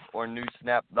thyself or noose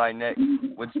snap thy neck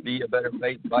wouldst be a better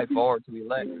fate by far to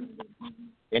elect.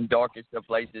 In darkest of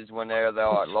places whene'er thou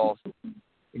art lost,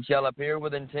 he shall appear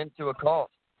with intent to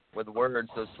accost. With words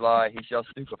so sly he shall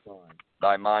stupefy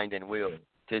thy mind and will,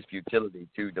 'tis futility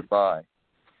to defy.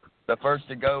 The first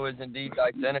to go is indeed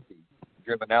thy sanity,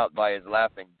 driven out by his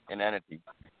laughing inanity.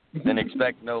 Then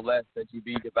expect no less that you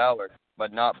be devoured,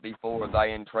 but not before thy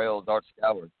entrails art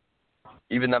scoured.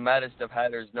 Even the maddest of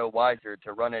hatters no wiser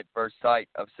to run at first sight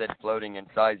of said floating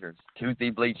incisors. Toothy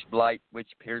bleached blight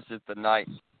which pierceth the night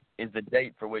is the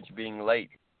date for which being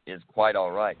late is quite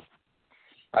all right.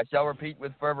 I shall repeat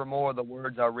with fervor more the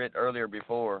words I writ earlier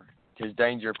before. 'Tis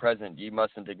danger present ye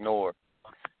mustn't ignore.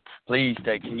 Please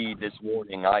take heed this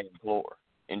warning I implore.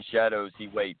 In shadows he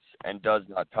waits and does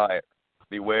not tire.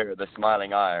 Beware the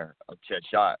smiling eye of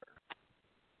Cheshire.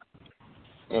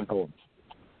 End poem.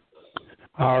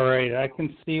 All right, I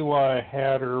can see why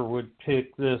Hatter would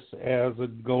pick this as a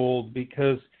gold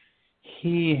because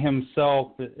he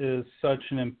himself is such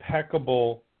an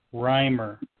impeccable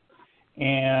rhymer.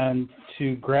 And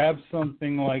to grab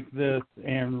something like this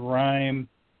and rhyme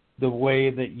the way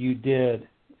that you did,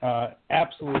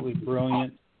 absolutely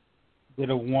brilliant. Did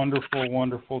a wonderful,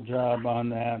 wonderful job on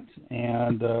that,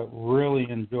 and really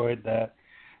enjoyed that.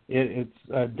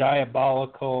 It's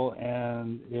diabolical,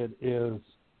 and it is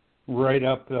right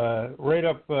up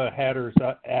Hatter's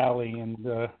alley,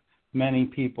 and many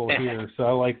people here. So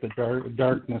I like the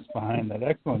darkness behind that.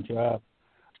 Excellent job.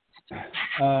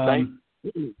 Thank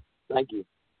you.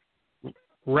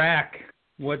 Rack,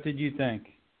 what did you think?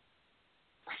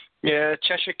 Yeah,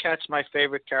 Cheshire Cat's my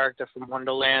favorite character from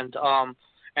Wonderland.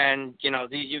 And you know,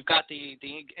 you've got the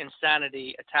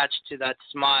insanity attached to that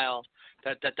smile,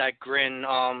 that grin.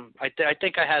 I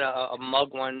think I had a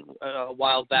mug one a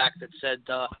while back that said,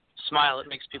 "Smile, it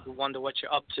makes people wonder what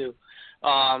you're up to."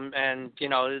 And you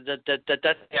know that's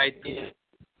the idea.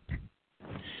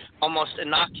 Almost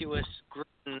innocuous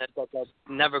grin that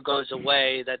never goes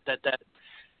away.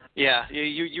 Yeah,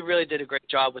 you really did a great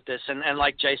job with this, and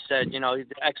like Jay said, you know,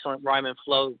 excellent rhyme and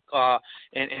flow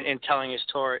in telling his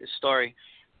story.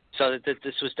 So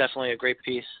this was definitely a great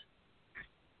piece.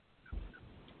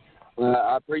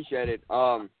 I appreciate it.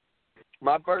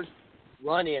 My first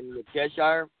run-in with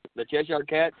Cheshire, the Cheshire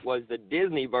Cat, was the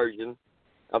Disney version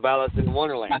of Alice in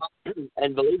Wonderland.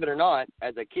 And believe it or not,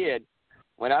 as a kid,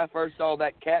 when I first saw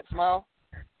that cat smile,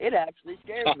 it actually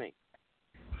scared me.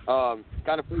 Kind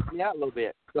of freaked me out a little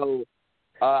bit. So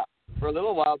for a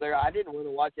little while there, I didn't want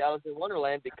to watch Alice in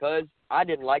Wonderland because I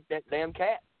didn't like that damn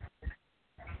cat.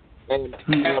 And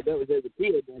that was as a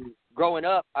kid. And growing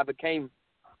up, I became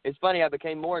it's funny, I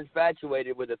became more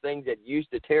infatuated with the things that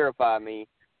used to terrify me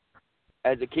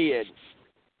as a kid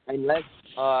and less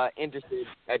interested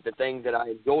at the things that I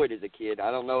enjoyed as a kid. I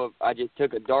don't know if I just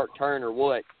took a dark turn or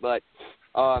what, but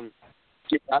I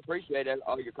appreciate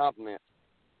all your compliments.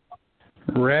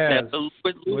 Raz,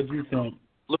 what do you think?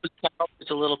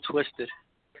 It's a little twisted.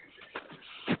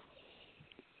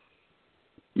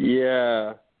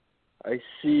 Yeah, I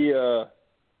see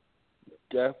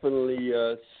definitely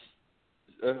a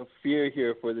fear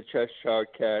here for the Cheshire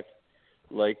Cat,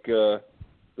 like the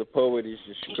poet is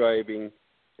describing,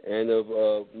 and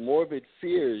of morbid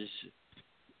fears,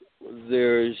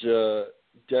 there's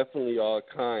definitely all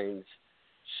kinds.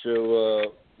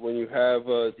 So when you have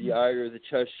the ire of the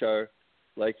Cheshire,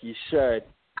 like you said,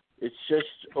 it's just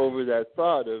over that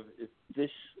thought of if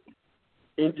this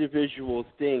individual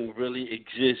thing really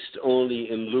exists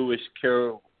only in Lewis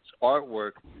Carroll's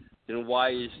artwork, then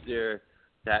why is there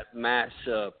that mass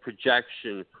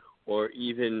projection or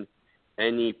even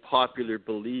any popular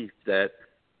belief that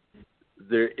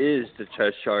there is the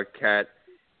Cheshire Cat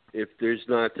if there's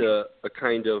not a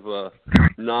kind of a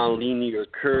non-linear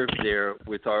curve there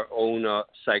with our own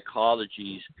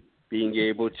psychologies being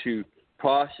able to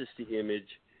process the image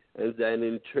and then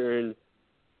in turn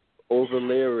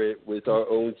overlay it with our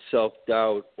own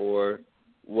self-doubt or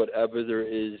whatever there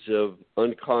is of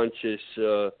unconscious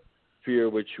fear,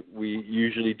 which we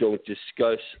usually don't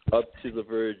discuss, up to the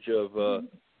verge of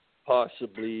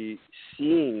possibly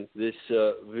seeing this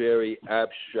very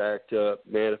abstract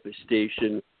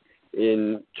manifestation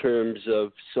in terms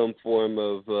of some form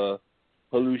of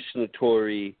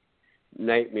hallucinatory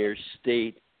nightmare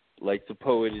state, like the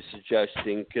poet is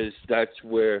suggesting, because that's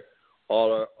where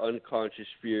all our unconscious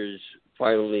fears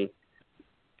finally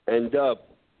end up.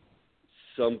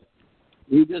 Some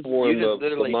form of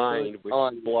the mind which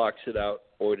blocks it out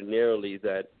ordinarily,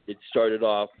 that it started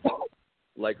off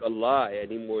like a lie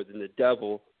any more than the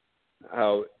devil,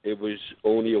 how it was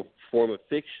only a form of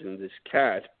fiction, this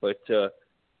cat. But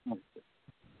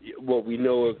what we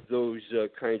know of those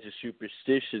kinds of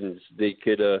superstitions, they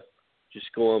could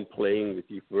just go on playing with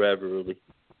you forever, really.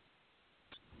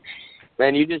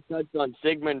 Man, you just touched on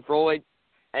Sigmund Freud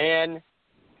and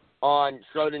on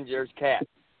Schrodinger's cat.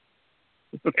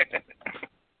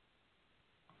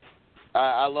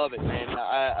 I love it, man.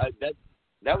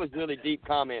 That was really deep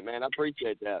comment, man. I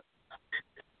appreciate that.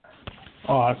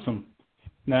 Awesome.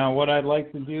 Now, what I'd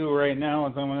like to do right now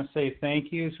is I'm going to say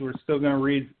thank you. So we're still going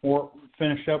to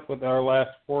finish up with our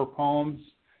last 4 poems,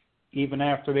 even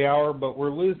after the hour, but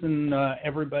we're losing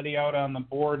everybody out on the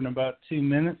board in about 2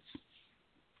 minutes.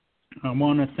 I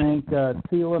want to thank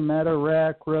Tila, Meta,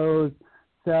 Rack, Rose,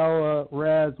 Sal,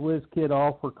 Raz, WizKid,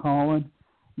 all for calling.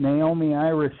 Naomi,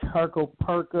 Irish, Harko,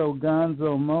 Parko,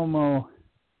 Gonzo, Momo,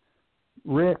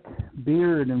 Rick,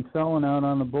 Beard, and Felon out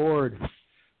on the board.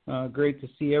 Great to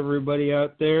see everybody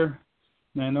out there.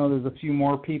 And I know there's a few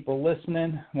more people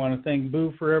listening. I want to thank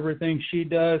Boo for everything she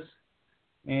does,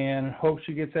 and hope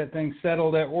she gets that thing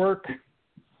settled at work,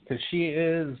 because she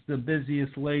is the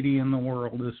busiest lady in the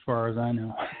world as far as I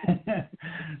know.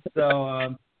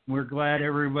 So we're glad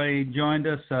everybody joined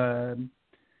us.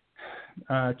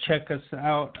 Check us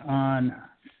out on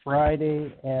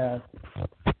Friday at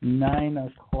 9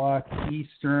 o'clock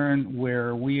Eastern,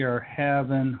 where we are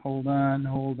having, hold on.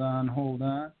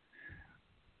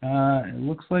 It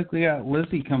looks like we got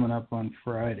Lizzie coming up on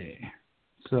Friday.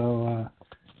 So,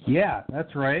 yeah,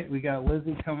 that's right. We got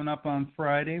Lizzie coming up on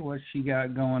Friday. What's she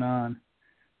got going on?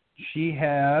 She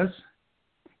has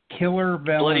Killer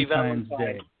Valentine's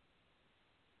Day.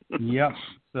 Yep.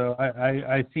 So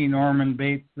I see Norman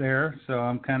Bates there, so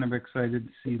I'm kind of excited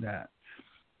to see that.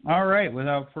 All right,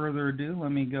 without further ado,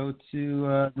 let me go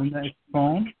to the next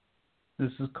poem.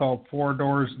 This is called 4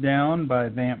 Doors Down by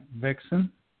Vamp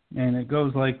Vixen, and it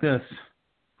goes like this.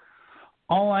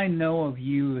 All I know of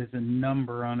you is a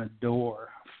number on a door,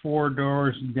 4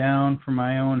 doors down from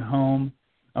my own home,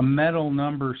 a metal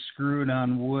number screwed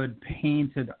on wood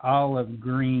painted olive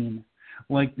green,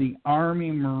 like the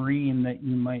Army Marine that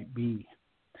you might be.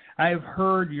 I've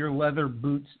heard your leather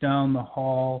boots down the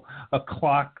hall, a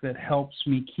clock that helps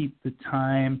me keep the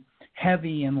time,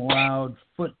 heavy and loud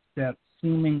footsteps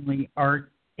seemingly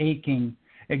aching,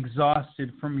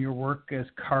 exhausted from your work as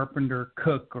carpenter,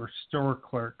 cook, or store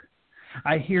clerk.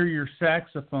 I hear your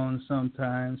saxophone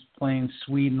sometimes playing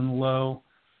sweet and low,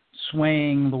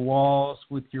 swaying the walls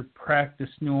with your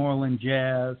practiced New Orleans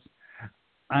jazz.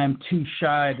 I'm too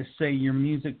shy to say your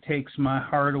music takes my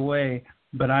heart away,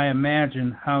 but I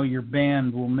imagine how your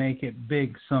band will make it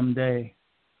big someday.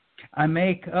 I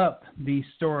make up these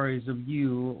stories of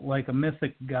you like a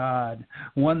mythic god,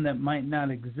 one that might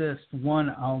not exist,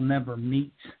 one I'll never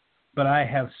meet. But I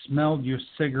have smelled your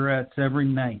cigarettes every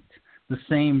night, the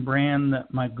same brand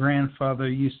that my grandfather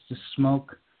used to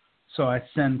smoke. So I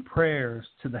send prayers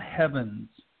to the heavens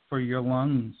for your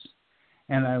lungs,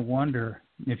 and I wonder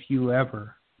if you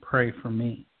ever pray for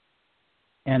me.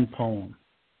 End poem.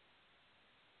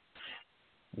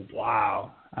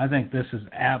 Wow. I think this is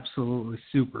absolutely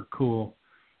super cool.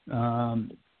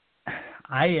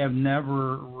 I have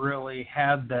never really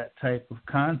had that type of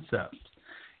concept.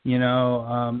 You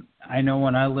know, I know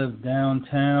when I lived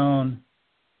downtown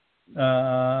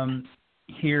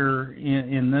here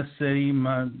in this city,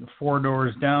 my 4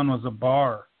 doors down was a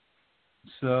bar.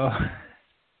 So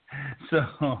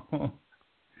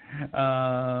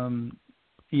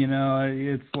you know,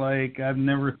 it's like I've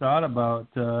never thought about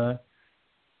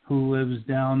who lives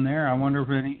down there. I wonder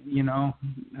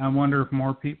if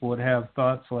more people would have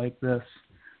thoughts like this.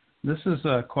 This is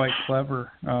quite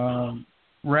clever.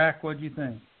 Rack, what do you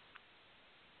think?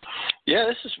 Yeah,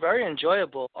 this is very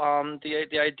enjoyable.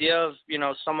 The idea of, you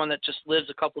know, someone that just lives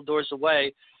a couple doors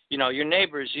away, you know, your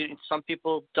neighbors. Some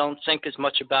people don't think as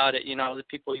much about it. You know, the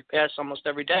people you pass almost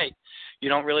every day, you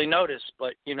don't really notice.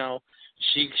 But you know,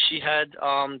 she had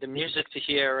the music to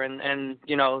hear, and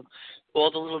you know, all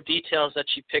the little details that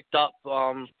she picked up.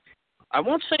 I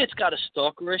won't say it's got a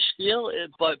stalkerish feel,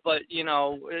 but you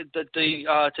know,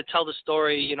 to tell the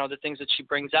story, you know, the things that she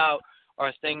brings out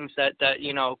are things that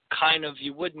you know, kind of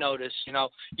you would notice. You know,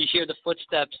 you hear the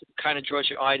footsteps, it kind of draws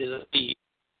your eye to the beat.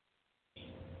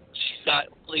 She's got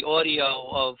the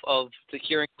audio of the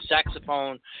hearing the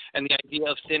saxophone and the idea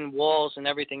of thin walls and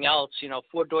everything else. You know,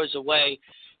 4 doors away,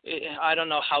 I don't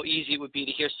know how easy it would be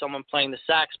to hear someone playing the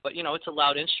sax, but you know, it's a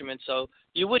loud instrument, so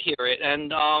you would hear it.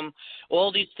 And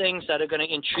all these things that are going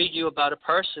to intrigue you about a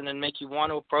person and make you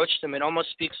want to approach them. It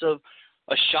almost speaks of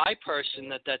a shy person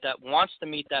that wants to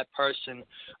meet that person,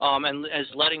 and is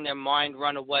letting their mind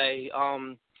run away.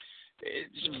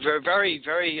 It's very,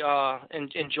 very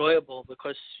enjoyable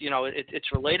because, you know, it's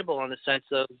relatable in the sense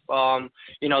of,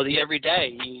 you know, the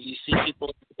everyday. You see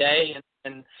people every day,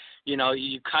 and you know,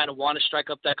 you kind of want to strike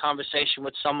up that conversation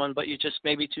with someone, but you're just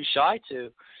maybe too shy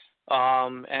to.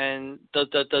 And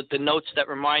the notes that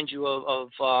remind you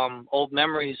of old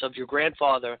memories of your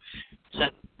grandfather,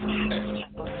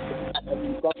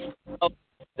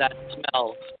 that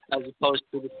smell as opposed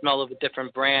to the smell of a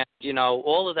different brand. You know,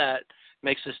 all of that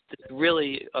makes this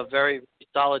really a very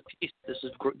solid piece. This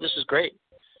is great.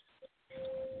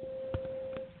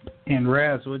 And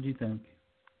Raz, what do you think?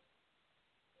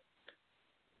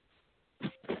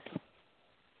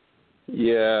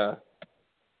 Yeah.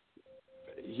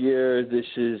 Here, this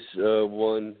is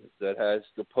one that has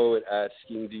the poet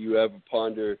asking, do you ever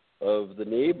ponder of the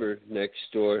neighbor next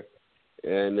door?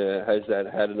 And has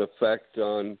that had an effect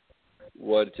on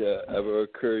what ever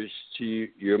occurs to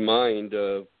your mind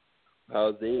of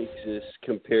how they exist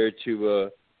compared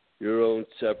to your own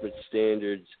separate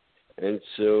standards? And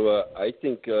so I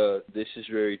think this is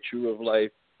very true of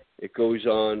life. It goes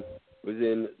on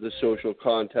within the social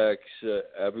context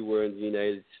everywhere in the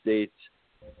United States.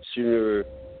 Sooner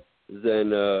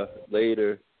than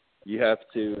later, you have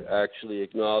to actually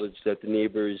acknowledge that the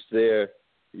neighbor is there.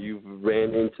 You've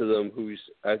ran into them who's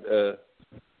at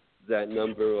that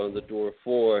number on the door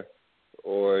 4,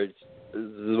 or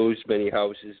those many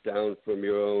houses down from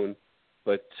your own,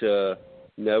 but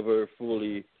never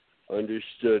fully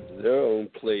understood their own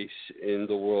place in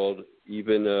the world,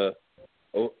 even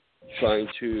trying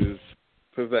to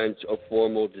prevent a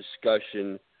formal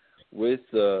discussion with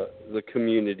the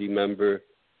community member,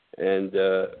 and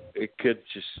it could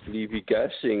just leave you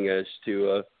guessing as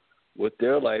to what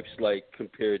their life's like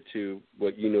compared to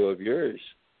what you know of yours.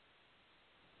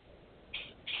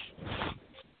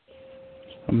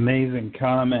 Amazing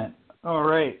comment. All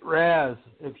right, Raz,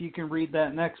 if you can read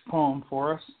that next poem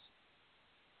for us.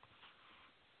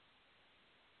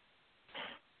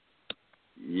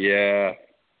 Yeah.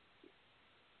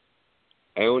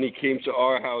 I only came to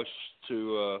our house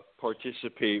to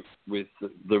participate with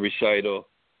the recital.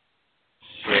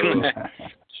 So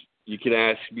you can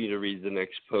ask me to read the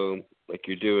next poem like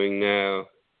you're doing now.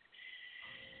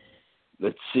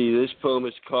 Let's see, this poem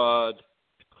is called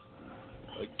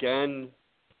Again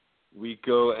We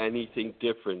Go Anything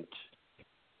Different.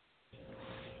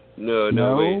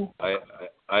 No, wait.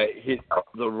 I hit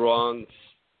the wrong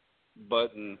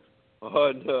button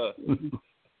on the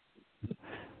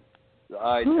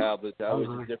iTablet. That was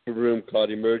a different room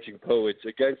called Emerging Poets.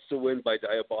 Against the Wind by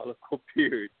Diabolical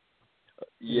Beard.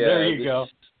 Yeah, there you go.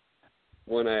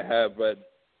 One I have read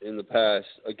in the past.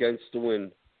 Against the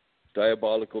Wind.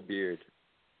 diabolical beard.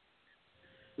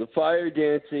 The fire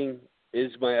dancing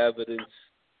is my evidence.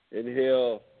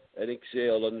 Inhale and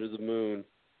exhale under the moon.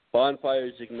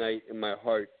 Bonfires ignite in my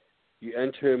heart. You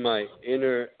enter my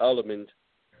inner element.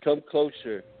 Come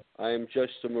closer. I am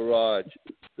just a mirage,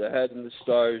 the head in the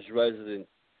stars resident,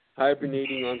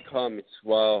 hibernating on comets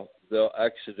while they'll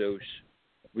exodus.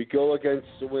 We go against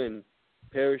the wind,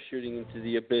 parachuting into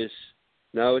the abyss.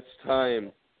 Now it's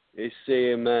time. They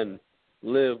say amen.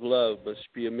 Live, love must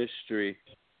be a mystery.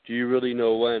 Do you really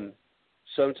know when?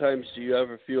 Sometimes do you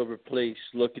ever feel replaced?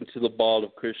 Look into the ball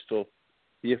of crystal.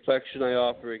 The affection I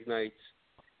offer ignites.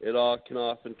 It all can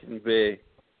often convey.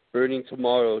 Burning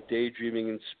tomorrow, daydreaming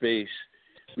in space.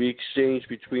 We exchange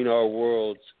between our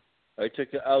worlds. I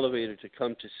took the elevator to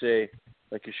come to say,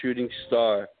 like a shooting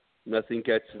star, nothing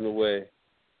gets in the way.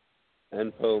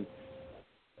 End poem.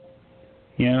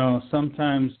 You know,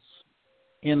 sometimes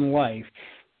in life,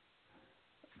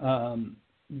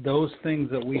 those things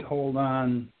that we hold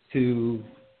on to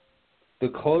the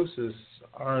closest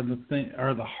are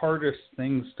the hardest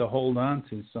things to hold on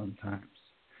to sometimes.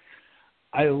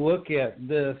 I look at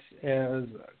this as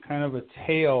kind of a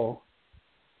tale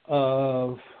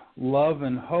of love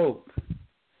and hope.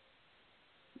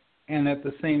 And at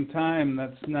the same time,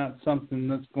 that's not something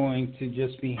that's going to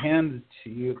just be handed to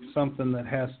you. It's something that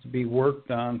has to be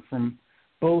worked on from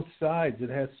both sides. It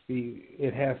has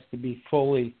to be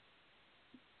fully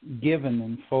given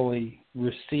and fully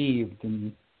received,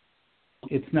 and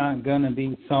it's not going to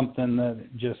be something that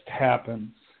just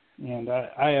happens. And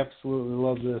I absolutely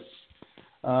love this.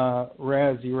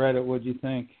 Raz, you read it. What'd you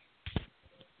think?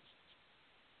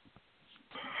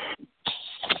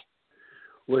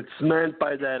 What's meant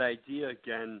by that idea,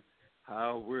 again,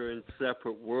 how we're in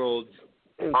separate worlds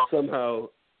and somehow,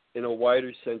 in a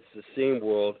wider sense, the same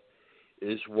world,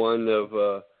 is one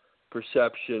of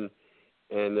perception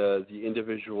and the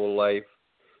individual life.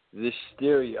 This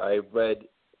theory I read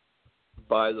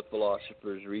by the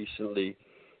philosophers recently,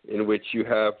 in which you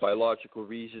have biological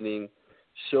reasoning.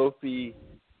 Sophie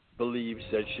believes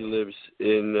that she lives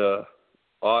in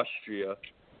Austria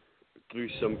through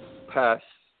some past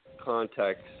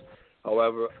context.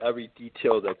 However, every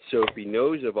detail that Sophie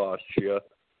knows of Austria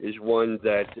is one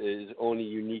that is only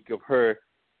unique of her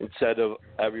instead of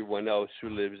everyone else who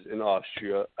lives in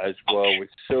Austria as well with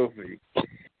Sophie.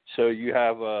 So you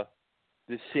have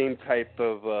the same type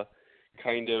of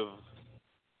kind of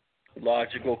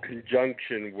logical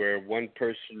conjunction where one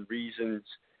person reasons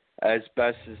as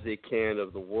best as they can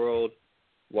of the world,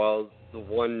 while the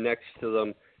one next to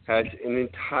them has an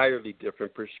entirely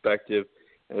different perspective.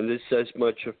 And this says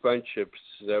much of friendships,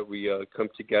 that we come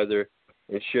together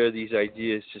and share these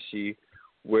ideas to see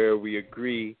where we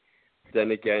agree.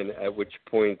 Then again, at which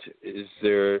point is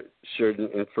there certain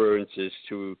inferences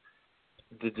to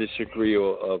the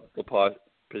disagreeable of the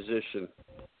position.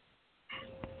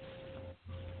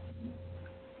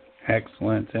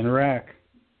 Excellent. And Rack?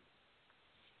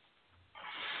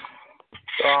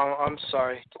 I'm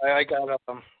sorry. I got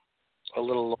a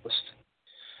little lost.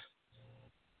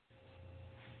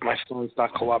 My phone's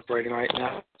not cooperating right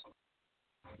now.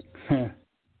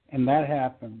 And that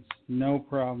happens. No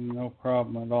problem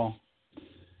at all.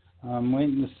 I'm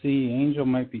waiting to see. Angel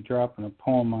might be dropping a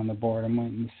poem on the board. I'm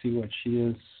waiting to see what she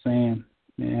is saying.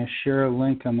 May I share a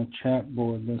link on the chat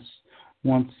board this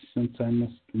once since I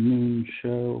missed the noon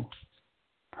show?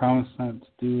 Promise not to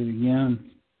do it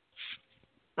again.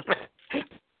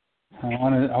 I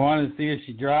want to see if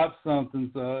she drops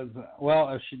something. So,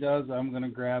 if she does, I'm going to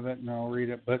grab it and I'll read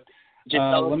it. But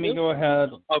let me go ahead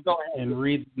and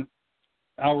read.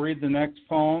 I'll read the next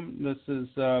poem. This is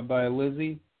by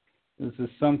Lizzie. This is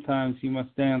Sometimes You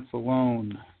Must Dance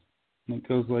Alone. And it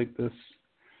goes like this.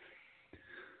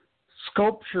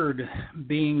 Sculptured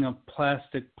being of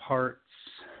plastic parts,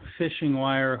 fishing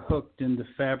wire hooked into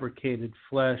fabricated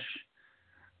flesh,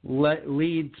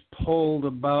 leads pulled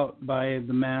about by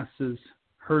the masses,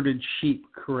 herded sheep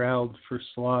corralled for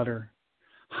slaughter.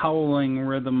 Howling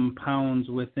rhythm pounds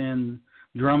within,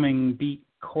 drumming beat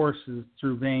courses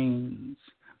through veins.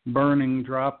 Burning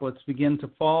droplets begin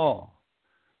to fall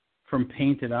from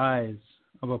painted eyes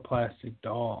of a plastic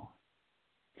doll.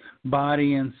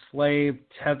 Body enslaved,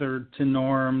 tethered to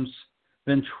norms,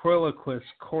 ventriloquist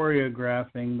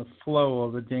choreographing the flow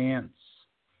of a dance.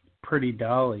 Pretty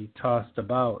dolly tossed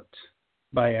about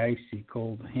by icy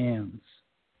cold hands.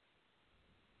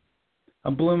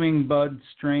 A blooming bud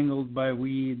strangled by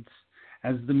weeds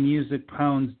as the music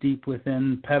pounds deep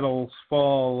within. Petals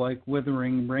fall like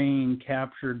withering rain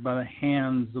captured by the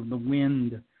hands of the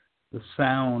wind. The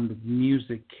sound of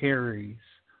music carries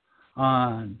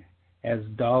on as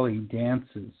dolly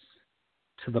dances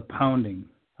to the pounding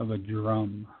of a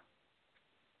drum.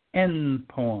 End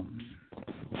poem.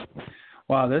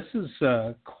 Wow, this is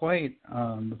quite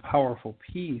a powerful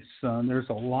piece. There's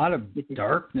a lot of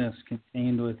darkness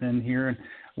contained within here, and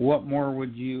what more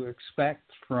would you expect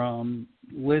from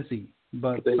Lizzie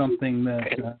but something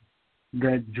that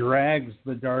drags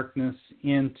the darkness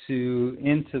into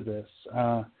this?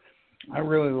 I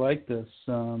really like this.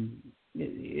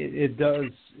 It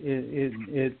does.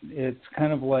 It's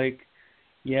kind of like,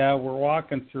 yeah, we're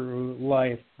walking through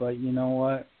life, but you know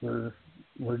what?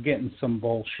 We're getting some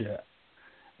bullshit.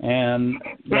 And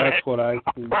that's what I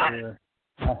see here.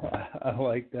 I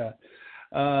like that.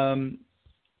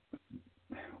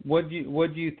 What do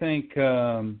you think,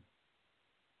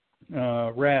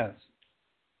 Raz?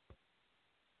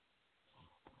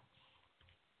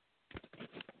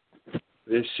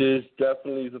 This is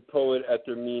definitely the poet at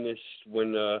their meanest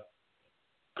when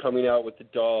coming out with the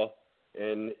doll,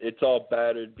 and it's all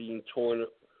battered, being torn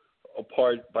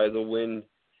apart by the wind,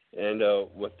 and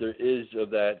what there is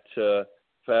of that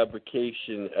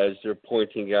fabrication, as they're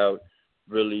pointing out,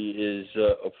 really is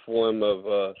a form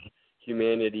of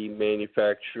humanity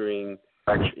manufacturing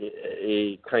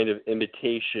a kind of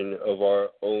imitation of our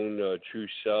own true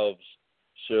selves.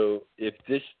 So if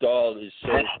this doll is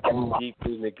so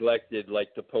deeply neglected,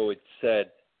 like the poet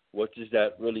said, what does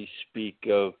that really speak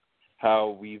of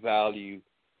how we value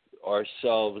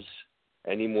ourselves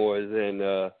any more than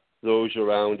those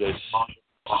around us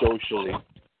socially?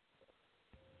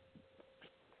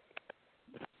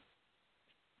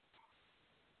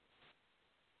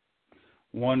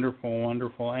 Wonderful,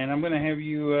 wonderful. And I'm going to have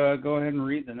you go ahead and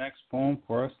read the next poem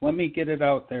for us. Let me get it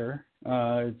out there.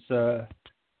 It's a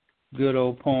good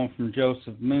old poem from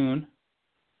Joseph Moon.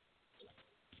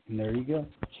 And there you go.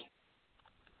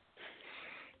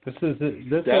 This is this.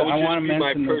 That would I want to just be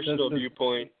my mention personal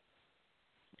viewpoint,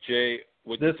 Jay.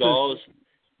 With the this dolls,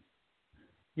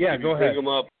 yeah, if go you ahead. bring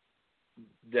them up,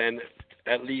 then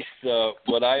at least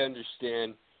what I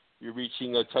understand, you're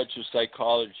reaching a touch of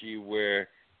psychology where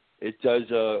it does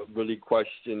really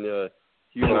question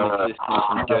human existence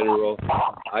in general.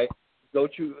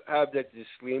 Don't you have that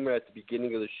disclaimer at the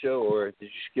beginning of the show, or did you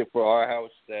skip for our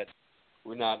house that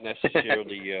we're not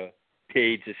necessarily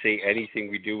paid to say anything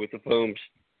we do with the poems?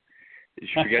 Did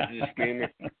you forget the disclaimer?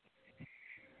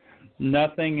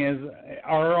 Nothing is.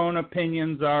 Our own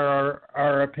opinions are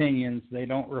our opinions. They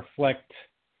don't reflect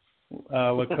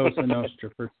La Cosa Nostra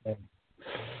per se.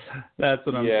 That's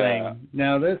what I'm saying.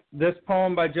 Now, this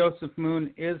poem by Joseph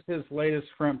Moon is his latest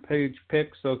front page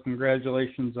pick, so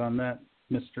congratulations on that,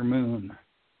 Mr. Moon.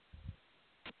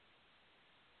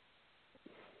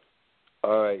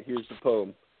 All right, here's the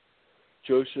poem.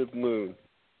 Joseph Moon,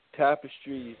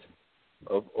 Tapestries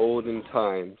of Olden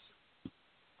Times.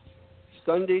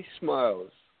 Sunday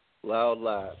smiles, loud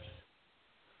laughs,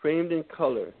 framed in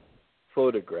color,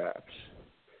 photographs,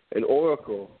 an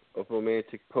oracle of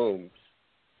romantic poems,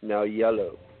 now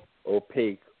yellow,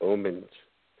 opaque omens,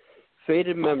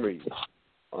 faded memories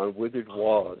on withered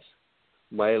walls,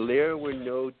 my lair where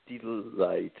no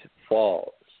delight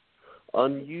falls,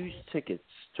 unused tickets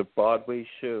to Broadway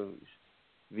shows,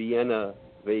 Vienna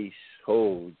vase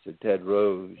holds a dead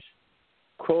rose,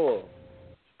 coral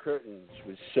curtains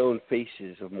with sewn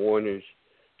faces of mourners,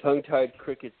 tongue-tied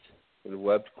crickets in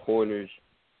webbed corners,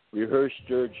 rehearsed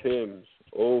dirge hymns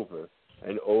over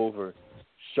and over,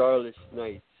 starless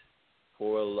nights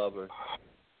for a lover,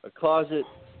 a closet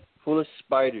full of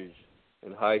spiders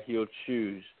and high-heeled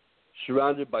shoes,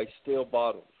 surrounded by stale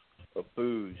bottles of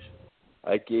booze.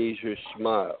 I gaze her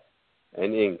smile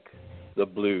and ink the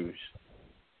blues.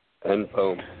 End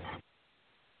poem.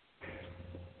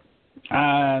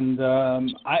 And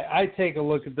I take a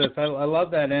look at this. I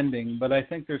love that ending, but I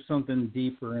think there's something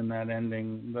deeper in that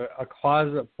ending. A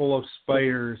closet full of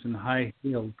spiders and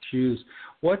high-heeled shoes.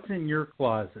 What's in your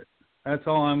closet? That's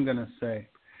all I'm going to say,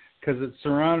 because it's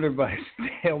surrounded by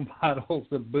stale bottles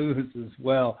of booze as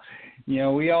well. You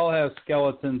know, we all have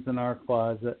skeletons in our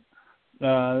closet.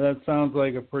 That sounds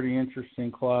like a pretty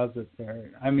interesting closet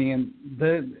there. I mean,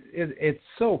 it's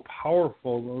so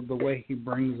powerful, the way he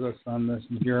brings us on this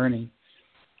journey.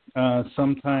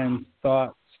 Sometimes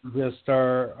thoughts just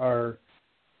are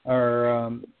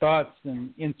thoughts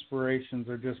and inspirations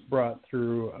are just brought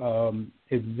through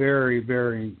a very,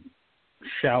 very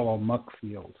shallow muck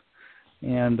field.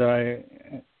 And I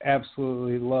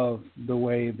absolutely love the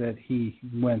way that he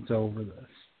went over this.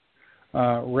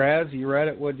 Raz, you read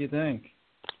it. What do you think?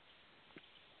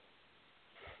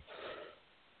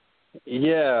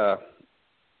 Yeah.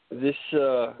 This,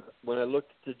 when I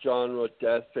looked at the genre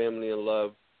Death, Family, and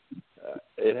Love,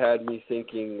 it had me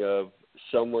thinking of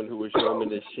someone who was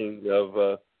reminiscing of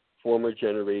a former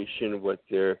generation, what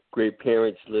their great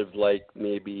parents lived like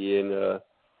maybe in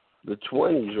the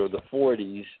 20s or the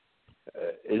 40s,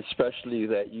 especially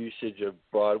that usage of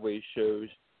Broadway shows.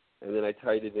 And then I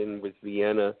tied it in with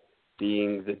Vienna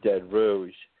being the Dead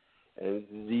Rose. And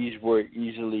these were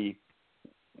easily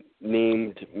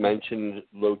mentioned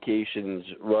locations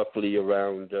roughly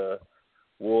around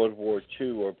World War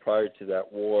II or prior to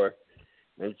that war.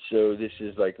 And so this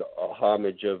is like a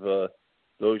homage of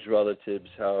those relatives,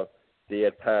 how they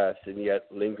had passed and yet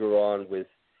linger on with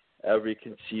every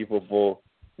conceivable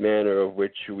manner of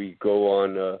which we go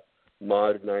on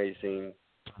modernizing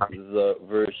the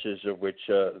verses of which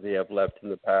they have left in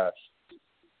the past.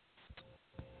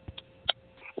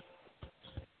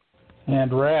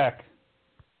 And Rack.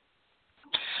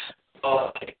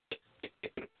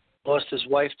 Lost his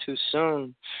wife too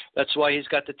soon. That's why he's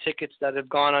got the tickets that have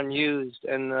gone unused,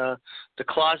 and the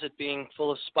closet being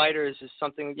full of spiders is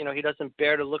something, he doesn't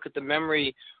bear to look at the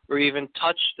memory or even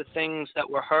touch the things that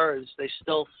were hers. They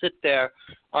still sit there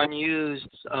unused,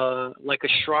 like a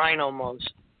shrine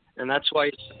almost. And that's why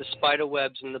it's the spider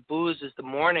webs, and the booze is the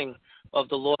mourning of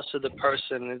the loss of the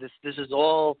person. And this is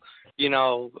all,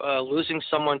 losing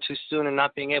someone too soon and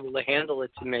not being able to handle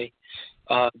it to me.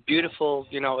 Beautiful,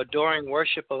 adoring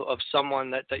worship of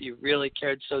someone that you really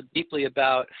cared so deeply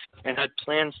about and had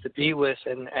plans to be with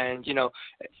and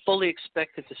fully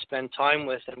expected to spend time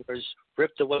with, and was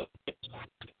ripped away.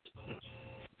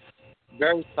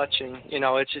 Very touching.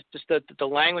 It's just the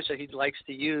language that he likes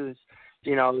to use,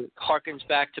 harkens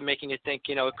back to making it think,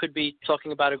 it could be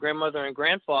talking about a grandmother and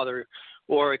grandfather,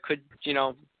 or it could,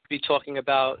 be talking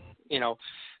about,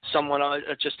 someone,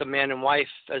 just a man and wife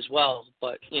as well.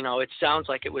 But, it sounds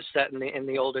like it was set in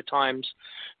the older times,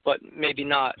 but maybe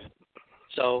not.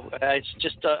 So it's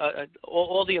just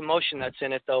all the emotion that's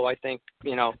in it, though, I think,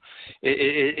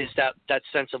 is that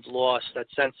sense of loss, that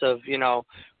sense of,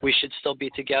 we should still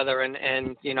be together, and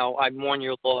I mourn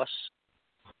your loss.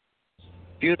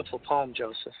 Beautiful poem,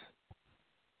 Joseph.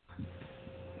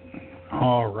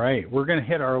 All right. We're going to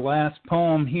hit our last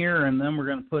poem here, and then we're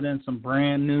going to put in some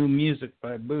brand new music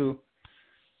by Boo.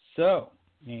 So,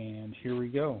 and here we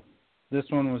go. This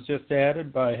one was just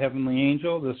added by Heavenly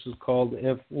Angel. This is called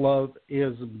If Love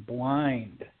is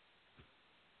Blind.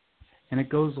 And it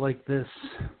goes like this.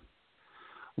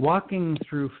 Walking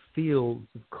through fields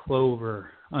of clover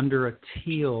under a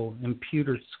teal and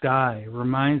pewter sky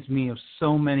reminds me of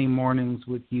so many mornings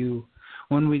with you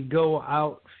when we go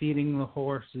out feeding the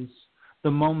horses, the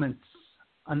moments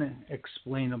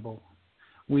unexplainable.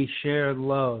 We shared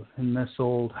love in this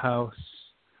old house,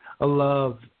 a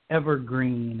love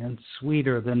evergreen and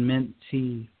sweeter than mint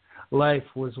tea. Life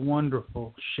was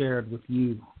wonderful shared with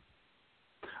you.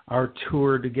 Our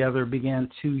tour together began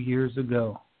 2 years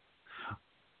ago,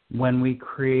 when we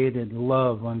created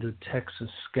love under Texas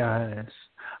skies.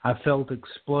 I felt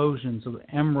explosions of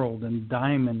emerald and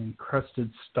diamond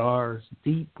encrusted stars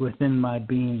deep within my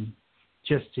being,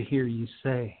 just to hear you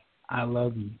say, I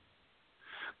love you.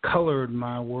 Colored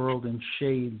my world in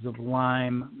shades of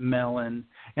lime, melon,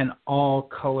 and all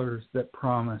colors that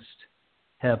promised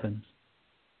heaven.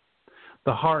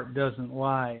 The heart doesn't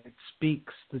lie, it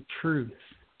speaks the truth.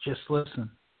 Just listen.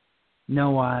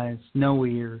 No eyes, no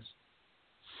ears.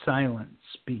 Silent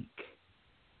speak.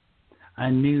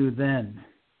 I knew then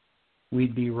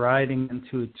we'd be riding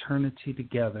into eternity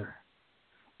together.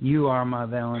 You are my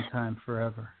Valentine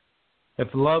forever. If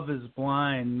love is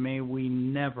blind, may we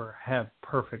never have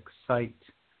perfect sight.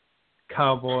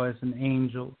 Cowboys and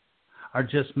angels are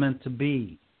just meant to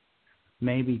be.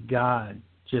 Maybe God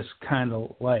just kind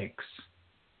of likes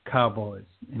cowboys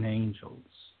and angels.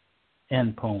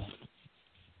 End poem.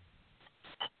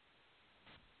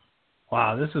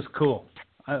 Wow, this is cool.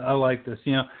 I like this.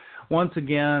 Once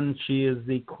again, she is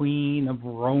the queen of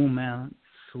romance.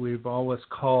 We've always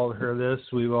called her this.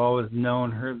 We've always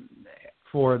known her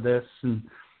for this. And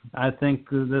I think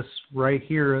this right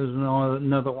here is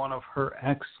another one of her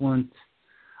excellent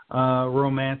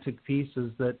romantic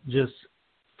pieces that just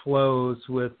flows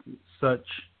with such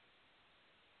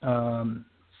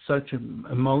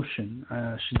emotion.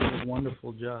 She did a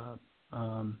wonderful job.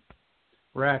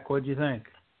 Rack, what'd you think?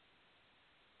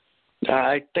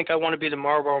 I think I want to be the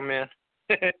Marlboro Man.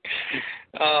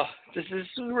 This is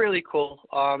really cool.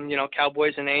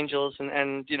 Cowboys and angels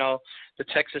and the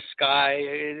Texas sky.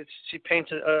 She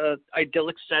paints a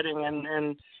idyllic setting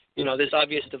and there's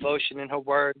obvious devotion in her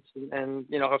words and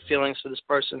her feelings for this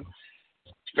person.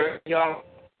 It's very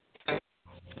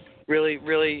really,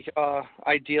 really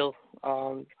ideal.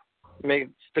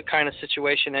 It's the kind of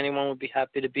situation anyone would be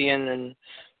happy to be in and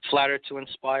flattered to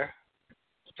inspire.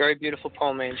 Very beautiful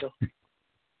poem, Angel.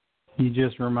 You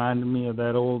just reminded me of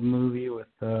that old movie with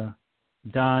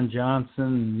Don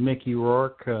Johnson, Mickey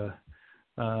Rourke,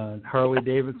 Harley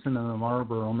Davidson, and the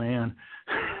Marlboro Man.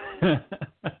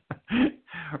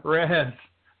 Raz,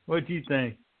 what do you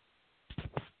think?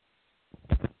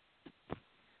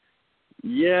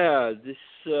 Yeah, this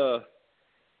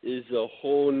is a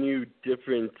whole new,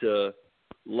 different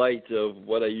light of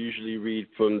what I usually read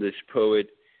from this poet.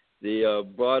 They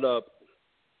brought up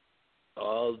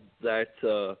all that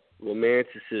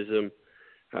romanticism,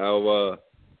 how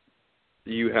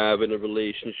you have in a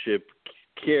relationship.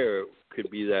 Care could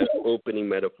be that opening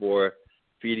metaphor,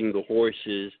 feeding the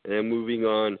horses, and then moving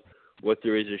on, what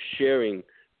there is sharing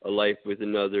a life with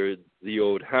another, the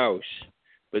old house.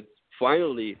 But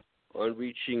finally, on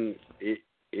reaching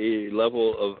a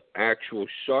level of actual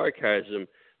sarcasm,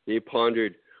 they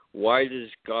pondered, why does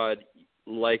God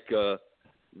like the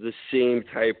same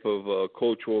type of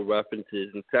cultural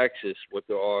references in Texas, what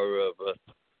there are of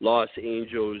Los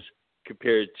Angeles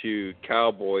compared to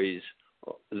cowboys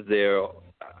there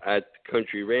at the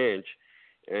Country Ranch?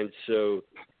 And so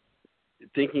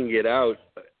thinking it out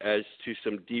as to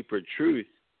some deeper truth,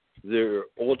 their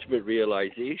ultimate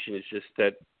realization is just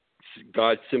that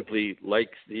God simply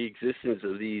likes the existence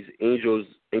of these angels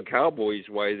and cowboys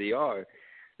why they are.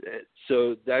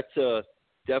 So that's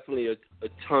definitely a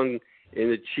tongue in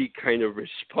the cheek kind of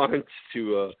response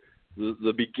to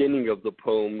the beginning of the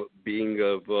poem being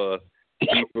of a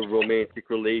deeper romantic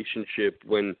relationship,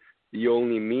 when the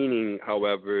only meaning,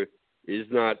 however, is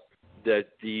not that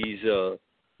these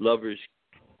lovers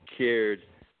cared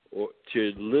or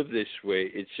to live this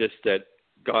way. It's just that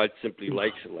God simply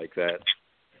likes it like that.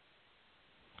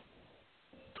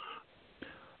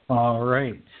 All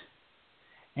right.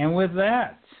 And with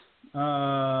that,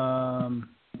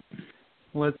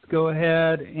 let's go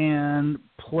ahead and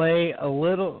play a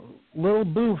little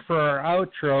Boo for our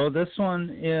outro. This one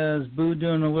is Boo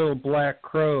doing a little Black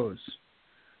Crows.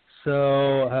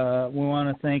 So we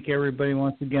want to thank everybody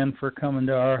once again for coming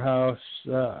to our house.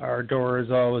 Our door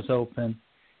is always open.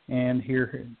 And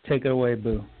here, take it away,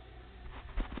 Boo.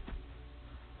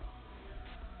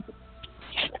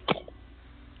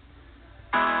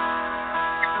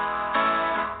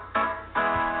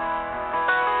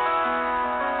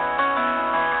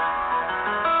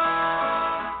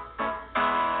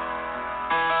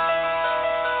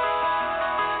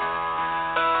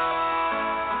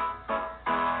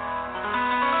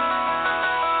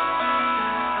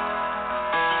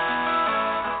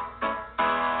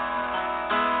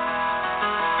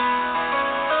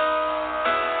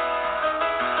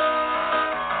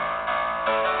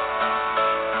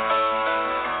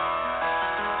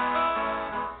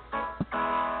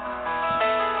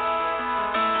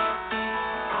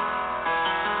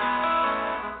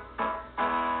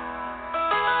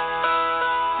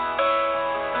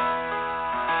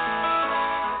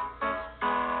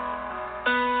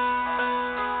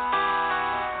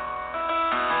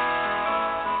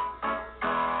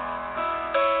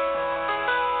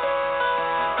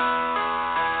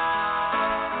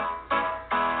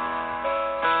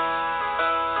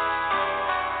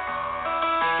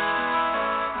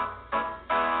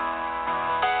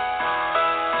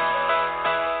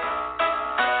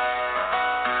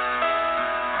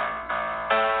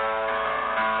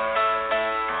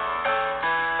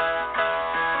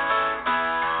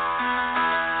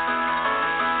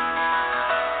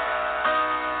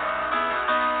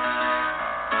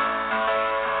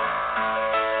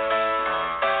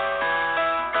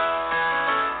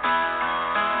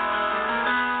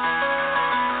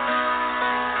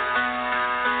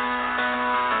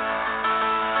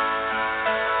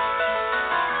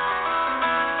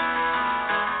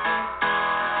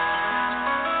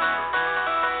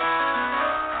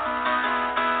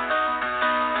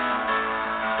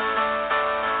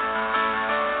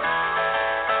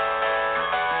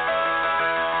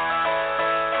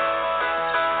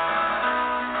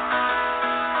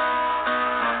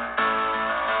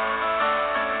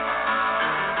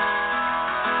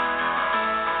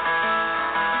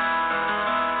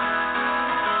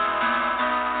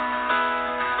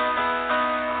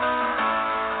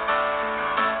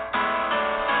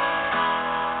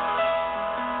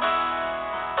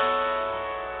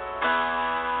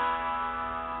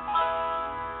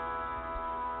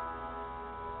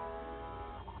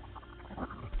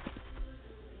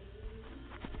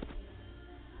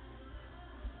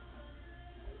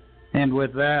 And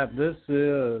with that, this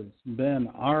has been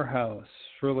our house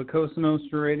for La Cosa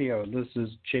Nostra Radio. This is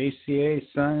JCA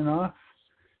signing off.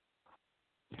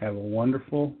 Have a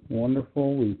wonderful,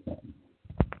 wonderful weekend.